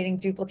defendants obtaining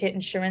duplicate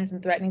insurance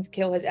and threatening to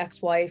kill his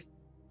ex-wife,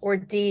 or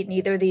D,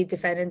 neither the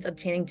defendants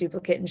obtaining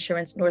duplicate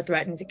insurance nor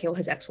threatening to kill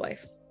his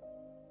ex-wife.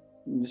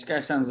 This guy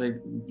sounds like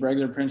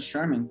regular Prince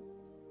Charming.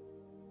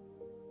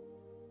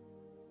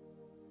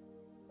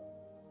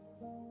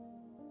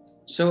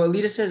 So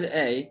Alita says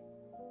A.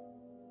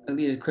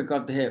 Alita, quick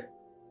off the hip.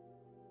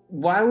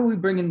 Why would we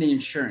bring in the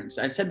insurance?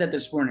 I said that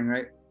this morning,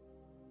 right?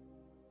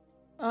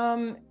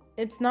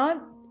 It's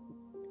not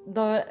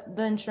the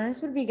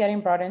insurance would be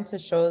getting brought in to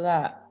show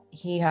that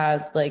he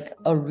has like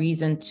a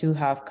reason to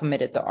have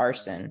committed the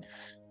arson,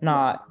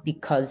 not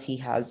because he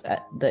has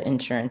the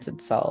insurance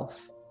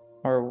itself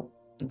or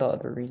the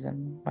other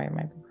reason why it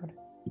might be brought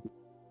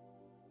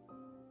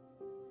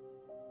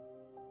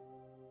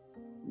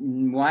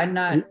in. Why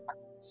not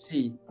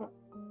C?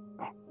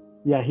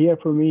 Yeah, here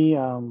for me,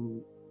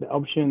 the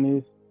option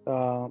is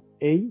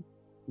A,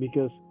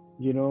 because,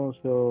 you know,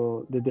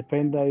 so the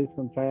defendant is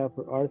on trial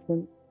for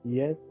arson,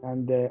 yes,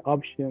 and the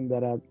option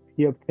that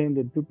he obtained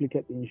the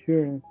duplicate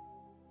insurance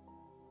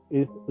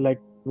is like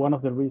one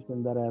of the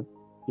reasons that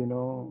you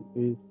know,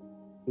 is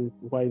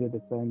why the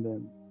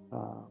defendant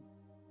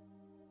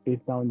is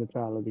now in the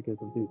trial because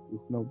of this.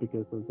 It's not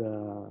because of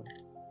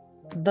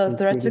the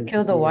threat to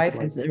kill the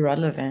wife is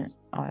irrelevant.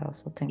 I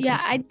also think.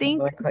 Yeah, I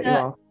think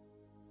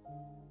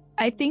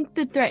I think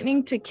the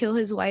threatening to kill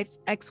his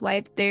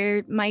ex-wife,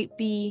 there might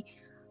be,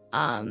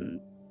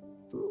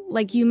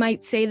 like you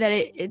might say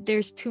that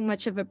there's too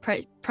much of a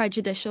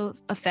prejudicial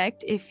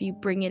effect if you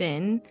bring it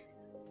in,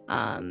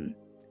 and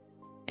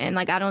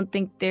like I don't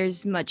think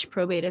there's much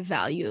probative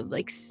value,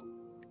 like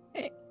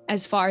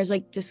as far as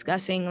like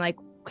discussing, like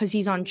because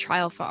he's on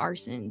trial for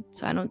arson,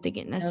 so I don't think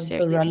it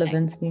necessarily the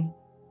relevancy.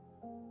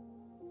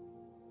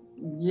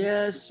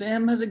 Yeah,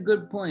 Sam has a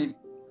good point.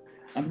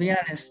 I'll be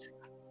honest.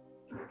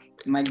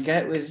 My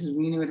gut was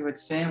leaning with what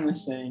Sam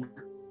was saying,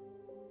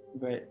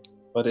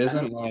 but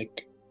isn't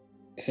like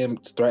him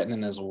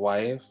threatening his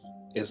wife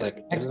is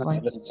like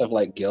evidence of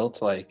like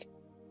guilt, like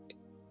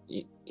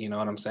you know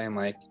what I'm saying,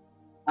 like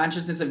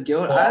consciousness of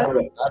guilt.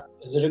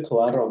 Is it a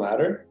collateral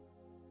matter?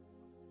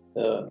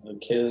 The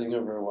killing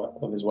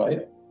of his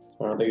wife.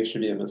 So I don't think it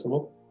should be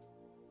admissible.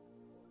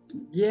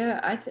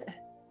 Yeah,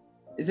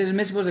 is it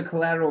admissible as a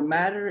collateral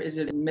matter? Is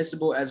it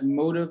admissible as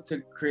motive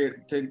to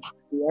create the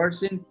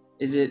arson?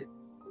 Is it?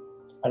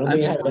 I don't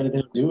think it has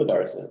anything to do with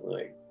arson.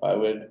 Like, why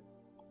would?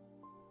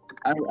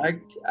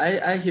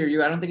 I hear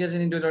you. I don't think it has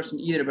anything to do with arson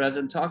either. But as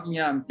I'm talking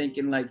out, I'm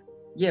thinking like,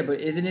 yeah, but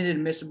isn't it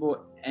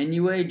admissible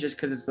anyway? Just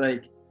because it's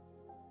like,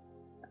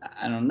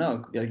 I don't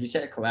know. Like you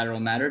said,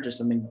 collateral matter, just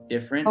something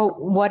different. Oh,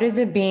 what is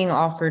it being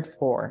offered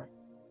for?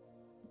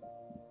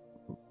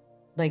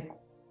 Like.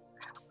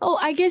 Oh,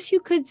 I guess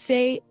you could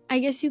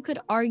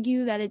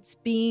argue that it's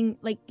being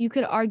like, you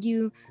could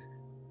argue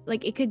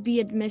like it could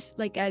be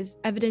like as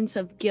evidence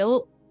of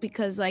guilt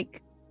because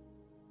like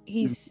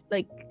he's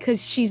like,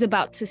 because she's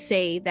about to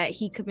say that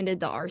he committed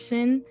the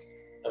arson.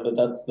 But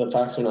that's the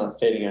facts are not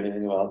stating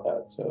anything about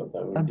that. So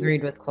that would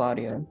agreed with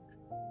Claudio.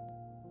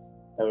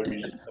 That would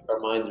be just like our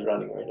minds are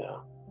running right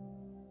now.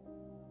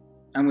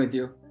 I'm with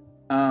you.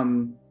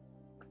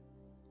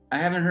 I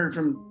haven't heard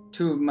from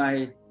two of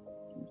my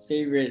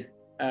favorite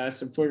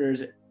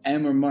supporters,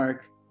 M or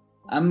Mark.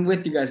 I'm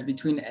with you guys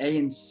between A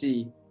and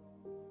C.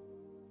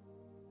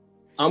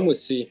 I'm with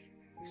C.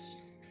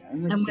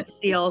 I'm with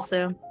C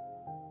also.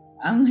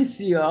 I'm with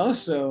C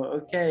also.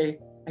 Okay.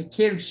 I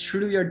can't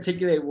truly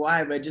articulate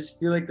why, but I just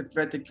feel like the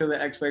threat to kill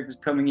the ex-wife is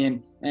coming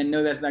in, and I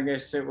know that's not going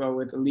to sit well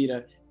with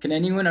Alita. Can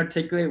anyone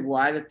articulate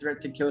why the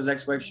threat to kill his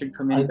ex-wife should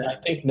come in? I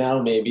think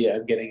now maybe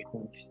I'm getting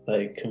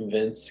like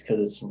convinced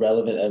because it's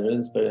relevant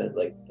evidence, but I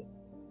think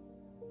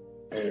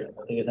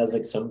it has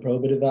like some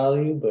probative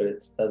value, but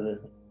it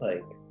doesn't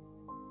like.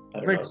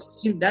 I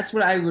don't know. That's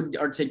what I would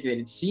articulate.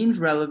 It seems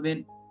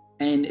relevant,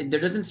 and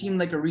there doesn't seem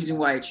like a reason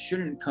why it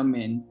shouldn't come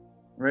in,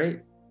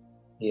 right?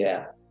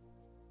 Yeah.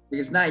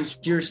 It's not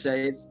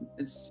hearsay.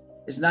 It's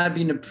not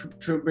being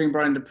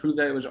brought in to prove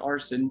that it was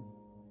arson.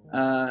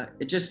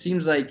 It just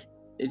seems like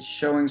it's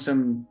showing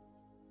some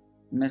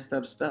messed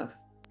up stuff.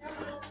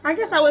 I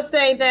guess I would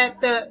say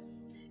that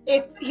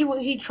if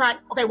he tried.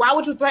 Okay, why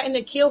would you threaten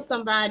to kill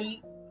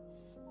somebody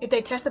if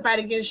they testified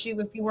against you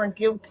if you weren't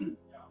guilty?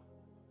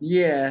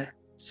 Yeah,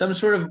 some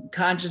sort of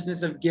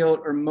consciousness of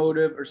guilt or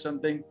motive or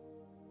something.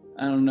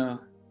 I don't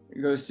know.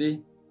 Go see.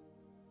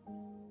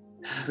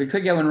 We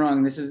could get one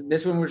wrong.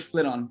 This one we're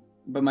split on,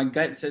 but my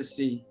gut says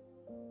C.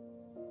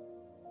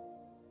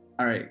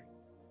 All right,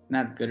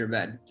 not good or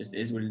bad, just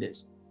is what it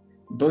is.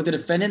 Both the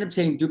defendant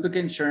obtaining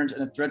duplicate insurance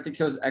and the threat to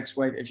kill his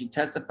ex-wife if she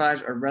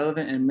testifies are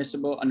relevant and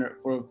admissible under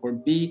for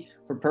B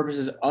for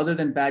purposes other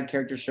than bad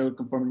character showed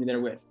conformity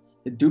therewith.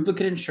 The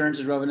duplicate insurance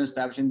is relevant in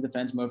establishing the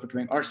defense motive for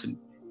committing arson.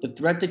 The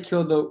threat to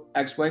kill the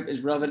ex-wife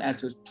is relevant as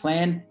to his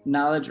plan,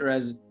 knowledge, or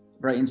as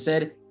Brighton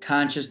said,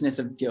 consciousness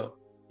of guilt.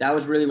 That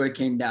was really what it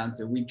came down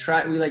to. We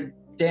like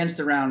danced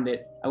around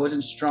it. I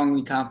wasn't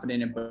strongly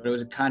confident in it, but it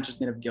was a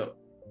consciousness of guilt.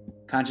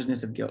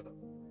 Consciousness of guilt.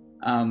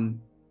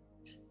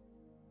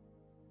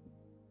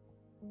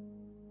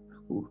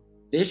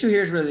 The issue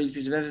here is whether the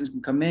piece of evidence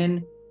can come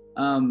in,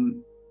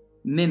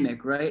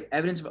 mimic, right?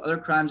 Evidence of other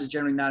crimes is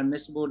generally not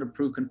admissible to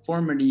prove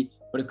conformity,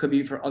 but it could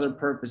be for other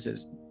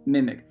purposes.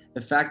 Mimic.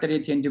 The fact that he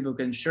obtained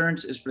duplicate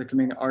insurance is for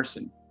committing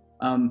arson.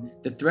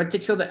 The threat to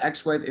kill the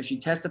ex-wife if she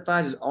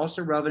testifies is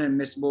also relevant and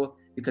admissible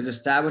because it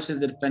establishes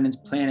the defendant's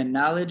plan and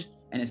knowledge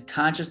and his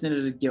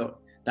consciousness of guilt.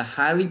 The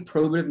highly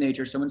probative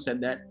nature, someone said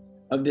that,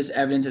 of this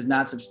evidence is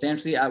not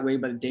substantially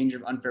outweighed by the danger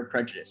of unfair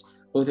prejudice.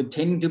 Both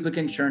obtaining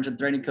duplicate insurance and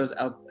threatening to kill his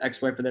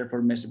ex-wife are therefore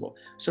admissible.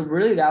 So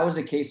really that was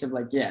a case of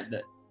like, yeah,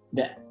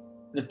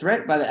 the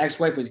threat by the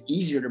ex-wife was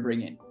easier to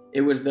bring in.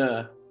 It was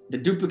the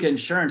duplicate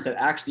insurance that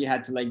actually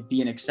had to like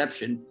be an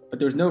exception, but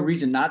there was no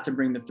reason not to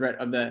bring the threat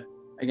of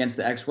against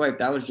the ex-wife.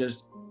 That was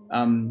just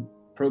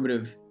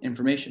probative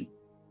information.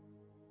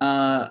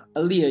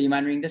 Aaliyah, you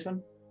mind reading this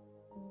one?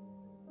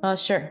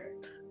 Sure.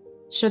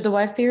 Should the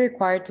wife be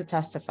required to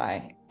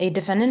testify? A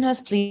defendant has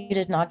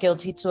pleaded not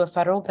guilty to a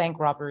federal bank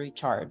robbery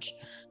charge.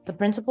 The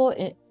principal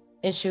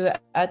issue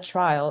at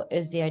trial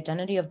is the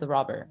identity of the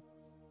robber.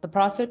 The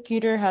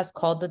prosecutor has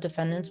called the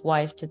defendant's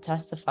wife to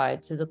testify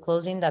to the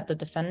clothing that the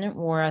defendant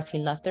wore as he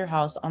left their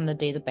house on the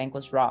day the bank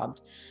was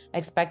robbed,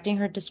 expecting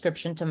her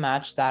description to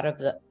match that of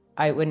the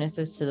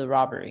eyewitnesses to the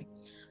robbery.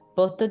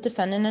 Both the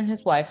defendant and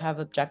his wife have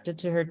objected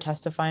to her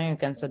testifying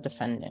against the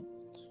defendant.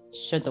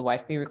 Should the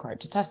wife be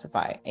required to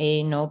testify?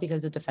 A, no,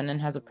 because the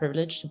defendant has a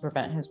privilege to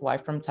prevent his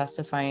wife from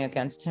testifying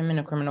against him in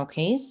a criminal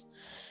case.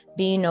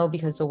 B, no,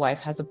 because the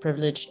wife has a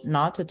privilege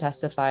not to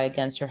testify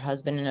against her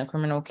husband in a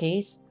criminal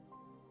case.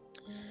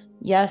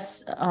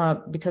 Yes,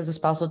 because the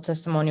spousal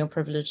testimonial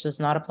privilege does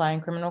not apply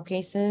in criminal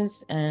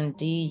cases. And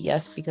D,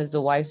 yes, because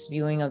the wife's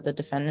viewing of the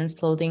defendant's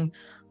clothing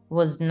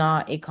was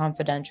not a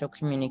confidential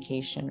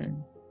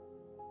communication.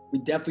 We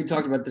definitely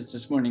talked about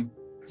this morning.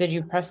 Did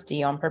you press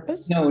D on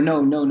purpose? No,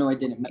 I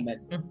didn't. My bad.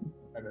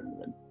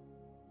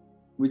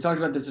 We talked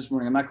about this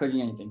morning. I'm not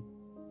clicking anything.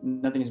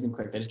 Nothing has been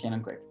clicked. I just can't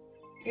unclick.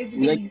 It's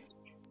we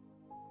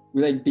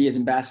like B as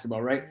in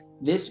basketball, right?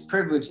 This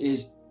privilege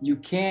is you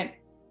can't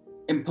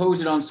impose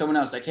it on someone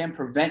else. I can't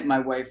prevent my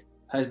wife,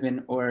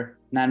 husband, or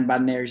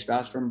non-binary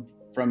spouse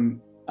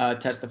from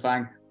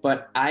testifying,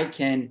 but I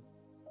can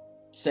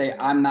say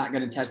I'm not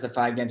going to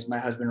testify against my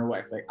husband or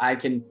wife. Like I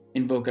can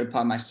invoke it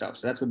upon myself.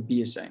 So that's what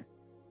B is saying.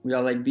 We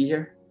all like B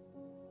here?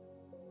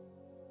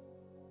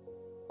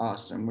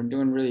 Awesome. We're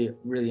doing really,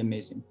 really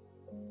amazing.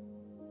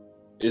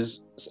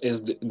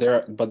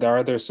 But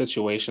are there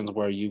situations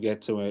where you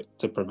get to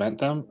prevent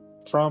them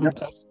from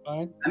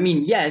testifying? I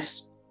mean,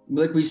 yes.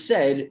 Like we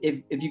said,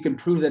 if you can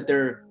prove that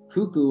they're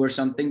cuckoo or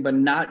something, but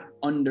not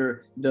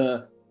under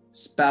the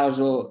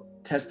spousal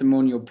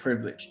testimonial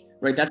privilege,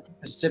 right? That's a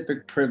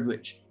specific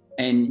privilege.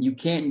 And you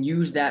can't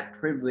use that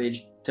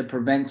privilege to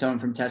prevent someone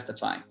from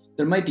testifying.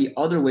 There might be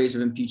other ways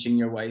of impeaching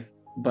your wife,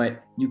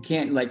 but you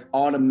can't like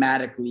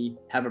automatically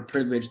have a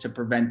privilege to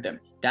prevent them.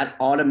 That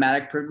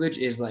automatic privilege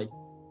is like,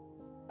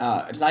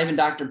 it's not even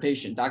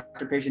doctor-patient.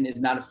 Doctor-patient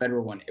is not a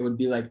federal one. It would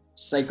be like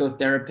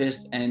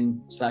psychotherapist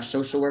and /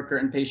 social worker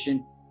and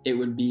patient. It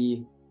would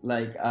be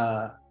like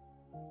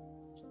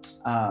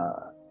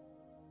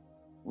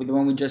with the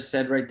one we just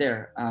said right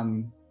there.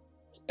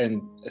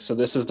 And so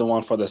this is the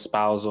one for the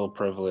spousal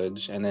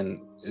privilege, and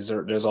then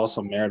there's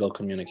also marital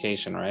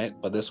communication, right?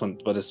 But it's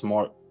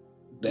more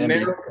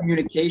marital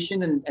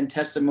communication and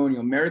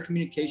testimonial. Marital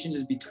communications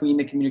is between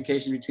the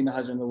communications between the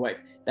husband and the wife.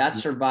 That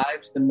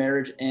survives the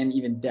marriage and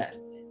even death.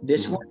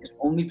 This one is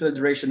only for the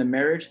duration of the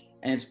marriage,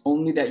 and it's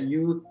only that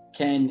you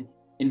can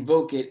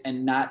invoke it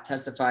and not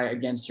testify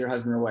against your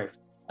husband or wife.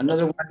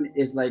 Another one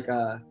is like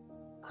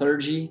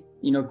clergy.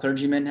 You know,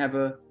 clergymen have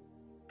a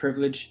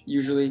privilege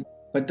usually,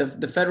 but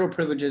the federal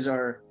privileges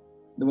are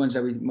the ones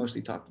that we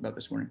mostly talked about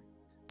this morning.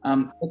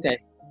 Okay,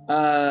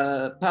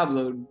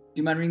 Pablo, do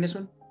you mind reading this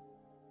one?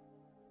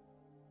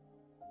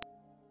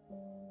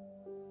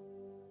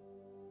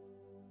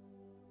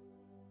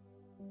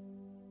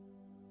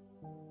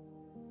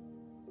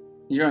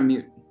 You're on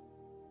mute.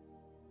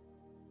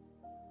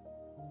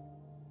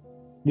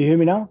 Do you hear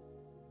me now?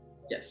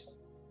 Yes.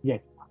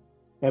 Yes.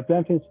 A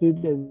plaintiff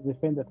sued the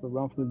defendant for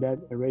wrongful death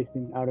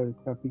arising out of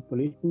traffic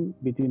collision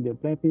between the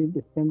plaintiff,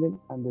 defendant,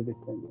 and the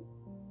defendant.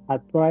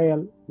 At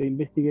trial, the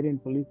investigating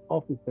police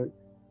officer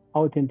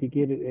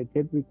authenticated a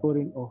tape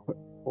recording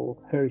of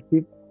her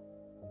chief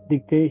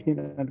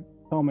dictation and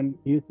comment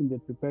using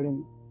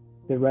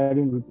the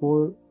writing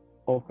report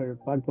of her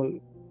factual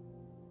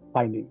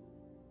findings.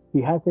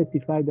 He has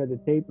testified that the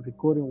tape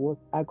recording was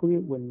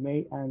accurate when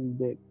made and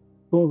the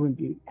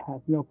currently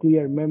has no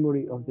clear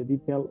memory of the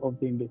detail of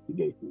the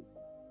investigation.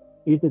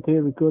 Is the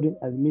tape recording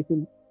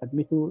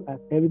admissible as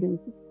evidence?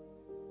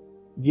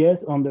 Yes,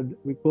 under the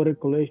recorded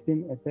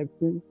collection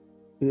exception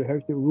to the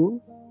hearsay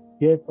rule.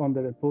 Yes,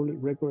 under the public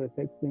record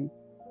exception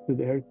to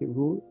the hearsay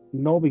rule.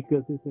 No,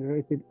 because it's a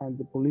hearsay and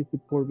the police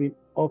report being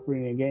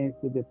offering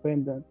against the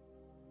defendant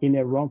in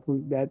a wrongful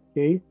death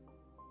case.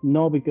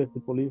 No, because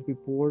the police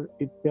report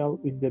itself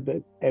is the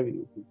best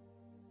evidence.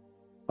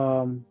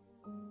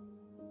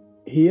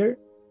 Here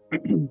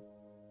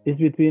it's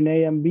between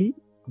A and B.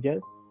 Yes,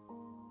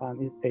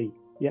 and it's A.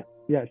 Yeah,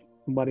 yes.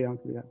 Somebody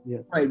answer that.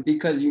 Yes. Right,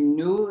 because you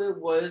knew it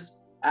was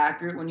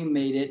accurate when you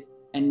made it,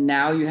 and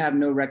now you have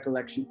no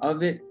recollection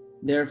of it.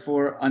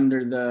 Therefore,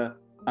 under the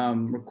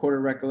recorded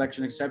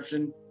recollection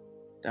exception,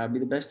 that would be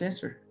the best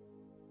answer.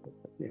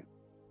 Yeah.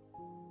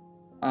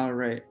 All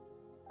right.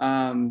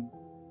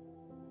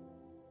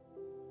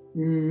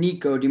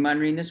 Nico, do you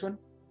mind reading this one?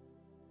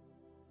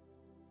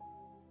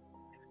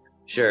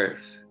 Sure.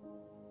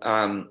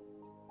 At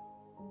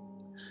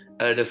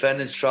a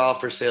defendant's trial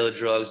for sale of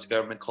drugs, the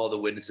government called a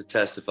witness to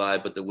testify,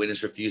 but the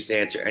witness refused to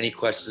answer any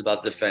questions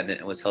about the defendant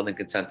and was held in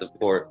contempt of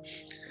court.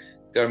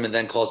 The government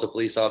then calls a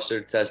police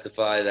officer to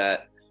testify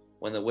that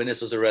when the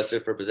witness was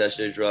arrested for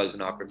possession of drugs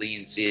and offered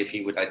leniency if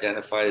he would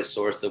identify the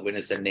source, the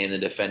witness then named the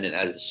defendant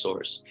as the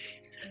source.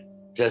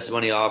 The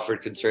testimony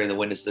offered concerning the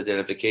witness's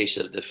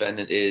identification of the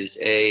defendant is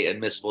A,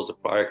 admissible as a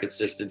prior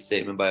consistent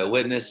statement by a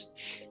witness,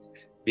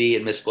 B,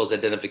 admissible as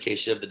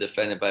identification of the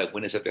defendant by a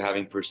witness after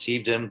having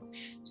perceived him,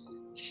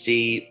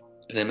 C,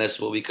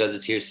 inadmissible because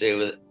it's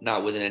hearsay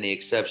not within any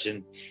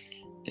exception,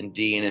 and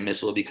D,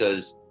 inadmissible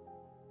because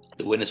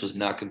the witness was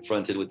not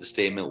confronted with the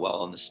statement while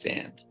on the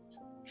stand.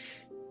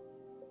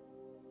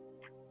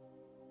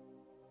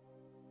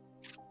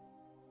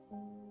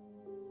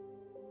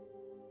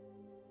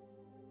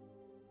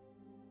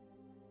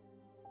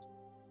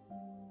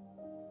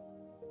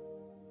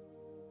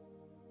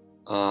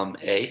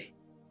 A.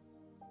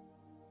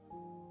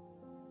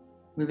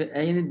 We have an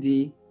A and a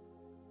D.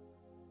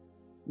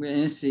 We have an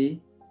A and a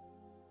C.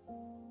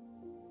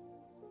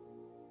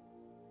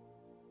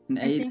 An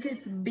A. I think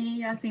it's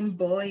B as in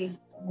boy.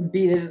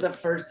 B. This is the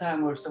first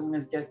time where someone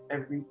has guessed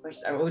every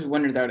question. I always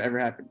wondered that would ever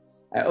happen.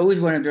 I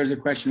always wondered if there was a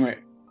question where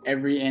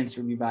every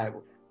answer would be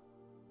viable.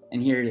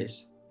 And here it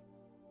is.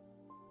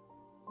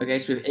 Okay,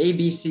 so we have A,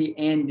 B, C,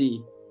 and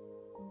D.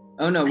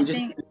 Oh no, we just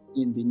have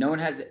C and D. No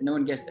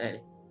one guessed A.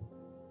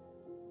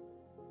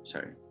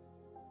 Sorry.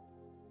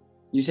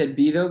 You said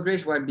B though,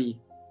 Grace? Why B?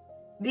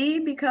 B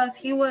because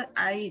he was.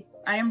 I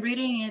am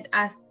reading it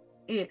as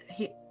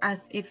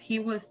if he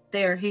was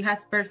there. He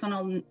has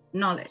personal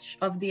knowledge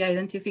of the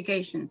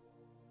identification.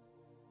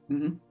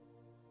 Mm-hmm.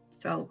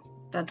 So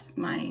that's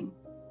my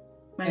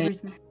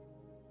reason.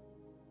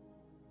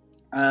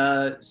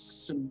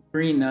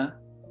 Sabrina,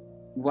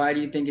 why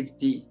do you think it's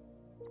D?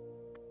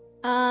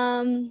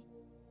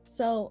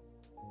 So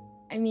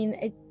I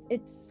mean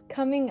it's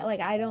coming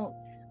like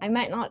I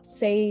might not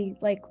say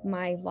like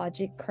my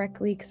logic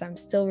correctly because I'm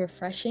still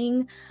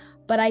refreshing,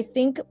 but I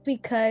think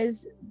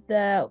because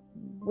the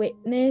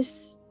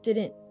witness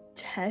didn't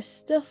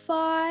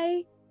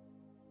testify,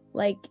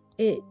 I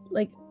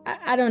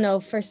don't know,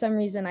 for some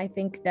reason I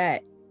think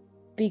that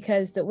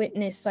because the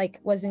witness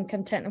was in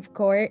contempt of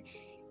court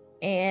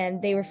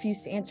and they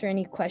refused to answer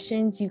any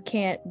questions, you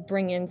can't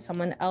bring in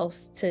someone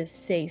else to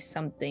say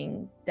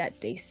something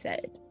that they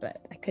said,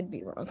 but I could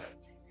be wrong.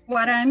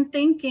 What I'm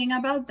thinking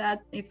about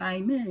that, if I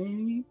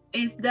may,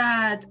 is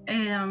that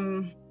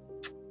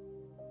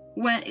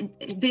when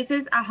this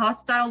is a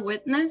hostile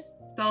witness,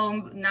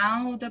 so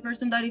now the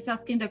person that is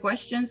asking the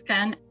questions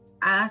can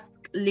ask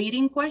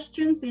leading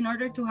questions in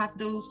order to have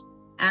those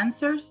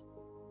answers.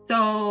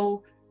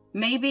 So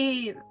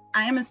maybe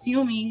I am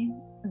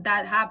assuming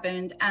that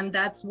happened, and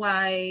that's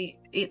why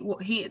the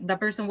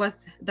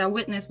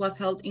witness was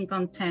held in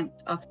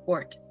contempt of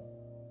court.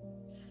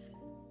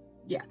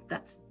 Yeah,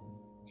 that's.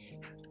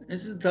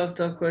 This is a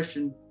tough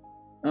question.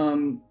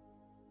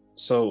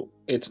 So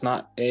it's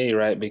not A,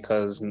 right?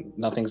 Because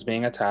nothing's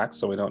being attacked,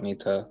 so we don't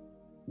need to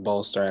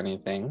bolster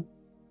anything.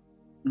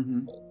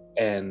 Mm-hmm.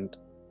 And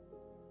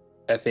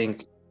I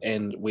think,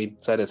 and we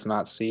said it's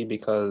not C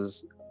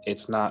because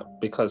it's not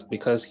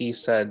because he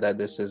said that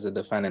this is the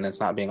defendant. It's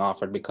not being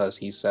offered because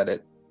he said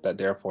it. That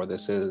therefore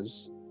this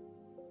is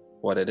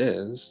what it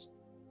is.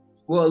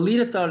 Well,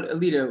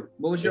 Alita,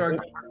 what was your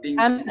argument for being?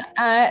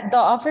 The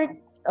offer.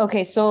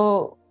 Okay,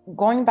 so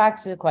going back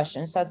to the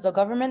question, it says the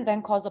government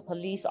then calls a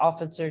police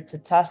officer to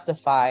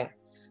testify.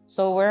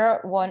 So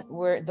where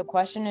the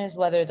question is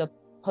whether the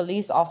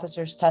police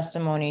officer's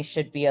testimony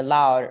should be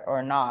allowed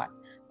or not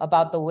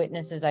about the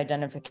witness's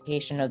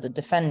identification of the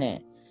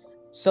defendant.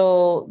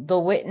 So the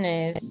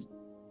witness,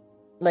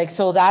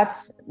 so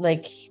that's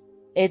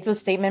it's a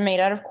statement made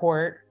out of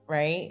court,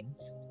 right?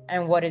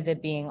 And what is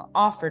it being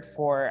offered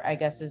for, I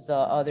guess, is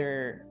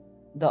the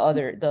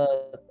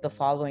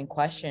following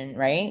question,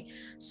 right?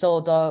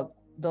 So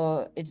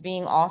it's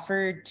being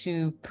offered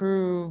to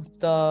prove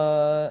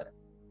the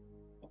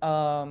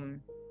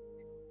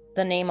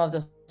name of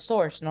the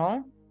source,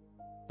 no?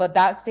 But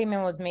that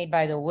statement was made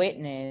by the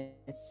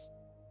witness,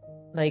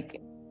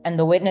 like, and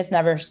the witness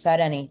never said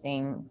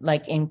anything,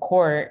 like, in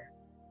court.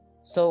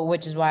 So,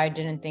 which is why I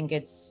didn't think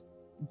it's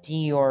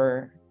D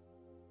or,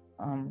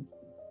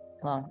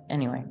 well,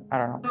 anyway, I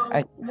don't know.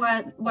 So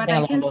what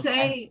I can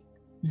say,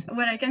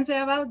 what I can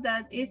say about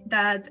that is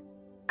that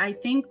I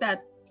think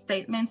that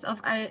statements of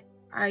I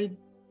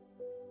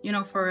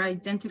for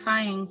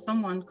identifying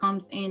someone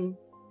comes in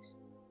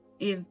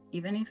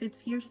even if it's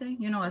hearsay,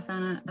 as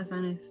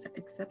an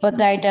exception. But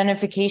the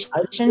identification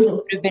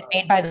would have been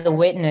made by the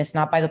witness,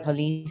 not by the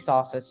police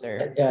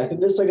officer. Yeah, I think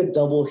this is like a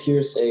double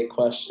hearsay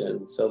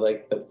question. So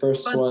like the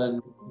first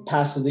one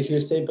passes the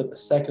hearsay, but the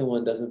second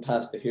one doesn't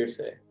pass the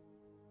hearsay.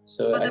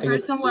 So but I the think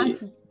person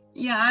was,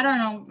 I don't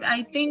know.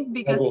 I think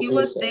because double he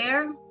was hearsay.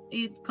 there,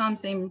 it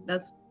comes in.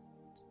 That's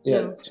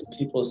it's two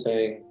people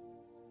saying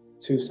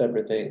two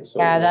separate things. So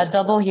yeah, that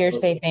double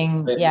hearsay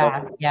thing.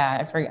 Yeah.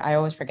 I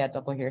always forget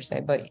double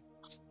hearsay, but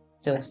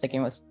still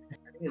sticking with. I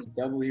think it's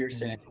double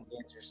hearsay. I think the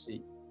answer is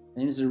C. I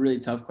think this is a really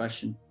tough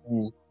question.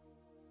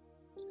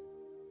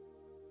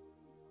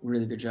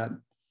 Really good job.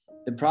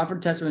 The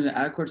proffered testimony is an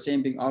out-of-court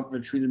statement being offered for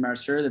the truth of the matter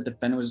asserted that the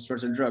defendant was a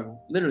source of the drug.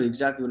 Literally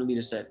exactly what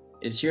Alita said.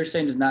 It's hearsay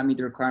and does not meet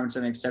the requirements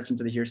of an exception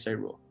to the hearsay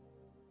rule.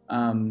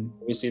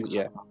 We see,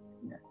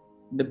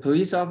 The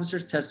police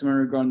officer's testimony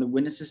regarding the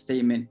witness's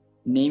statement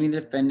naming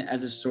the defendant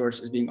as a source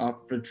is being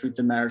offered for the truth of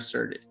the matter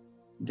asserted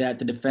that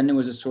the defendant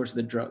was a source of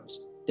the drugs.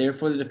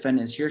 Therefore, the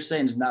defendant is hearsay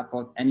and does not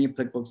fall any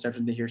applicable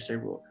exception to the hearsay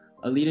rule.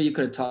 Alita, you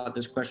could have taught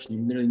this question.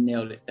 You literally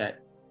nailed it.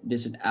 That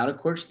this is an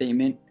out-of-court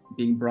statement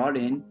being brought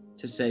in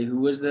to say who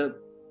was the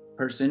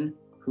person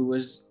who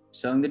was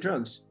selling the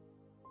drugs.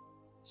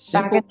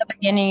 Back in the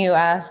beginning, you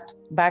asked,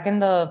 back in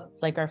the,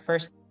 like, our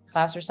first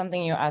class or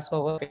something, you asked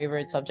what was my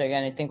favorite subject,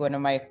 and I think one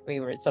of my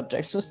favorite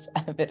subjects was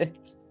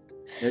evidence.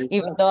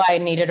 Even though I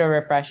needed a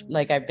refresh,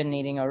 like I've been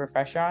needing a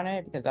refresher on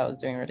it because I was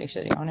doing really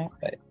shitty on it,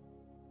 but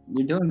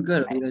you're doing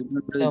good.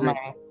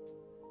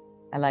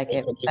 I like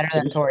it better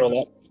than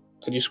Taurus.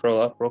 Could you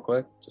scroll up real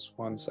quick? Just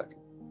 1 second.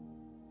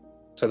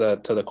 To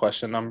the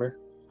question number.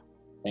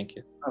 Thank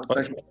you.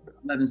 Question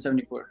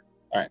 1174.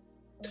 All right.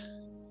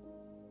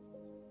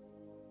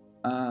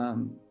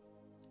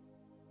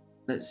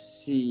 Let's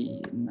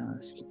see. No,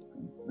 this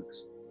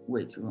looks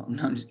way too long.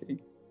 No, I'm just kidding.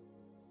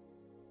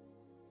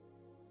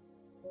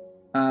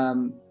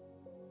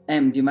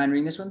 M, do you mind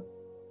reading this one?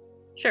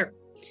 Sure.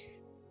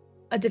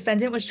 A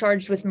defendant was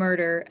charged with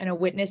murder and a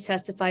witness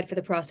testified for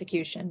the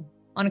prosecution.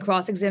 On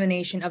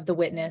cross-examination of the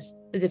witness,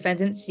 the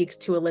defendant seeks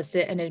to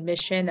elicit an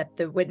admission that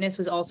the witness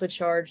was also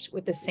charged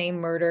with the same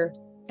murder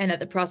and that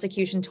the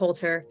prosecution told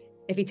her,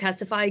 if you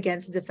testify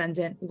against the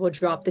defendant, we will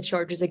drop the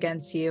charges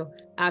against you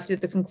after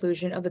the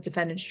conclusion of the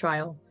defendant's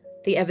trial.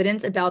 The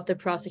evidence about the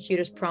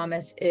prosecutor's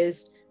promise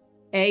is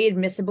A,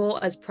 admissible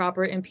as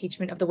proper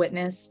impeachment of the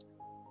witness,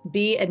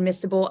 B,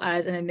 admissible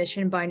as an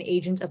admission by an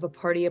agent of a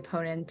party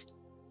opponent,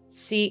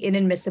 C,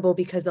 inadmissible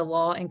because the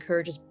law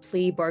encourages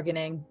plea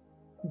bargaining,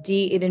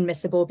 D,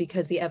 inadmissible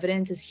because the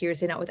evidence is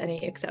hearsay not with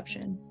any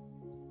exception.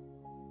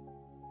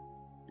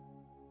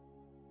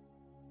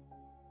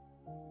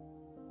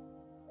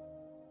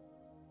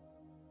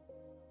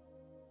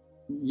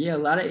 Yeah, a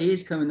lot of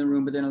A's come in the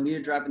room, but then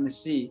Alita dropping the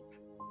C.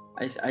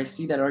 I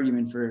see that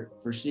argument for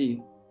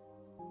C.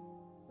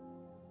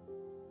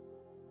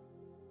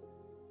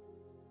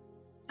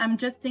 I'm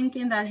just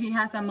thinking that he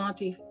has a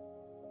motive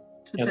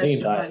to I think he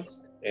testify.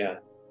 does. Yeah.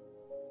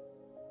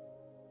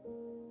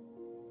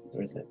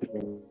 Where is it?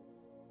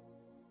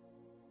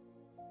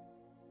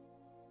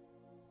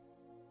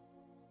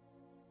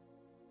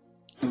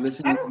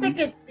 I don't think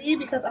it's C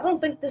because I don't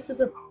think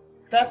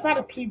that's not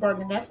a plea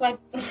bargain. That's like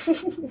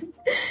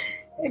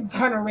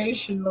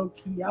exoneration, low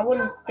key. I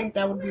wouldn't think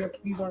that would be a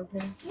plea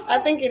bargain. I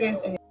think it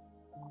is A.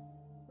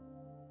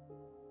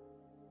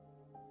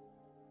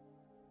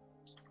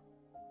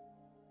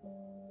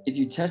 If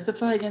you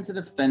testify against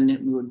the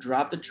defendant, we will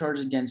drop the charge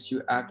against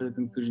you after the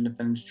conclusion of the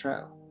defendant's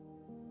trial.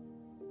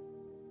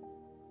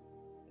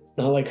 It's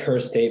not like her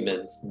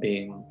statements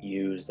being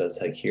used as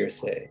like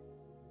hearsay.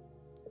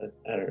 So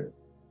I don't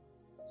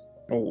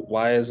know.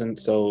 Why isn't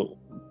so?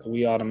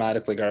 We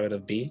automatically got rid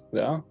of B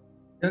though.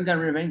 You haven't got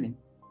rid of anything.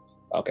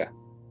 Okay.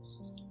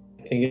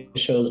 I think it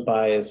shows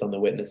bias on the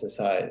witness's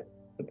side.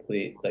 The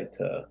plea, like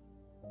to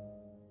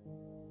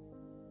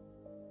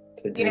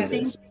do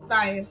this.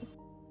 Bias.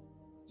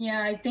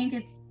 Yeah, I think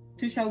it's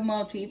to show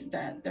motive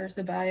that there's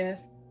a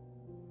bias.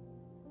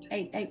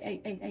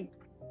 Hey.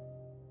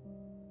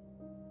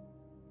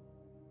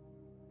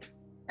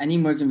 I need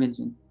more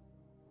convincing.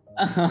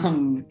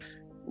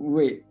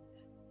 Wait.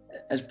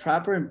 As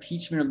proper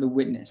impeachment of the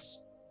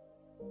witness.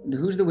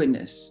 Who's the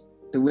witness?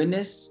 The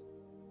witness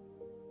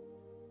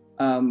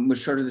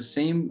was charged with the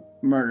same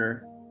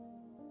murder,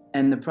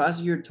 and the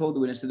prosecutor told the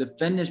witness, the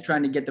defendant is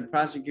trying to get the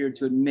prosecutor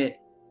to admit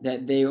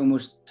that they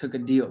almost took a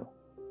deal.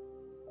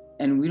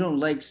 And we don't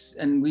like,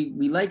 and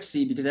we like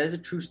C because that is a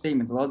true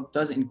statement. The law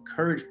does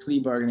encourage plea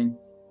bargaining,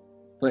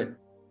 but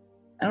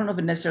I don't know if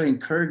it necessarily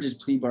encourages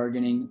plea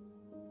bargaining.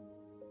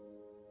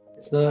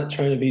 It's not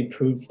trying to be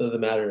proof of the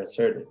matter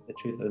asserted, the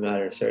truth of the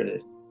matter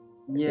asserted.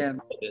 Yeah.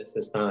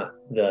 It's not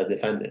the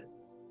defendant.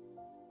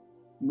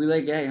 We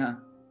like A, huh?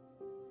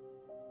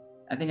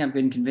 I think I've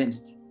been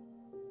convinced.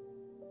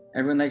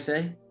 Everyone likes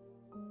A?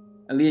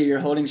 Alita, you're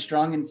holding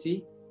strong in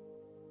C?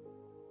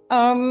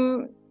 I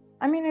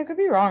mean, I could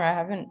be wrong. I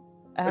haven't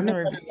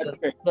reviewed that's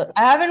great. but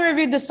I haven't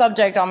reviewed the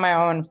subject on my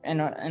own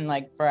in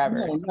like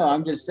forever. No,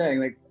 I'm just saying,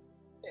 like,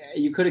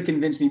 you could have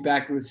convinced me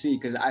back with C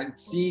because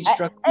C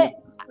struck me.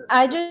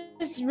 I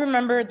just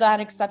remember that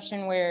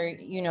exception where,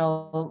 you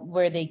know,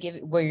 where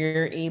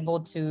you're able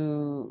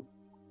to,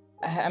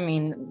 I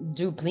mean,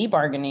 do plea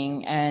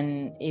bargaining,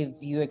 and if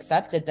you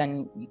accept it,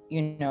 then,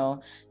 you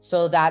know,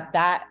 so that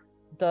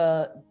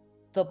the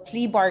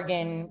plea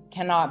bargain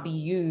cannot be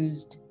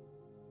used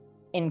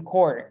in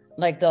court,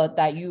 like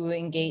that you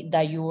engaged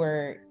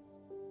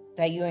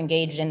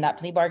in that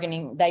plea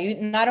bargaining, that you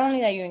not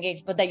only that you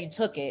engaged, but that you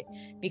took it,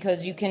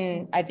 because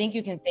I think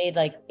you can say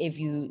if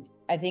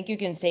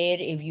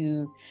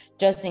you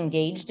just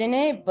engaged in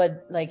it,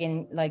 but like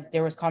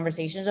there was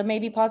conversations of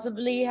maybe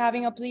possibly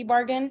having a plea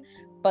bargain,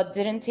 but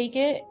didn't take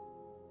it.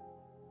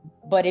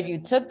 But if you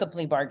took the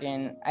plea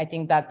bargain, I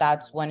think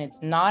that's when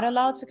it's not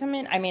allowed to come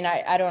in. I mean,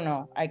 I don't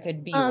know. I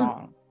could be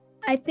wrong.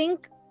 I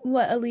think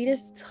what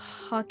Alita's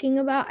talking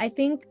about, I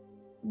think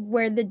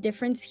where the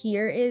difference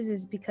here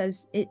is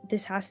because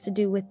this has to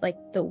do with like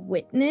the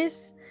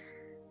witness.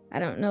 I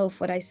don't know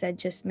if what I said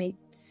just made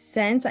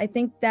sense. I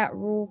think that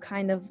rule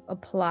kind of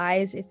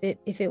applies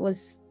if it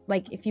was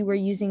like if you were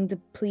using the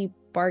plea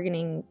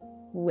bargaining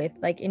with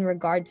like in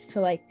regards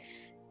to like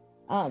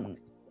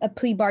a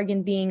plea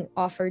bargain being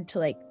offered to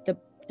like the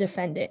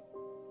defendant.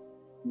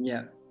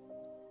 Yeah.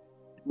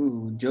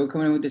 Ooh, Joe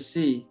coming in with the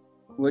C.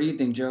 What do you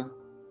think, Joe?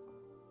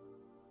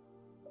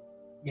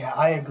 Yeah,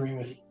 I agree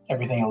with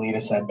everything Alita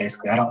said,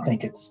 basically. I don't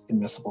think it's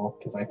admissible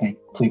because I think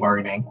plea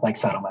bargaining, like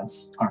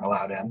settlements, aren't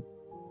allowed in.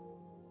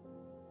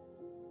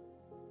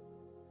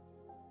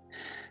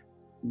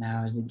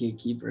 Now as the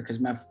gatekeeper, because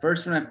when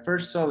I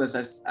first saw this,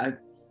 I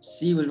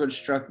C was what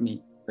struck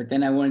me, but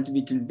then I wanted to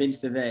be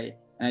convinced of A.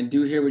 And I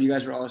do hear what you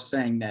guys are all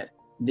saying, that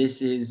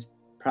this is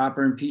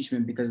proper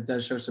impeachment because it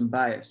does show some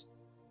bias.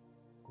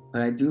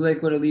 But I do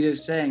like what Alita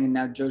is saying, and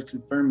now Joe's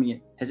confirming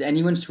it. Has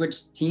anyone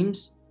switched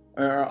teams?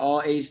 Or are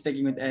all A's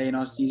sticking with A and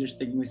all C's are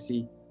sticking with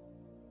C?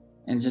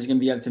 And it's just going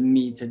to be up to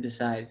me to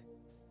decide.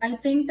 I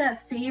think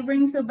that C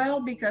rings a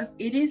bell because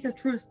it is a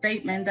true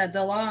statement that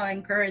the law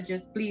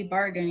encourages plea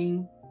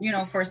bargaining, you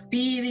know, for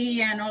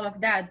speedy and all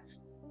of that.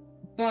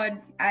 But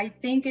I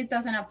think it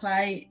doesn't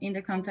apply in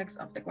the context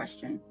of the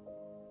question.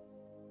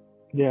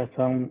 Yes,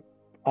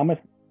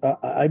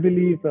 I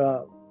believe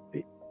A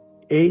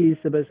is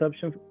the best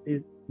option,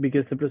 is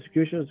because the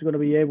prosecution is going to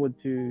be able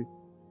to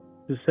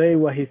say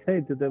what he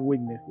said to the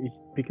witness. It's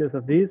because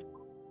of this,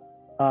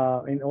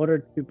 in order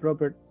to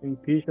proper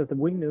impeach the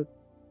witness,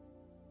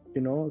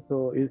 you know,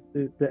 so it's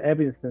the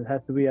evidence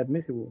has to be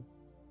admissible.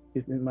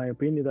 It's, in my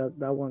opinion,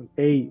 that one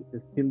A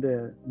is still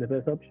the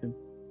best option.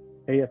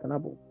 A as an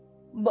apple.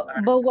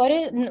 But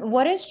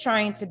what is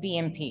trying to be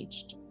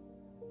impeached?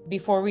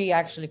 Before we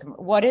actually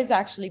what is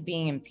actually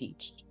being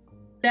impeached?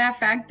 The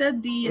fact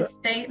that the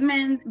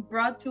statement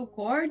brought to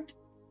court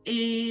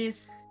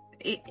is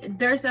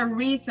there's a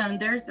reason,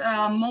 there's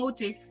a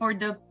motive for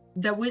the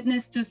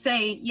witness to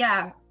say,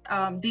 yeah,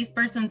 this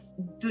person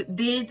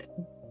did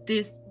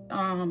this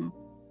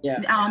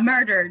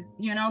murder.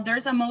 You know,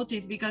 there's a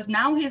motive because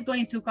now he's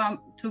going to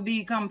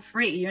become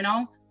free. You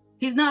know,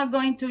 he's not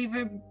going to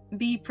even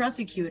be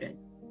prosecuted.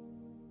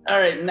 All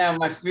right, now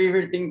my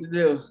favorite thing to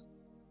do.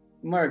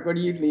 Mark, what are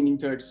you leaning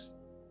towards?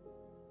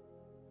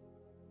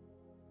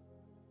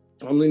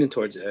 I'm leaning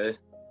towards A.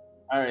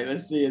 All right,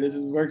 let's see. This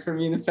has worked for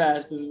me in the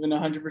past. This has been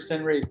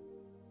 100% rate.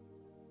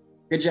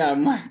 Good job,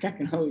 Mark. I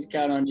can always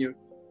count on you.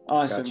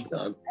 Awesome.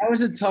 Gotcha. That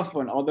was a tough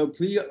one. Although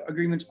plea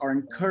agreements are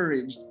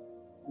encouraged,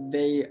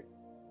 plea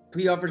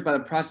offers by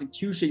the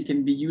prosecution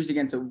can be used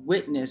against a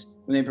witness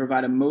when they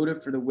provide a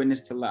motive for the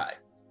witness to lie.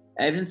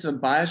 Evidence of a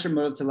bias or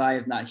motive to lie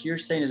is not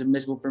hearsay and is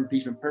admissible for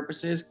impeachment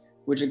purposes,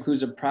 which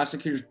includes a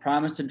prosecutor's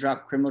promise to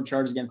drop criminal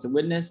charges against a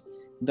witness,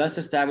 thus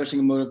establishing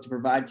a motive to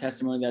provide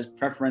testimony that is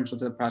preferential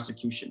to the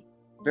prosecution.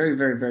 Very,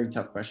 very, very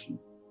tough question.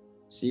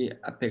 See,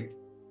 I picked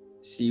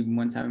C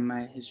one time in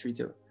my history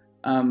too.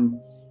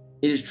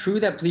 It is true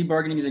that plea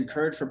bargaining is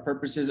encouraged for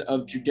purposes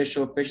of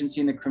judicial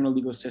efficiency in the criminal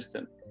legal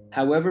system.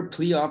 However,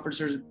 plea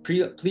offers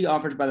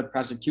by the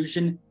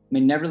prosecution may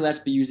nevertheless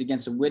be used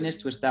against a witness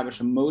to establish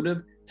a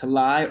motive to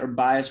lie or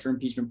bias for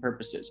impeachment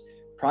purposes.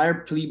 Prior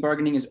plea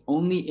bargaining is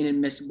only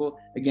inadmissible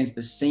against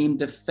the same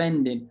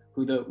defendant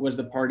who was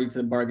the party to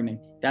the bargaining.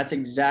 That's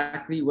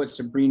exactly what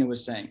Sabrina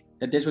was saying,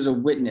 that this was a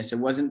witness. It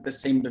wasn't the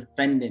same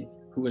defendant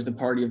who was the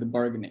party of the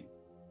bargaining.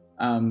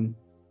 A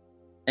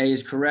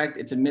is correct.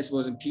 It's admissible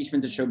as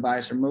impeachment to show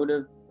bias or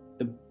motive.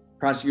 The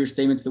prosecutor's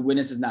statement to the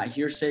witness is not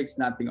hearsay. It's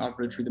not being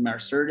offered the truth of the matter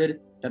asserted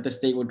that the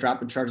state will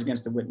drop the charge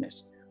against the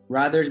witness.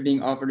 Rather, it's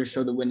being offered to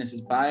show the witness's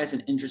bias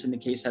and interest in the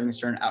case having a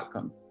certain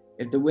outcome.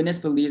 If the witness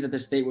believes that the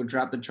state will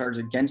drop the charge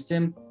against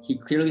him, he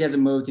clearly has a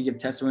motive to give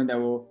testimony that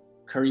will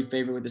curry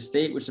favor with the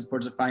state, which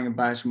supports a finding of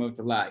bias or motive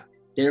to lie.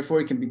 Therefore,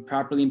 he can be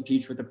properly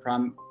impeached with the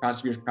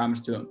prosecutor's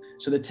promise to him.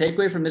 So the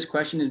takeaway from this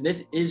question is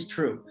this is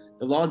true.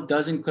 The law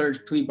does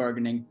encourage plea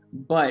bargaining,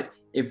 but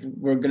if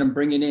we're going to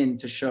bring it in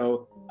to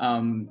show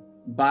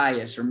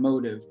bias or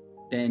motive,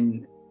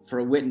 then for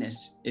a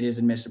witness, it is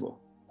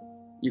admissible.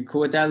 You cool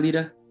with that,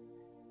 Lita?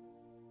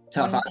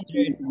 Tough.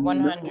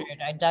 100.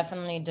 I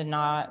definitely did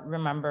not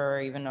remember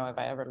or even know if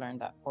I ever learned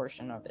that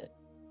portion of it.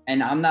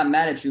 And I'm not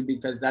mad at you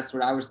because that's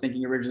what I was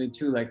thinking originally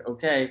too. Like,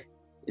 okay,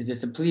 is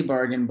this a plea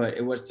bargain? But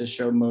it was to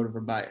show motive or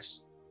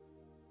bias.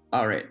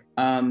 All right.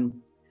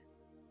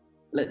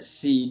 Let's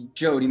see.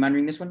 Joe, do you mind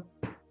reading this one?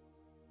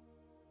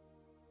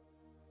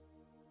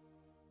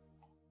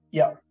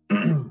 Yeah.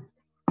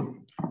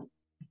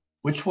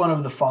 Which one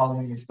of the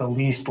following is the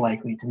least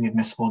likely to be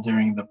admissible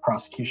during the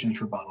prosecution's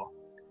rebuttal?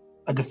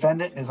 A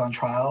defendant is on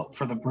trial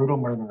for the brutal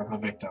murder of a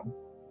victim.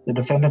 The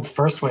defendant's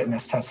first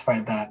witness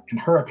testified that, in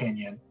her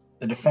opinion,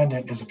 the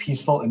defendant is a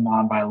peaceful and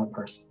nonviolent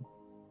person.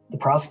 The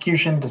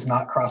prosecution does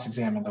not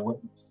cross-examine the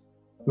witness,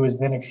 who is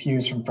then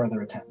excused from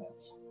further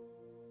attendance.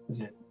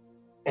 Is it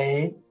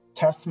A,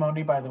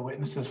 testimony by the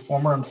witness's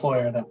former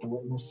employer that the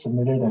witness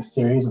submitted a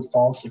series of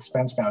false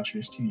expense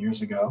vouchers 2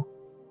 years ago?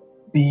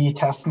 B,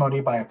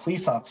 testimony by a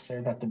police officer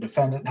that the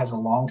defendant has a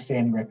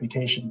long-standing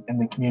reputation in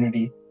the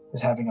community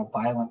as having a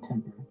violent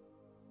temper?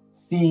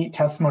 C,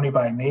 testimony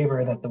by a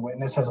neighbor that the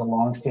witness has a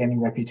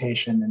long-standing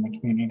reputation in the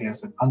community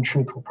as an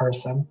untruthful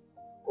person?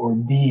 Or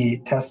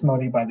D,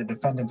 testimony by the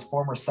defendant's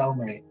former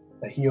cellmate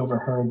that he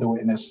overheard the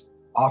witness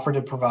offer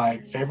to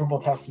provide favorable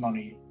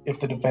testimony if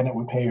the defendant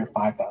would pay her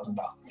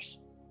 $5,000.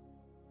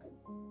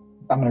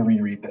 I'm going to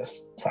reread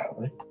this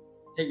silently.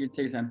 Take your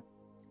time.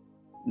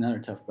 Another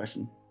tough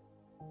question.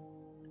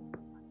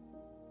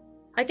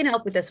 I can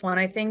help with this one.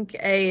 I think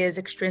A is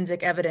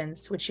extrinsic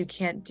evidence, which you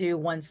can't do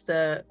once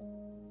the...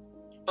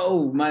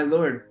 Oh, my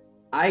Lord.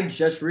 I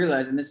just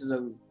realized, and this is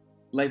a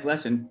life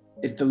lesson,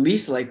 it's the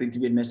least likely to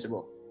be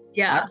admissible.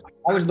 Yeah.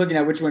 I was looking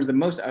at which one's the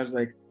most. I was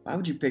like, why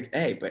would you pick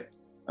A? But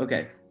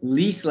okay,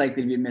 least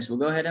likely to be admissible.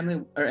 Go ahead,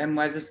 Emily. Or Em,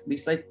 why is this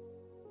least likely?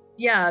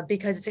 Yeah,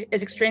 because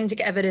it's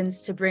extrinsic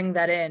evidence to bring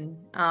that in,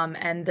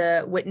 and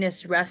the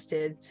witness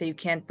rested, so you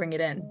can't bring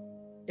it in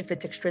if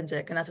it's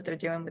extrinsic, and that's what they're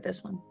doing with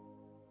this one.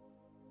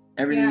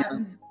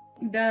 Everything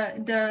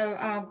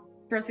the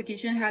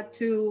prosecution had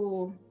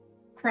to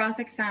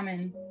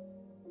cross-examine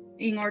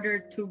in order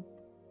to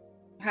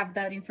have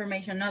that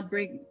information, not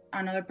bring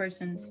another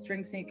person's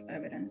extrinsic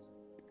evidence.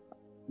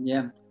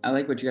 Yeah, I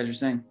like what you guys are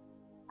saying.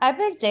 I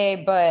picked A,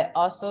 but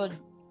also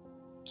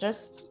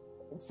just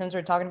since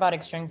we're talking about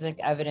extrinsic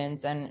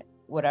evidence and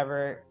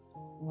whatever,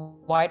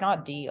 why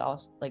not D?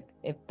 Also, like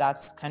if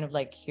that's kind of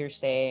like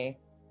hearsay.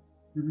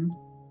 Mm-hmm.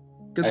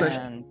 Good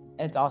question. And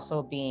it's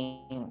also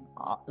being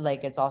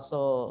like it's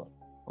also,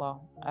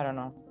 well, I don't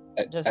know.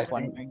 Just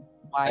wondering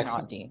why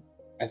not D?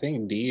 I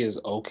think D is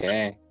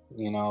okay.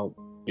 You know,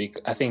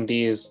 I think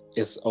D is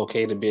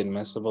okay to be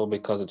admissible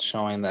because it's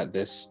showing that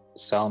this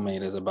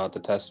cellmate is about to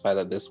testify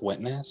that this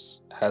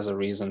witness has a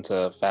reason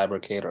to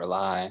fabricate or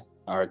lie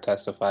or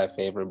testify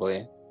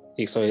favorably.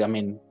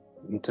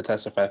 To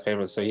testify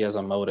favorably. So he has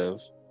a motive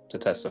to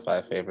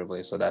testify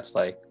favorably. So that's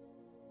like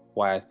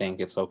why I think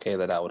it's okay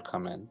that would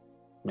come in,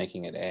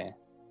 making it A.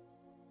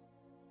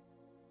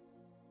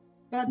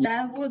 But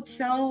that would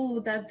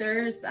show that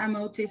there's a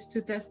motive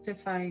to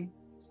testify,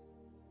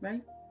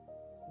 right?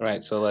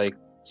 Right. So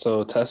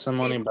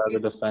testimony by the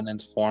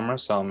defendant's former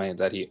cellmate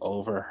that he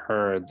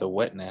overheard the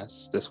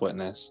witness,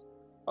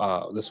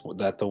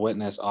 that the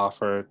witness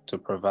offered to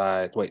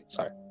provide.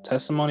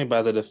 Testimony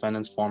by the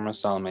defendant's former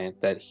cellmate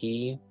that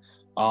he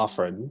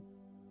offered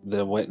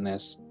the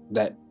witness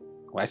that.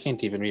 Well, I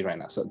can't even read right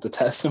now. So the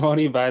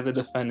testimony by the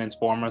defendant's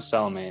former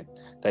cellmate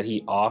that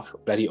he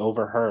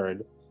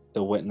overheard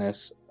the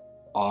witness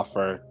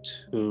offer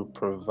to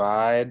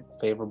provide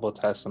favorable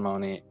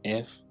testimony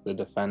if the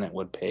defendant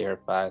would pay her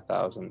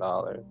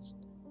 $5,000.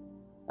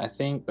 I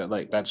think that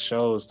that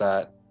shows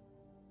that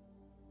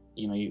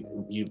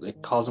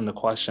it calls into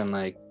question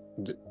their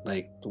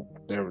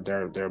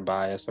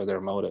bias or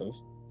their motive.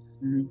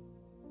 Mm-hmm.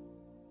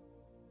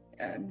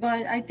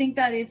 But I think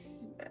that it's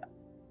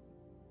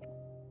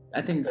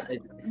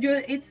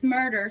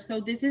murder. So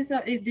this is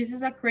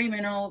a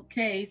criminal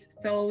case.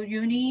 So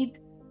you need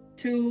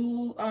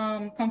to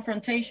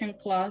confrontation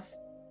clause.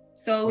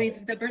 So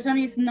if the person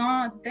is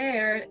not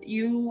there,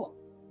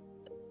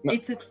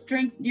 it's a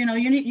string.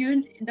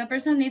 The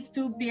person needs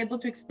to be able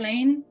to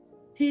explain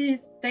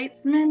his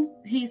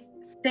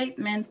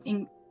statements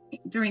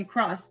during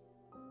cross.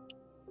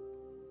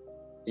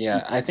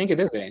 Yeah, I think it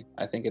is A.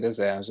 I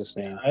was just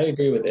saying. I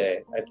agree with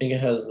A. I think it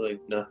has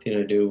nothing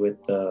to do with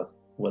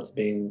what's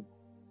being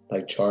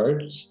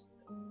charged,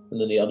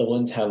 and then the other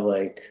ones have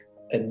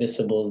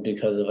admissibles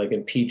because of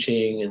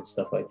impeaching and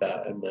stuff like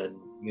that, and then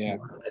I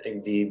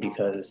think D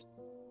because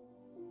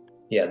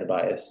the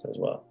bias as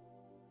well.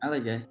 I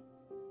like A.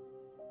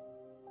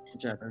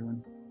 Good job,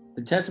 everyone.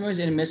 The testimony is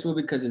inadmissible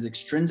because it's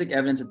extrinsic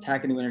evidence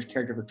attacking the witness's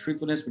character for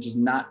truthfulness, which is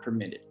not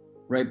permitted,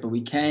 right? But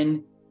we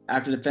can,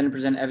 after the defendant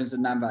present evidence of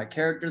nonviolent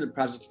character, the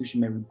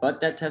prosecution may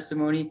rebut that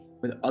testimony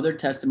with other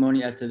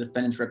testimony as to the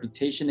defendant's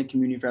reputation in the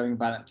community for having a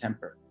violent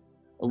temper.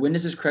 A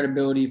witness's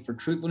credibility for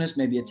truthfulness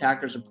may be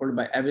attacked or supported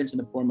by evidence in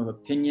the form of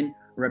opinion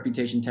or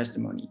reputation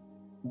testimony.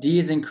 D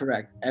is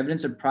incorrect.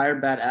 Evidence of prior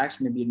bad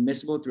acts may be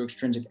admissible through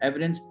extrinsic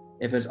evidence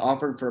if it's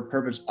offered for a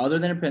purpose other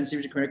than a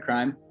propensity to commit a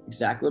crime,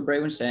 exactly what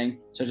Bray was saying,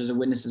 such as a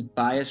witness's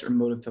bias or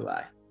motive to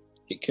lie.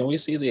 Can we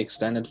see the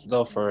extended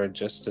though for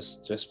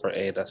just for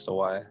A, that's the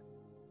Y?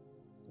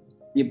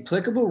 The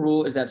applicable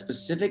rule is that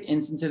specific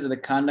instances of the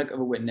conduct of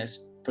a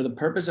witness for the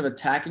purpose of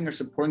attacking or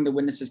supporting the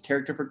witness's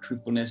character for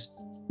truthfulness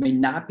may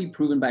not be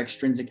proven by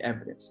extrinsic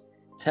evidence.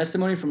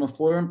 Testimony from a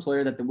former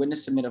employer that the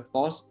witness submit a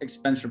false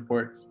expense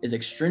report is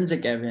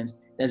extrinsic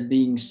evidence that is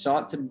being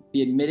sought to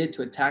be admitted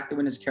to attack the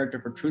witness' character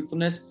for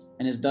truthfulness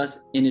and is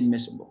thus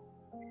inadmissible.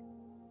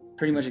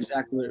 Pretty much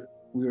exactly what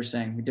we were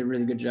saying. We did a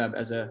really good job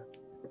as a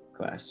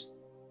class.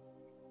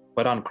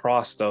 But on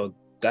cross though,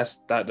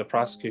 that the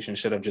prosecution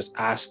should have just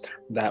asked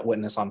that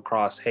witness on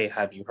cross, hey,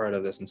 have you heard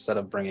of this, instead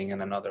of bringing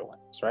in another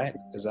witness, right?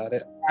 Is that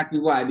it? Exactly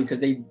why, because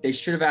they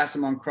should have asked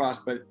him on cross,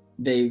 but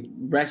they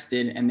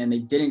rested and then they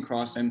didn't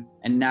cross him,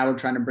 and now we're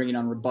trying to bring it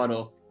on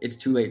rebuttal. It's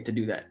too late to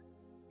do that.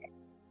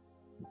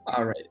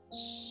 All right,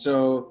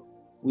 so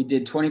we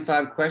did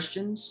 25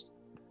 questions.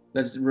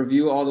 Let's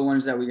review all the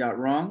ones that we got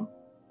wrong,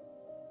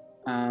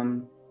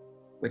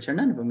 which are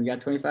none of them. We got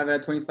 25 out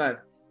of 25.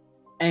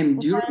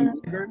 Do you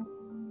remember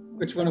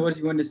which one it was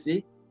you wanted to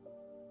see?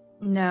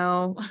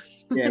 No.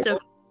 Yeah,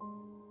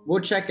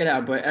 we'll check it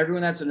out. But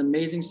everyone, that's an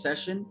amazing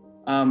session.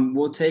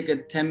 We'll take a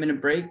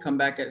 10-minute break, come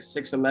back at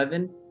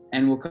 6:11,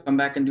 and we'll come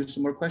back and do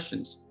some more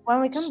questions.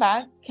 When we come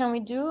back, can we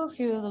do a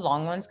few of the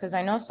long ones? Because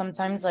I know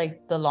sometimes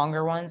like the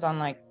longer ones on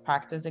like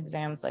practice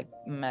exams like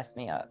mess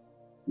me up.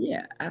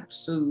 Yeah,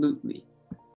 absolutely.